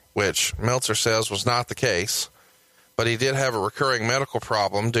cancer, which Meltzer says was not the case. But he did have a recurring medical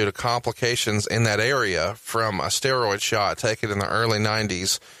problem due to complications in that area from a steroid shot taken in the early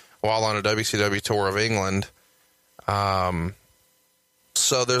 90s while on a WCW tour of England.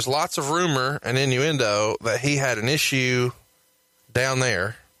 So there's lots of rumor and innuendo that he had an issue down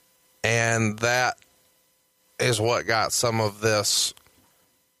there, and that is what got some of this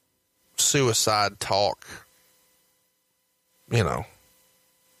suicide talk,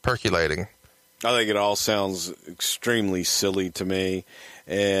 percolating. I think it all sounds extremely silly to me.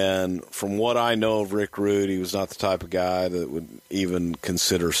 And from what I know of Rick Rude, he was not the type of guy that would even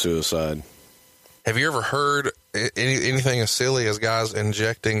consider suicide. Have you ever heard anything as silly as guys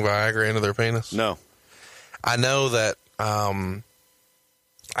injecting Viagra into their penis? No. I know that I've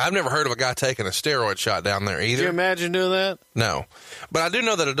never heard of a guy taking a steroid shot down there either. Can you imagine doing that? No. But I do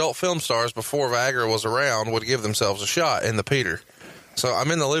know that adult film stars, before Viagra was around, would give themselves a shot in the Peter. So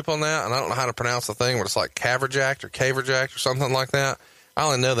I'm in the loop on that, and I don't know how to pronounce the thing, but it's like Caverjacked or Caverjacked or something like that. I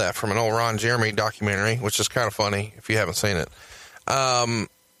only know that from an old Ron Jeremy documentary, which is kind of funny if you haven't seen it.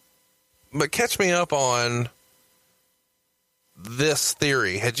 But catch me up on this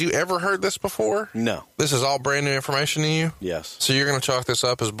theory. Had you ever heard this before? No. This is all brand new information to you? Yes. So you're going to chalk this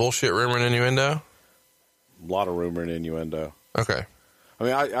up as bullshit, rumor, and innuendo? A lot of rumor and innuendo. Okay. I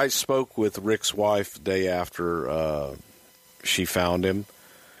mean, I spoke with Rick's wife the day after she found him,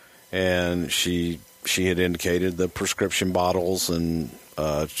 and she had indicated the prescription bottles and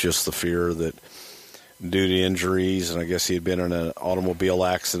just the fear that due to injuries, and I guess he had been in an automobile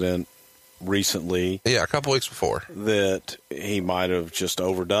accident recently. Yeah, a couple weeks before. That he might have just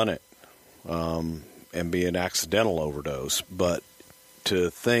overdone it and be an accidental overdose. But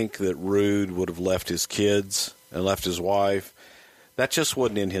to think that Rude would have left his kids and left his wife, that just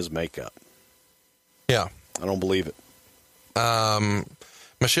wasn't in his makeup. Yeah. I don't believe it.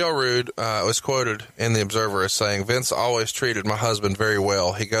 Michelle Rude was quoted in The Observer as saying, Vince always treated my husband very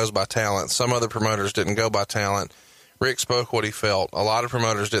well. He goes by talent. Some other promoters didn't go by talent. Rick spoke what he felt. A lot of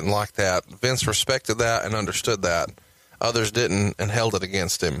promoters didn't like that. Vince respected that and understood that. Others didn't and held it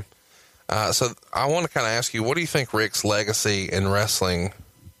against him. So I want to kind of ask you, what do you think Rick's legacy in wrestling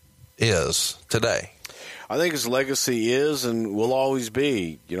is today? I think his legacy is and will always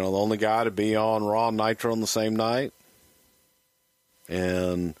be, the only guy to be on Raw and Nitro on the same night.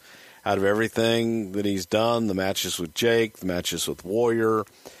 And out of everything that he's done, the matches with Jake, the matches with Warrior,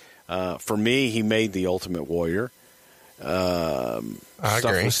 for me, he made the Ultimate Warrior. I stuff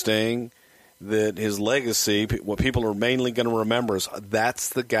agree. With Sting, that his legacy, what people are mainly going to remember is that's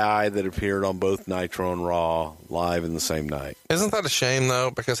the guy that appeared on both Nitro and Raw live in the same night. Isn't that a shame,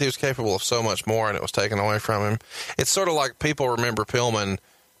 though? Because he was capable of so much more and it was taken away from him. It's sort of like people remember Pillman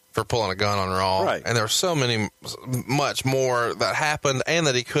for pulling a gun on Raw. Right. And there was so much more that happened and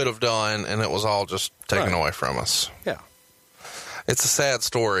that he could have done, and it was all just taken away from us. Yeah. It's a sad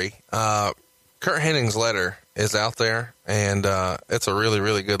story. Kurt Hennig's letter is out there, and it's a really,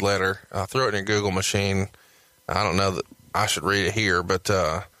 really good letter. Throw it in your Google machine. I don't know that I should read it here, but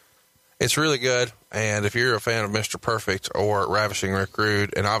it's really good. And if you're a fan of Mr. Perfect or Ravishing Rick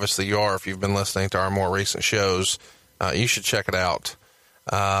Rude, and obviously you are if you've been listening to our more recent shows, you should check it out.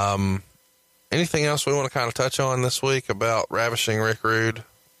 Anything else we want to kind of touch on this week about Ravishing Rick Rude?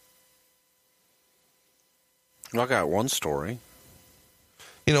 I got one story.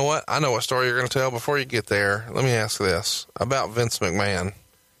 You know what? I know what story you're going to tell. Before you get there, let me ask this about Vince McMahon.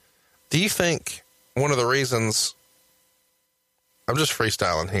 Do you think one of the reasons, I'm just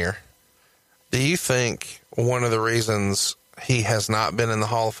freestyling here, do you think one of the reasons he has not been in the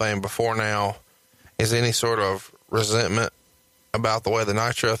Hall of Fame before now is any sort of resentment about the way the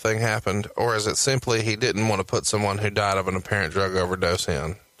Nitro thing happened, or is it simply he didn't want to put someone who died of an apparent drug overdose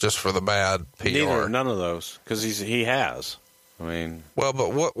in just for the bad PR? None of those, because he has. I mean, well,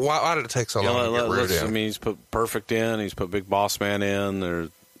 but why did it take so long to get Rude in? I mean, he's put Perfect in, he's put Big Boss Man in.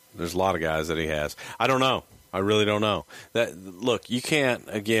 There's a lot of guys that he has. I don't know. I really don't know. Look, you can't.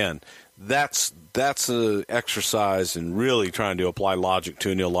 Again, that's an exercise in really trying to apply logic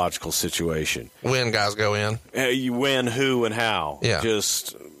to an illogical situation. When guys go in, you win who and how. Yeah,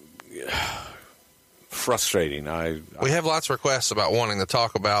 just frustrating. We have lots of requests about wanting to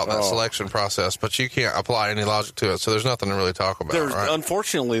talk about that selection process, but you can't apply any logic to it, so there's nothing to really talk about. Right?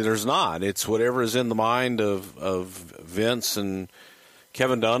 Unfortunately, there's not. It's whatever is in the mind of Vince and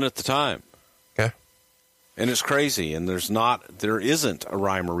Kevin Dunn at the time. Okay. And it's crazy, and there isn't a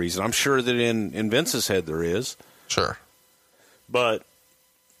rhyme or reason. I'm sure that in Vince's head there is. Sure. But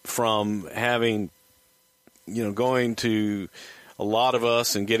from having, going to a lot of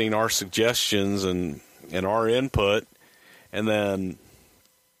us and getting our suggestions and our input, and then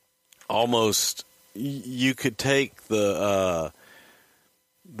almost you could take the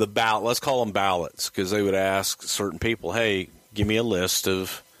ballot, let's call them ballots, because they would ask certain people, hey, give me a list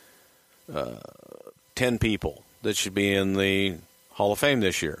of 10 people that should be in the Hall of Fame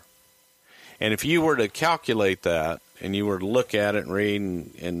this year. And if you were to calculate that, and you were to look at it and read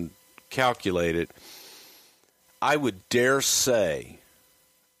and calculate it, I would dare say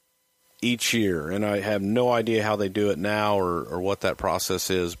each year, and I have no idea how they do it now or what that process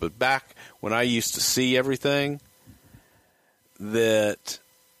is, but back when I used to see everything, that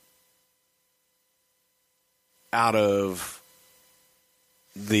out of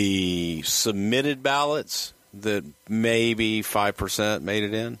the submitted ballots, that maybe 5% made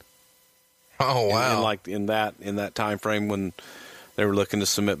it in. Oh wow! In that time frame when they were looking to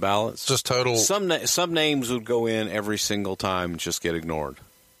submit ballots, just total. Some names would go in every single time and just get ignored.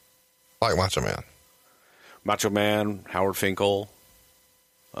 Like Macho Man, Howard Finkel.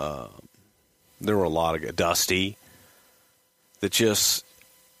 There were a lot of Dusty that just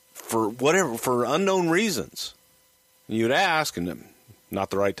for unknown reasons. You'd ask, and not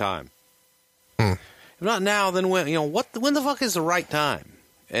the right time. If not now, then when? When the fuck is the right time?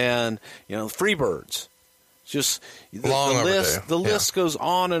 And Freebirds, just the list goes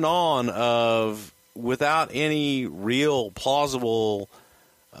on and on of without any real plausible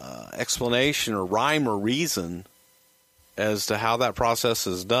explanation or rhyme or reason as to how that process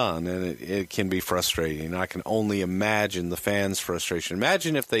is done, and it can be frustrating. I can only imagine the fans' frustration.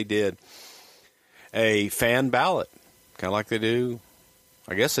 Imagine if they did a fan ballot, kind of like they do.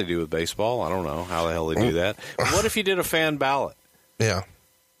 I guess they do with baseball. I don't know how the hell they do that. But what if you did a fan ballot? Yeah.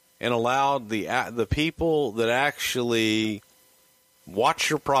 And allowed the people that actually watch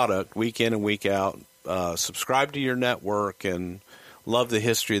your product week in and week out, subscribe to your network, and love the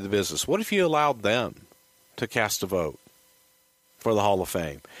history of the business. What if you allowed them to cast a vote for the Hall of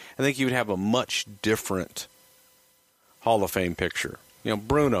Fame? I think you would have a much different Hall of Fame picture.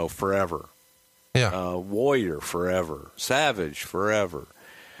 Bruno forever. Yeah. Warrior forever. Savage forever.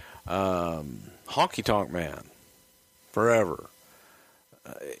 Honky Tonk Man forever.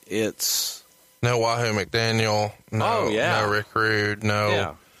 It's no Wahoo McDaniel. No, no Rick Rude.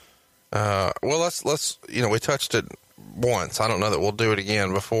 No. Yeah. Well, let's we touched it once. I don't know that we'll do it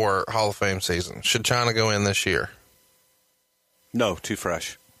again before Hall of Fame season. Should China go in this year? No, too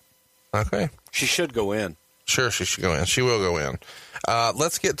fresh. Okay. She should go in. Sure, she should go in. She will go in.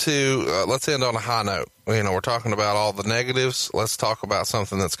 Let's end on a high note. We're talking about all the negatives. Let's talk about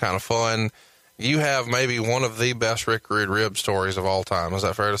something that's kind of fun. You have maybe one of the best Rick Rude rib stories of all time. Is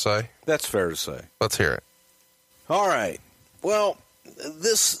that fair to say? That's fair to say. Let's hear it. All right. Well,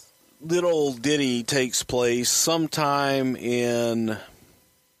 this little ditty takes place sometime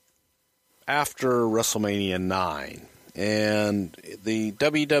after WrestleMania 9. And the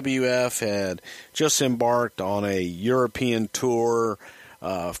WWF had just embarked on a European tour,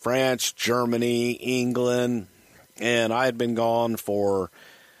 France, Germany, England, and I had been gone for,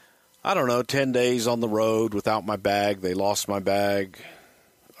 10 days on the road without my bag. They lost my bag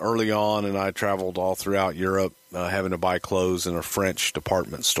early on, and I traveled all throughout Europe, having to buy clothes in a French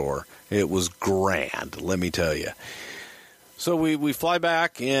department store. It was grand, let me tell you. So we fly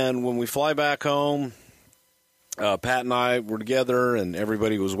back, and when we fly back home, Pat and I were together, and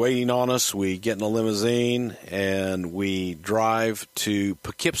everybody was waiting on us. We get in a limousine, and we drive to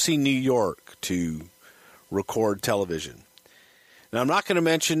Poughkeepsie, New York, to record television. Now, I'm not going to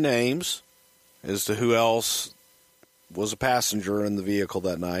mention names as to who else was a passenger in the vehicle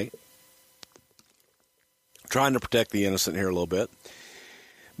that night. Trying to protect the innocent here a little bit.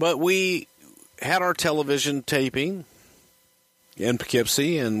 But we had our television taping in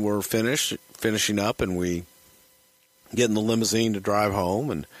Poughkeepsie, and we're finishing up, and we get in the limousine to drive home,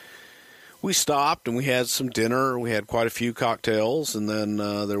 and we stopped and we had some dinner. We had quite a few cocktails, and then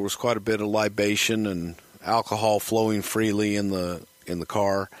there was quite a bit of libation and alcohol flowing freely in the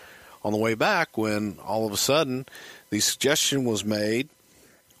car on the way back, when all of a sudden the suggestion was made,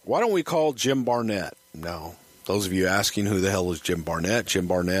 why don't we call Jim Barnett? Now, those of you asking who the hell is Jim Barnett, Jim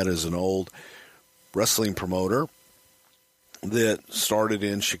Barnett is an old wrestling promoter that started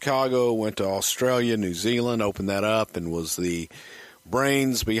in Chicago, went to Australia, New Zealand, opened that up, and was the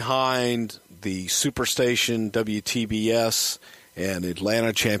brains behind the Superstation, WTBS, and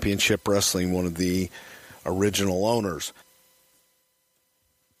Atlanta Championship Wrestling, one of the original owners.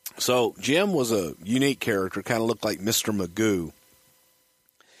 So Jim was a unique character, kind of looked like Mr. Magoo,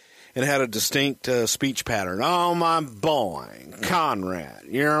 and had a distinct speech pattern. Oh, my boy, Conrad,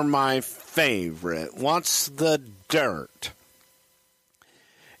 you're my favorite. What's the dirt?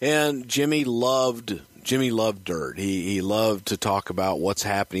 And Jimmy loved dirt. He loved to talk about what's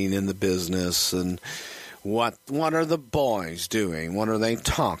happening in the business and what are the boys doing? What are they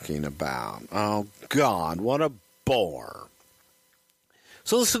talking about? Oh, God, what a bore.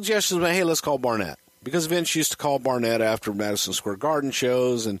 So the suggestion was, hey, let's call Barnett. Because Vince used to call Barnett after Madison Square Garden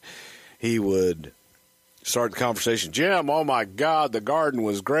shows, and he would start the conversation. Jim, oh, my God, the Garden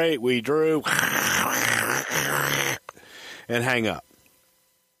was great. We drew. And hang up.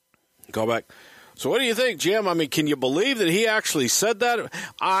 Call back. So what do you think, Jim? I mean, can you believe that he actually said that?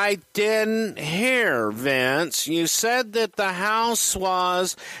 I didn't hear, Vince. You said that the house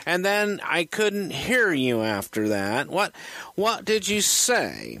was, and then I couldn't hear you after that. What did you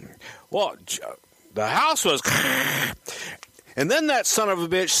say? Well, the house was, and then that son of a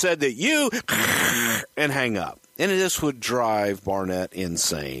bitch said that you, and hang up. And this would drive Barnett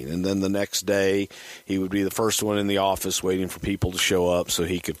insane. And then the next day, he would be the first one in the office waiting for people to show up so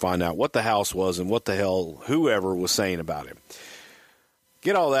he could find out what the house was and what the hell whoever was saying about him.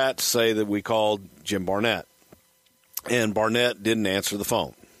 Get all that to say that we called Jim Barnett. And Barnett didn't answer the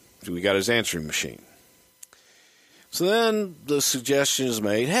phone. So we got his answering machine. So then the suggestion is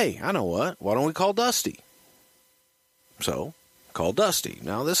made, hey, I know what. Why don't we call Dusty? So call Dusty.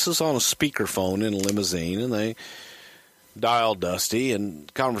 Now, this is on a speakerphone in a limousine, and they dial Dusty,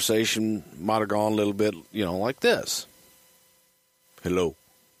 and conversation might have gone a little bit, like this. Hello.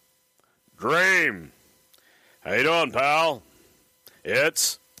 Dream. How you doing, pal?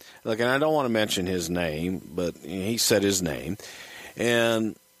 It's... Look, and I don't want to mention his name, but he said his name.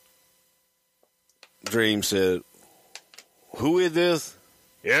 And Dream said, who is this?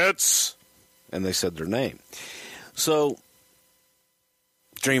 It's... And they said their name. So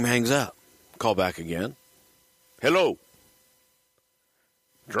Dream hangs up. Call back again. Hello.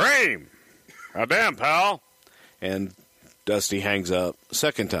 Dream. Oh, damn, pal. And Dusty hangs up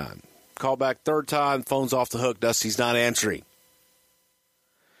second time. Call back third time. Phone's off the hook. Dusty's not answering.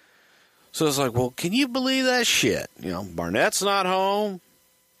 So it's like, well, can you believe that shit? Barnett's not home.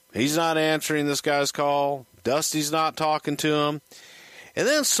 He's not answering this guy's call. Dusty's not talking to him. And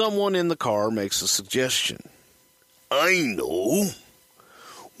then someone in the car makes a suggestion. I know.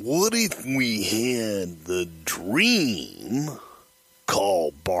 What if we had the Dream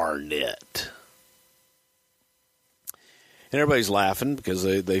call Barnett? And everybody's laughing because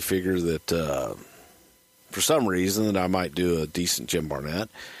they figure that for some reason that I might do a decent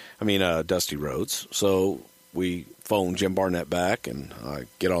Dusty Rhodes. So we phone Jim Barnett back, and I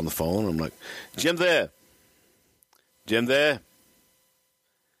get on the phone. I'm like, Jim there. Jim there.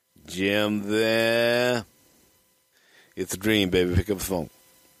 Jim there. It's a Dream, baby. Pick up the phone.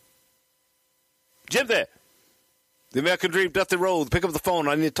 Jim there. The American Dream, Dusty Rhodes. Pick up the phone.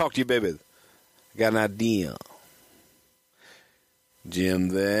 I need to talk to you, baby. I got an idea. Jim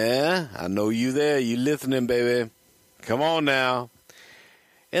there. I know you there. You listening, baby. Come on now.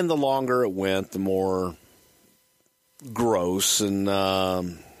 And the longer it went, the more gross and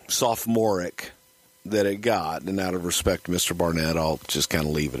sophomoric that it got. And out of respect to Mr. Barnett, I'll just kind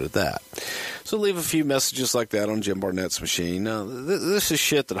of leave it at that. So leave a few messages like that on Jim Barnett's machine. This is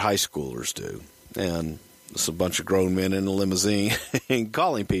shit that high schoolers do. And it's a bunch of grown men in a limousine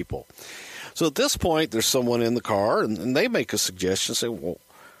calling people. So at this point, there's someone in the car, and they make a suggestion. Say, well,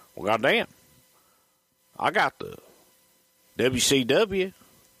 goddamn. I got the WCW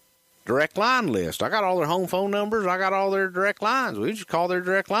direct line list. I got all their home phone numbers. I got all their direct lines. We just call their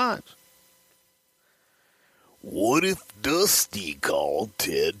direct lines. What if Dusty called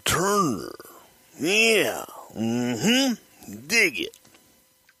Ted Turner? Yeah. Dig it.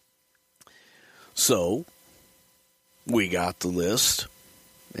 So we got the list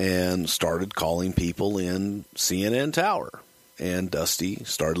and started calling people in CNN Tower. And Dusty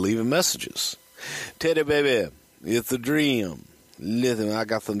started leaving messages. Teddy, baby, it's a Dream. Listen, I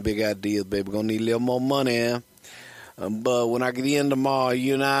got some big ideas, baby. We're going to need a little more money. But when I get in tomorrow,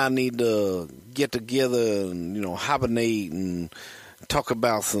 you and I need to get together and, hibernate and talk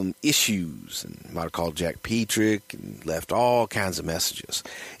about some issues. And might have called Jack Petrick and left all kinds of messages.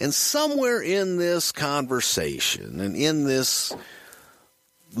 And somewhere in this conversation and in this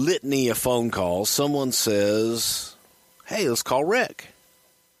litany of phone calls, someone says, hey, let's call Rick.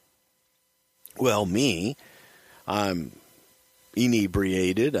 Well, I'm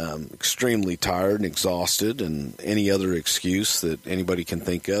inebriated. I'm extremely tired and exhausted, and any other excuse that anybody can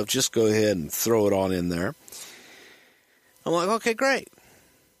think of, just go ahead and throw it on in there. I'm like, okay, great.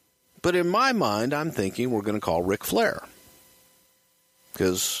 But in my mind, I'm thinking we're going to call Ric Flair.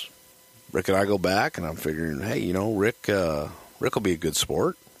 Because Rick and I go back, and I'm figuring, hey, you know, Rick will be a good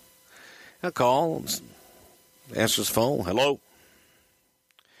sport. I call, answer his phone. Hello?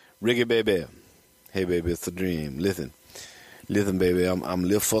 Ricky, baby. Hey, baby, it's the dream. Listen, baby, I'm a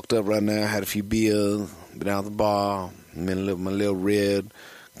little fucked up right now. Had a few beers, been out the bar. I'm in my little red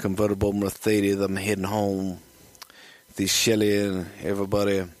convertible Mercedes. I'm heading home. This Shelly and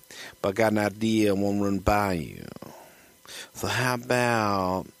everybody. But I got an idea I want to run by you. So how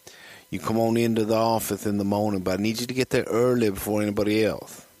about you come on into the office in the morning, but I need you to get there early before anybody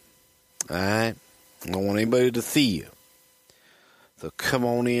else. All right? I don't want anybody to see you. So come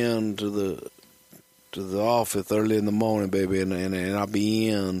on in to the office early in the morning, baby, and I'll be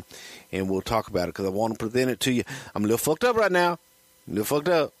in, and we'll talk about it, because I want to present it to you. I'm a little fucked up right now.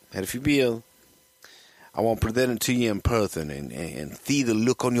 Had a few beers. I want to present it to you in person and see the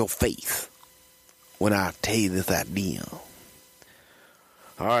look on your face when I tell you this idea.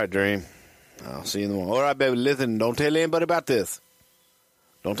 All right, Dream. I'll see you in the morning. All right, baby, listen, don't tell anybody about this.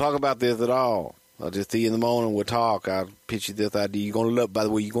 Don't talk about this at all. I'll just see you in the morning. We'll talk. I'll pitch you this idea. You're going to love it. By the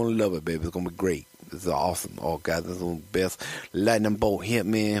way, you're going to love it, baby. It's going to be great. This is awesome. Oh, God, this is the best lightning bolt hit,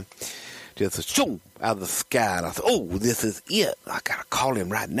 man. Just a shoom out of the sky. And I said, oh, this is it. I got to call him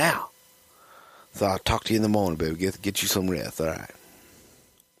right now. So I'll talk to you in the morning, baby. Get you some rest, all right?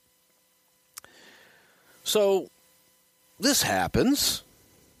 So this happens,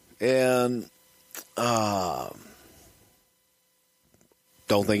 and don't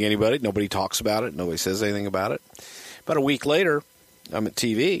think nobody talks about it. Nobody says anything about it. About a week later, I'm at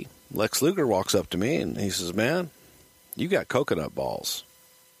TV. Lex Luger walks up to me, and he says, man, you got coconut balls.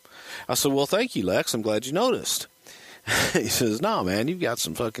 I said, well, thank you, Lex. I'm glad you noticed. He says, no, man, you've got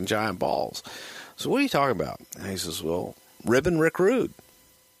some fucking giant balls. So what are you talking about? And he says, well, ribbing Rick Rude.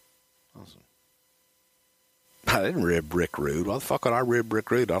 I didn't rib Rick Rude. Why the fuck would I rib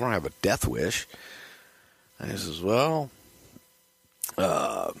Rick Rude? I don't have a death wish. And he says, well,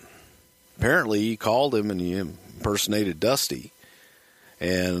 apparently he called him and he impersonated Dusty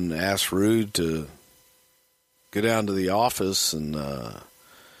and asked Rude to go down to the office and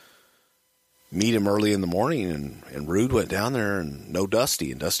meet him early in the morning. And Rude went down there and no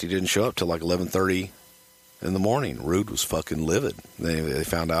Dusty. And Dusty didn't show up till like 11:30 in the morning. Rude was fucking livid. They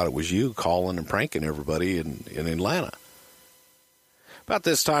found out it was you calling and pranking everybody in Atlanta. About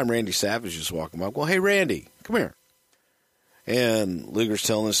this time, Randy Savage is walking by. Well, hey, Randy, come here. And Luger's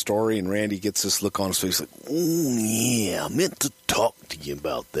telling his story, and Randy gets this look on his face like, oh, yeah, I meant to talk to you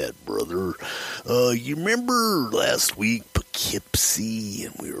about that, brother. You remember last week, Poughkeepsie,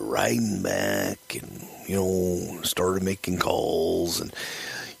 and we were riding back and, started making calls, and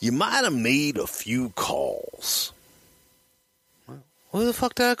you might have made a few calls. What the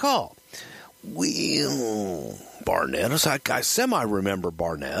fuck did I call? Well, Barnett. I semi-remember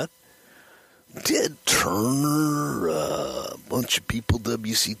Barnett. Ted Turner, a bunch of people,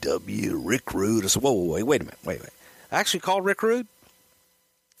 WCW, Rick Rude. I said, whoa, wait a minute. I actually called Rick Rude?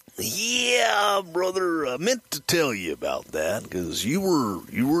 Yeah, brother, I meant to tell you about that because you were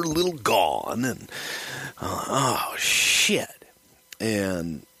a little gone and, oh, shit.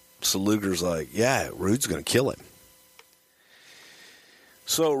 And so Luger's like, yeah, Rude's going to kill him.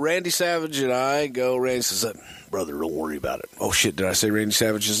 So Randy Savage and I go, Randy says, brother, don't worry about it. Oh, shit, did I say Randy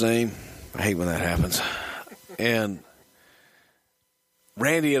Savage's name? I hate when that happens. And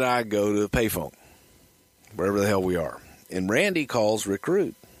Randy and I go to the payphone, wherever the hell we are. And Randy calls Rick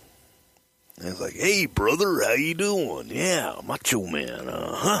Rude. And he's like, hey, brother, how you doing? Yeah, Macho Man.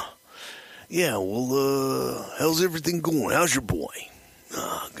 Yeah, well, how's everything going? How's your boy?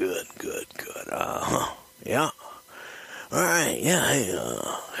 Good. Yeah. All right, yeah, hey,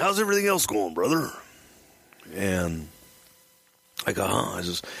 how's everything else going, brother? And I go, I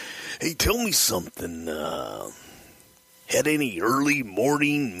just, hey, tell me something. Had any early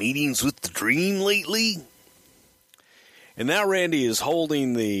morning meetings with the Dream lately? And now Randy is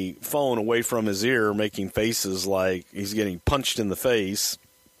holding the phone away from his ear, making faces like he's getting punched in the face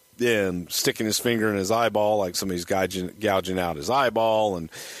and sticking his finger in his eyeball like somebody's gouging out his eyeball and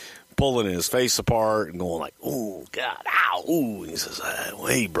pulling his face apart and going like, oh, God, ow, ooh. And he says,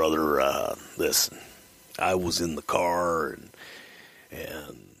 hey, brother, listen, I was in the car and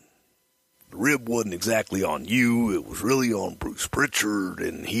the rib wasn't exactly on you. It was really on Bruce Pritchard,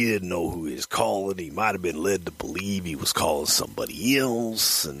 and he didn't know who he was calling. He might have been led to believe he was calling somebody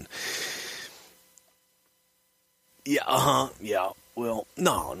else. And yeah. Well,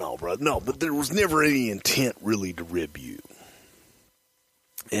 no, brother, no. But there was never any intent really to rib you,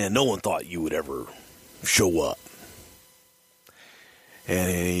 and no one thought you would ever show up. And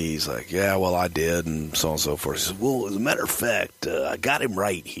he's like, yeah, well, I did, and so on and so forth. He says, well, as a matter of fact, I got him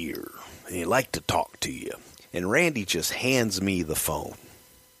right here, and he'd like to talk to you. And Randy just hands me the phone.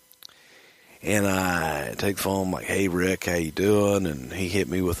 And I take the phone, I'm like, hey, Rick, how you doing? And he hit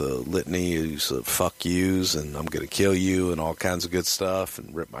me with a litany of fuck yous, and I'm going to kill you, and all kinds of good stuff,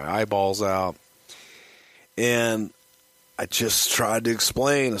 and rip my eyeballs out. And I just tried to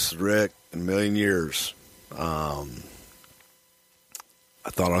explain, I said, Rick, in a million years, I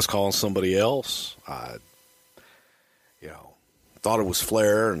thought I was calling somebody else. I, thought it was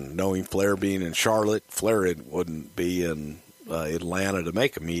Flair, and knowing Flair being in Charlotte, Flair wouldn't be in Atlanta to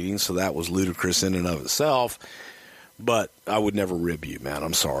make a meeting, so that was ludicrous in and of itself. But I would never rib you, man.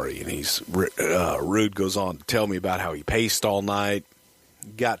 I'm sorry. And Rude goes on to tell me about how he paced all night,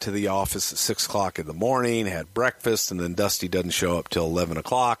 got to the office at 6 o'clock in the morning, had breakfast, and then Dusty doesn't show up till 11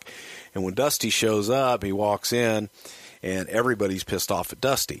 o'clock. And when Dusty shows up, he walks in, and everybody's pissed off at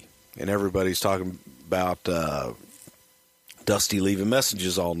Dusty. And everybody's talking about Dusty leaving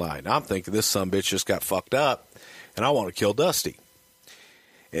messages all night. And I'm thinking this sumbitch just got fucked up, and I want to kill Dusty.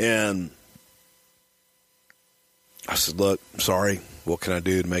 And I said, look, I'm sorry. What can I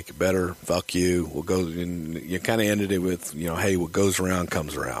do to make it better? Fuck you. We'll go. And you kind of ended it with, hey, what goes around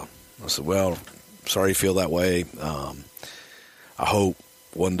comes around. I said, well, sorry you feel that way. I hope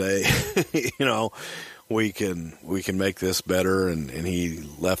one day, we can make this better. And he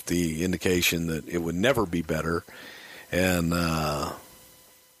left the indication that it would never be better. And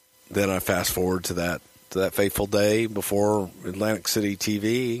then I fast forward to that fateful day before Atlantic City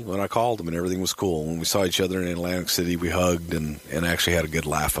TV when I called him and everything was cool. When we saw each other in Atlantic City, we hugged and actually had a good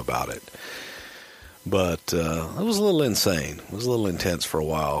laugh about it. But it was a little insane. It was a little intense for a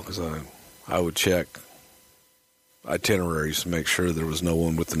while because I would check itineraries to make sure there was no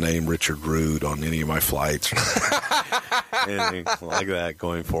one with the name Richard Rude on any of my flights or anything like that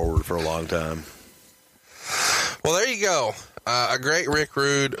going forward for a long time. Well, there you go. A great Rick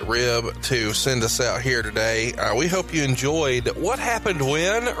Rude rib to send us out here today. We hope you enjoyed what happened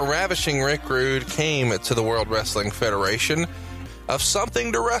when Ravishing Rick Rude came to the World Wrestling Federation of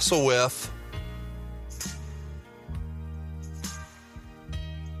something to wrestle with.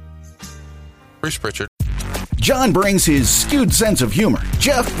 Bruce Pritchard. John brings his skewed sense of humor.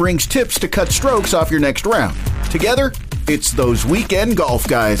 Jeff brings tips to cut strokes off your next round. Together, it's those weekend golf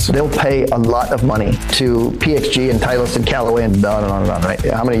guys. They'll pay a lot of money to PXG and Titleist and Callaway and on and on and on, right?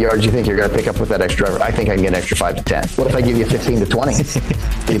 How many yards do you think you're going to pick up with that extra driver? I think I can get an extra 5 to 10. What if I give you 15 to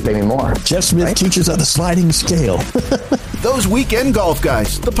 20? You pay me more. Jeff Smith teaches on the sliding scale. Those Weekend Golf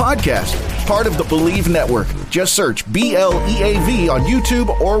Guys, the podcast, part of the Believe Network. Just search BLEAV on YouTube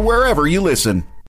or wherever you listen.